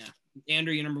 Yeah.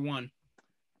 Andrew, you're number 1.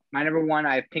 My number 1,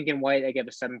 I have Pink and White. I give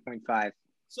a 7.5.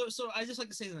 So I just like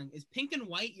to say something. Is Pink and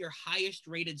White your highest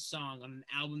rated song on an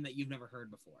album that you've never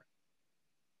heard before?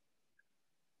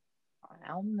 An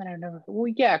album that I've never heard?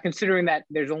 Well, yeah, considering that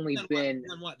there's only been...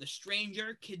 What? The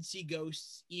Stranger, Kids See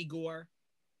Ghosts, Igor.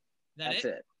 That's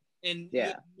it. And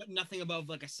yeah, nothing above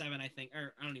like a 7, I think.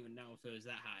 Or I don't even know if it was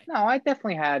that high. No, I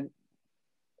definitely had...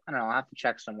 I don't know. I'll have to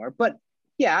check somewhere. But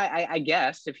yeah, I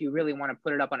guess if you really want to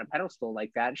put it up on a pedestal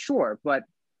like that, sure. But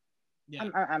yeah.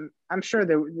 I'm sure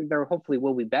there hopefully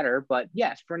will be better. But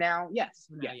yes, for now, yes.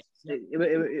 Yes.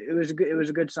 It was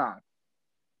a good song.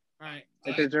 All right.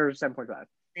 It deserves 7.5.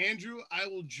 Andrew, I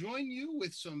will join you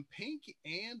with some Pink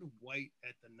and White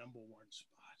at the number 1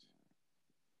 spot.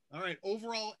 All right,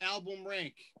 overall album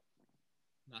rank.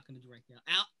 Not going to do rank now.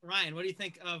 Ryan, what do you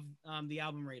think of the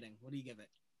album rating? What do you give it?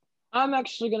 I'm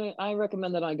actually I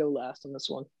recommend that I go last on this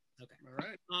one. Okay. All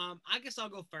right. I guess I'll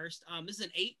go first. This is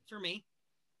an 8 for me.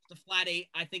 It's a flat 8.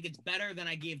 I think it's better than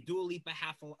I gave Dua Lipa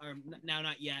Now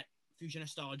Not Yet, Future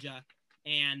Nostalgia,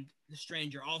 and The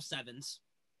Stranger, all 7s.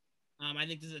 I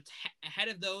think this is ahead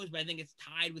of those, but I think it's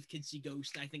tied with Kids See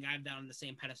Ghost. I think I have that on the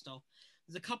same pedestal.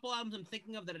 There's a couple albums I'm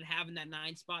thinking of that I'd have in that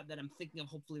 9 spot that I'm thinking of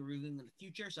hopefully reviewing in the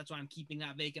future. So that's why I'm keeping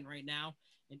that vacant right now.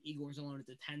 And Igor's alone at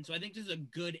the 10. So I think this is a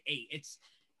good 8. It's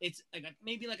like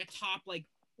maybe like a top, like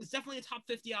it's definitely a top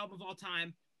 50 album of all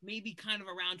time. Maybe kind of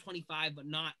around 25, but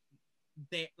not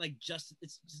there. Like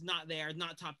it's just not there.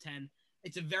 Not top 10.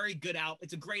 It's a very good album.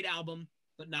 It's a great album,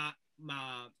 but not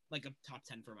like a top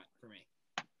 10 for me.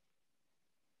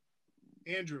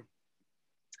 Andrew.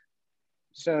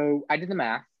 So I did the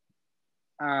math.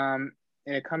 And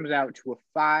it comes out to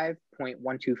a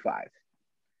 5.125.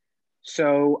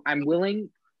 So I'm willing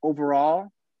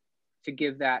overall to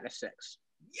give that a 6.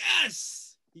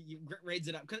 Yes, you raised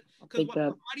it up. Because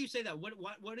why do you say that? What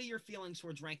are your feelings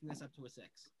towards ranking this up to a 6?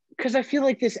 Because I feel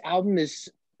like this album is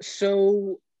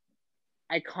so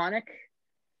iconic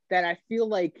that I feel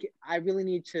like I really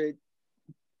need to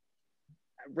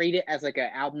rate it as like an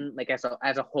album, like as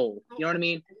a whole. You know what I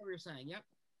mean? I know what you're saying. Yep.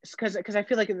 Because I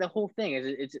feel like the whole thing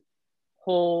is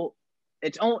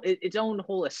its own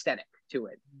whole aesthetic to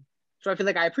it. So I feel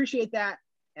like I appreciate that,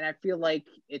 and I feel like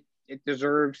it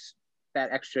deserves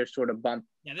that extra sort of bump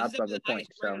up of the point.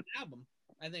 So album,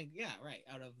 I think, yeah, right.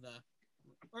 Out of the,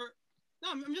 or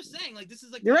no, I'm just saying, like, this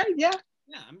is like you're right, yeah.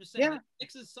 Yeah, I'm just saying. Yeah.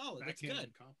 6 is solid. That's good.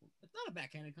 It's not a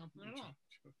backhanded compliment at all.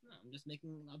 No, I'm just making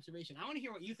an observation. I want to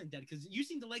hear what you think, Dad, because you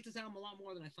seem to like this album a lot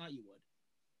more than I thought you would.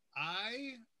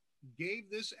 I gave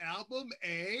this album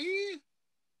a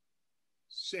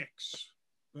 6.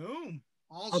 Boom.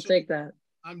 Also, I'll take that.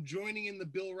 I'm joining in the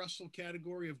Bill Russell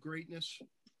category of greatness.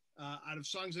 Out of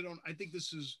songs I think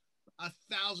this is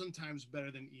 1,000 times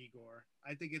better than Igor.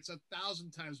 I think it's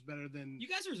 1,000 times better than you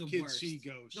guys are the Kids worst. See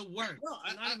Ghosts. The worst. No,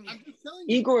 I'm just telling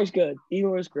you. Igor is good.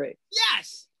 Igor is great.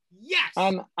 Yes. Yes.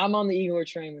 I'm on the Igor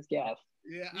train with Gav.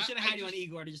 Yeah. We should have had you on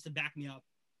Igor just to back me up.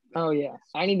 Oh yeah,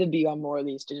 I need to be on more of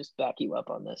these to just back you up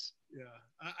on this. Yeah,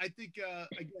 I think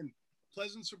again,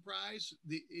 pleasant surprise.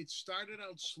 It started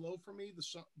out slow for me,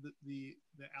 the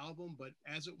album, but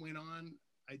as it went on,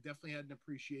 I definitely had an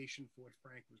appreciation for what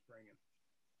Frank was bringing.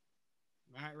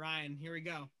 All right, Ryan, here we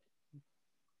go.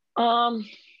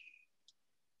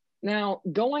 Now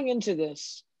going into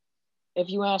this, if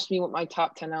you asked me what my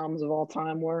top 10 albums of all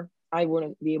time were, I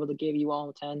wouldn't be able to give you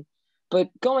all 10. But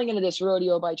going into this,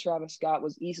 Rodeo by Travis Scott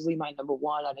was easily my number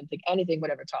one. I didn't think anything would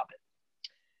ever top it.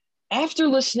 After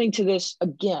listening to this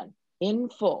again in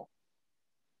full,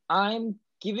 I'm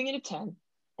giving it a 10,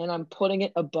 and I'm putting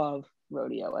it above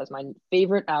Rodeo as my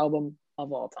favorite album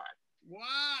of all time.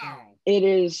 Wow.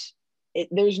 There's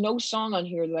no song on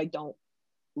here that I don't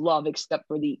love except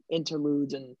for the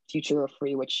interludes and Future of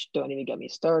Free, which don't even get me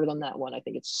started on that one. I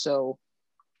think it's so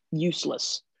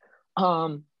useless.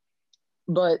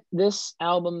 But this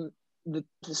album,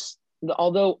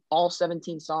 although all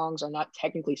 17 songs are not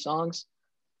technically songs,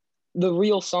 the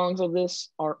real songs of this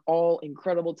are all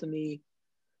incredible to me.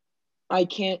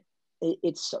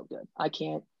 It's so good. I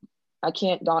can't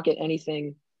dock it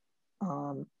anything.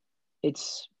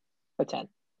 It's a 10,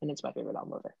 and it's my favorite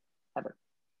album ever.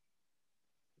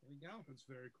 There we go. That's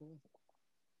very cool.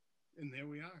 And there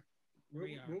we are. What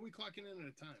are we clocking in at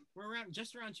a time? We're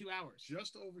just around 2 hours.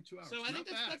 Just over 2 hours. So I think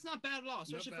that's not bad at all,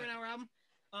 especially for an hour album.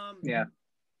 Yeah.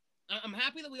 I'm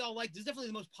happy that we all like this. Is definitely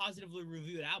the most positively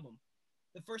reviewed album.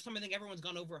 The first time I think everyone's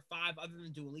gone over a 5 other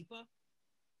than Dua Lipa.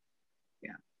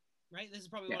 Yeah. Right? This is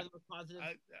probably one of the most positive.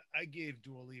 I gave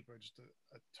Dua Lipa just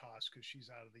a toss because she's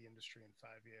out of the industry in 5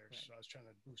 years. Right. So I was trying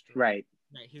to boost her. Right.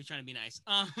 Right. He was trying to be nice.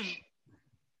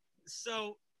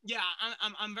 So yeah,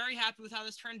 I'm very happy with how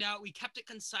this turned out. We kept it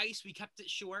concise. We kept it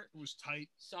short. It was tight.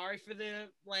 Sorry for the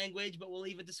language, but we'll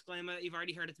leave a disclaimer. You've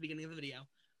already heard at the beginning of the video.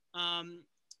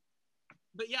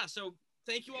 But yeah, so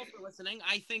thank you all for listening.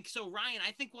 I think so, Ryan.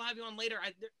 I think we'll have you on later.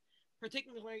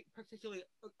 Particularly,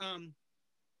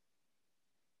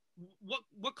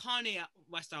 what Kanye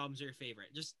West albums are your favorite?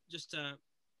 Just to.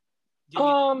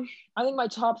 I think my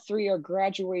top 3 are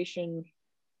Graduation,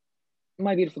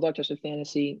 My Beautiful Dark Twisted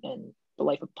Fantasy, and The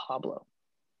Life of Pablo.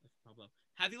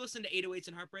 Have you listened to 808s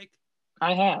and Heartbreak?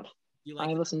 I have. I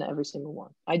listened to every single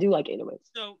one. I do like 808s.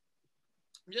 So,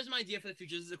 just my idea for the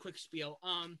future. This is a quick spiel.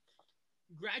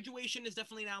 Graduation is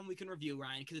definitely an album we can review,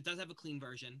 Ryan, because it does have a clean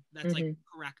version. That's like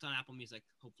correct on Apple Music,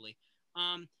 hopefully.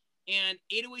 And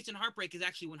 808s and Heartbreak is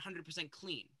actually 100%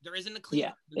 clean. There isn't a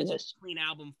clean, clean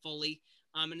album fully.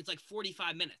 And it's like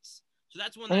 45 minutes. So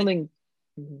that's one that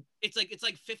it's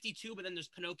like 52, but then there's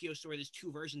Pinocchio Story. There's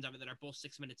 2 versions of it that are both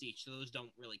 6 minutes each. So those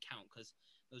don't really count because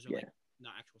those are like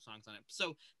not actual songs on it.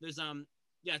 So there's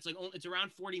it's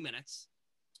around 40 minutes.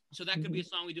 So that could be a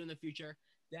song we do in the future.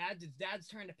 It's Dad's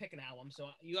turn to pick an album. So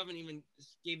you haven't even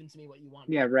given to me what you want.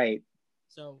 Yeah, right.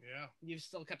 So you've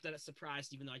still kept that a surprise,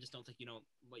 even though I just don't think you know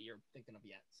what you're thinking of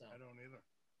yet. So I don't either.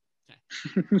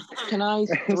 Okay. Can I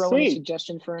throw in a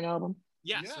suggestion for an album?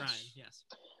 Yes, Ryan. Yes.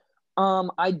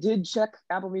 I did check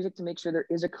Apple Music to make sure there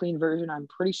is a clean version. I'm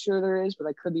pretty sure there is, but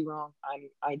I could be wrong.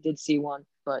 I did see one,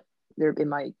 but it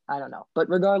might, I don't know. But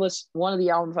regardless, one of the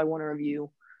albums I want to review,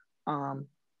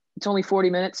 it's only 40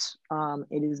 minutes.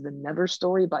 It is The Never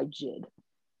Story by JID.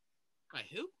 By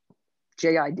who?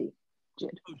 JID.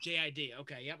 JID. Oh, JID.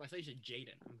 Okay, yep. I thought you said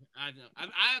Jaden. I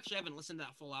actually haven't listened to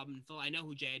that full album in full. I know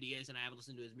who JID is, and I haven't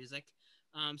listened to his music.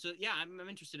 So yeah, I'm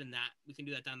interested in that. We can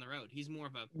do that down the road. He's more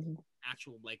of a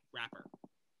actual like rapper.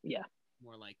 Yeah.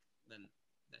 More like than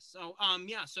this. So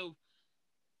yeah. So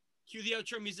cue the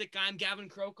outro music. I'm Gavin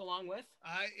Croak, along with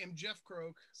I am Jeff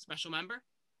Croak, special member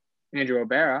Andrew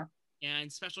O'Bara,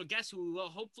 and special guest who we will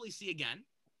hopefully see again,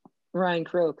 Ryan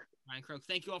Croak. Ryan Croak.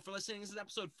 Thank you all for listening. This is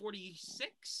episode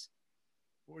 46.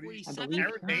 47.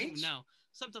 Aaron Baines? No,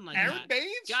 something like Aaron that.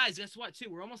 Baines? Guys, guess what? Too,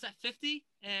 we're almost at 50,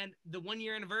 and the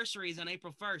 1-year anniversary is on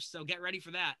April 1st. So get ready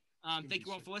for that. Thank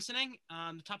you all for listening.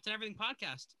 The Top 10 Everything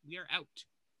podcast. We are out.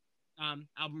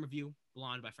 Album review,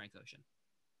 Blonde by Frank Ocean.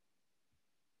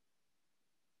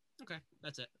 Okay,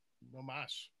 that's it. No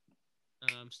mas.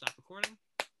 Stop recording.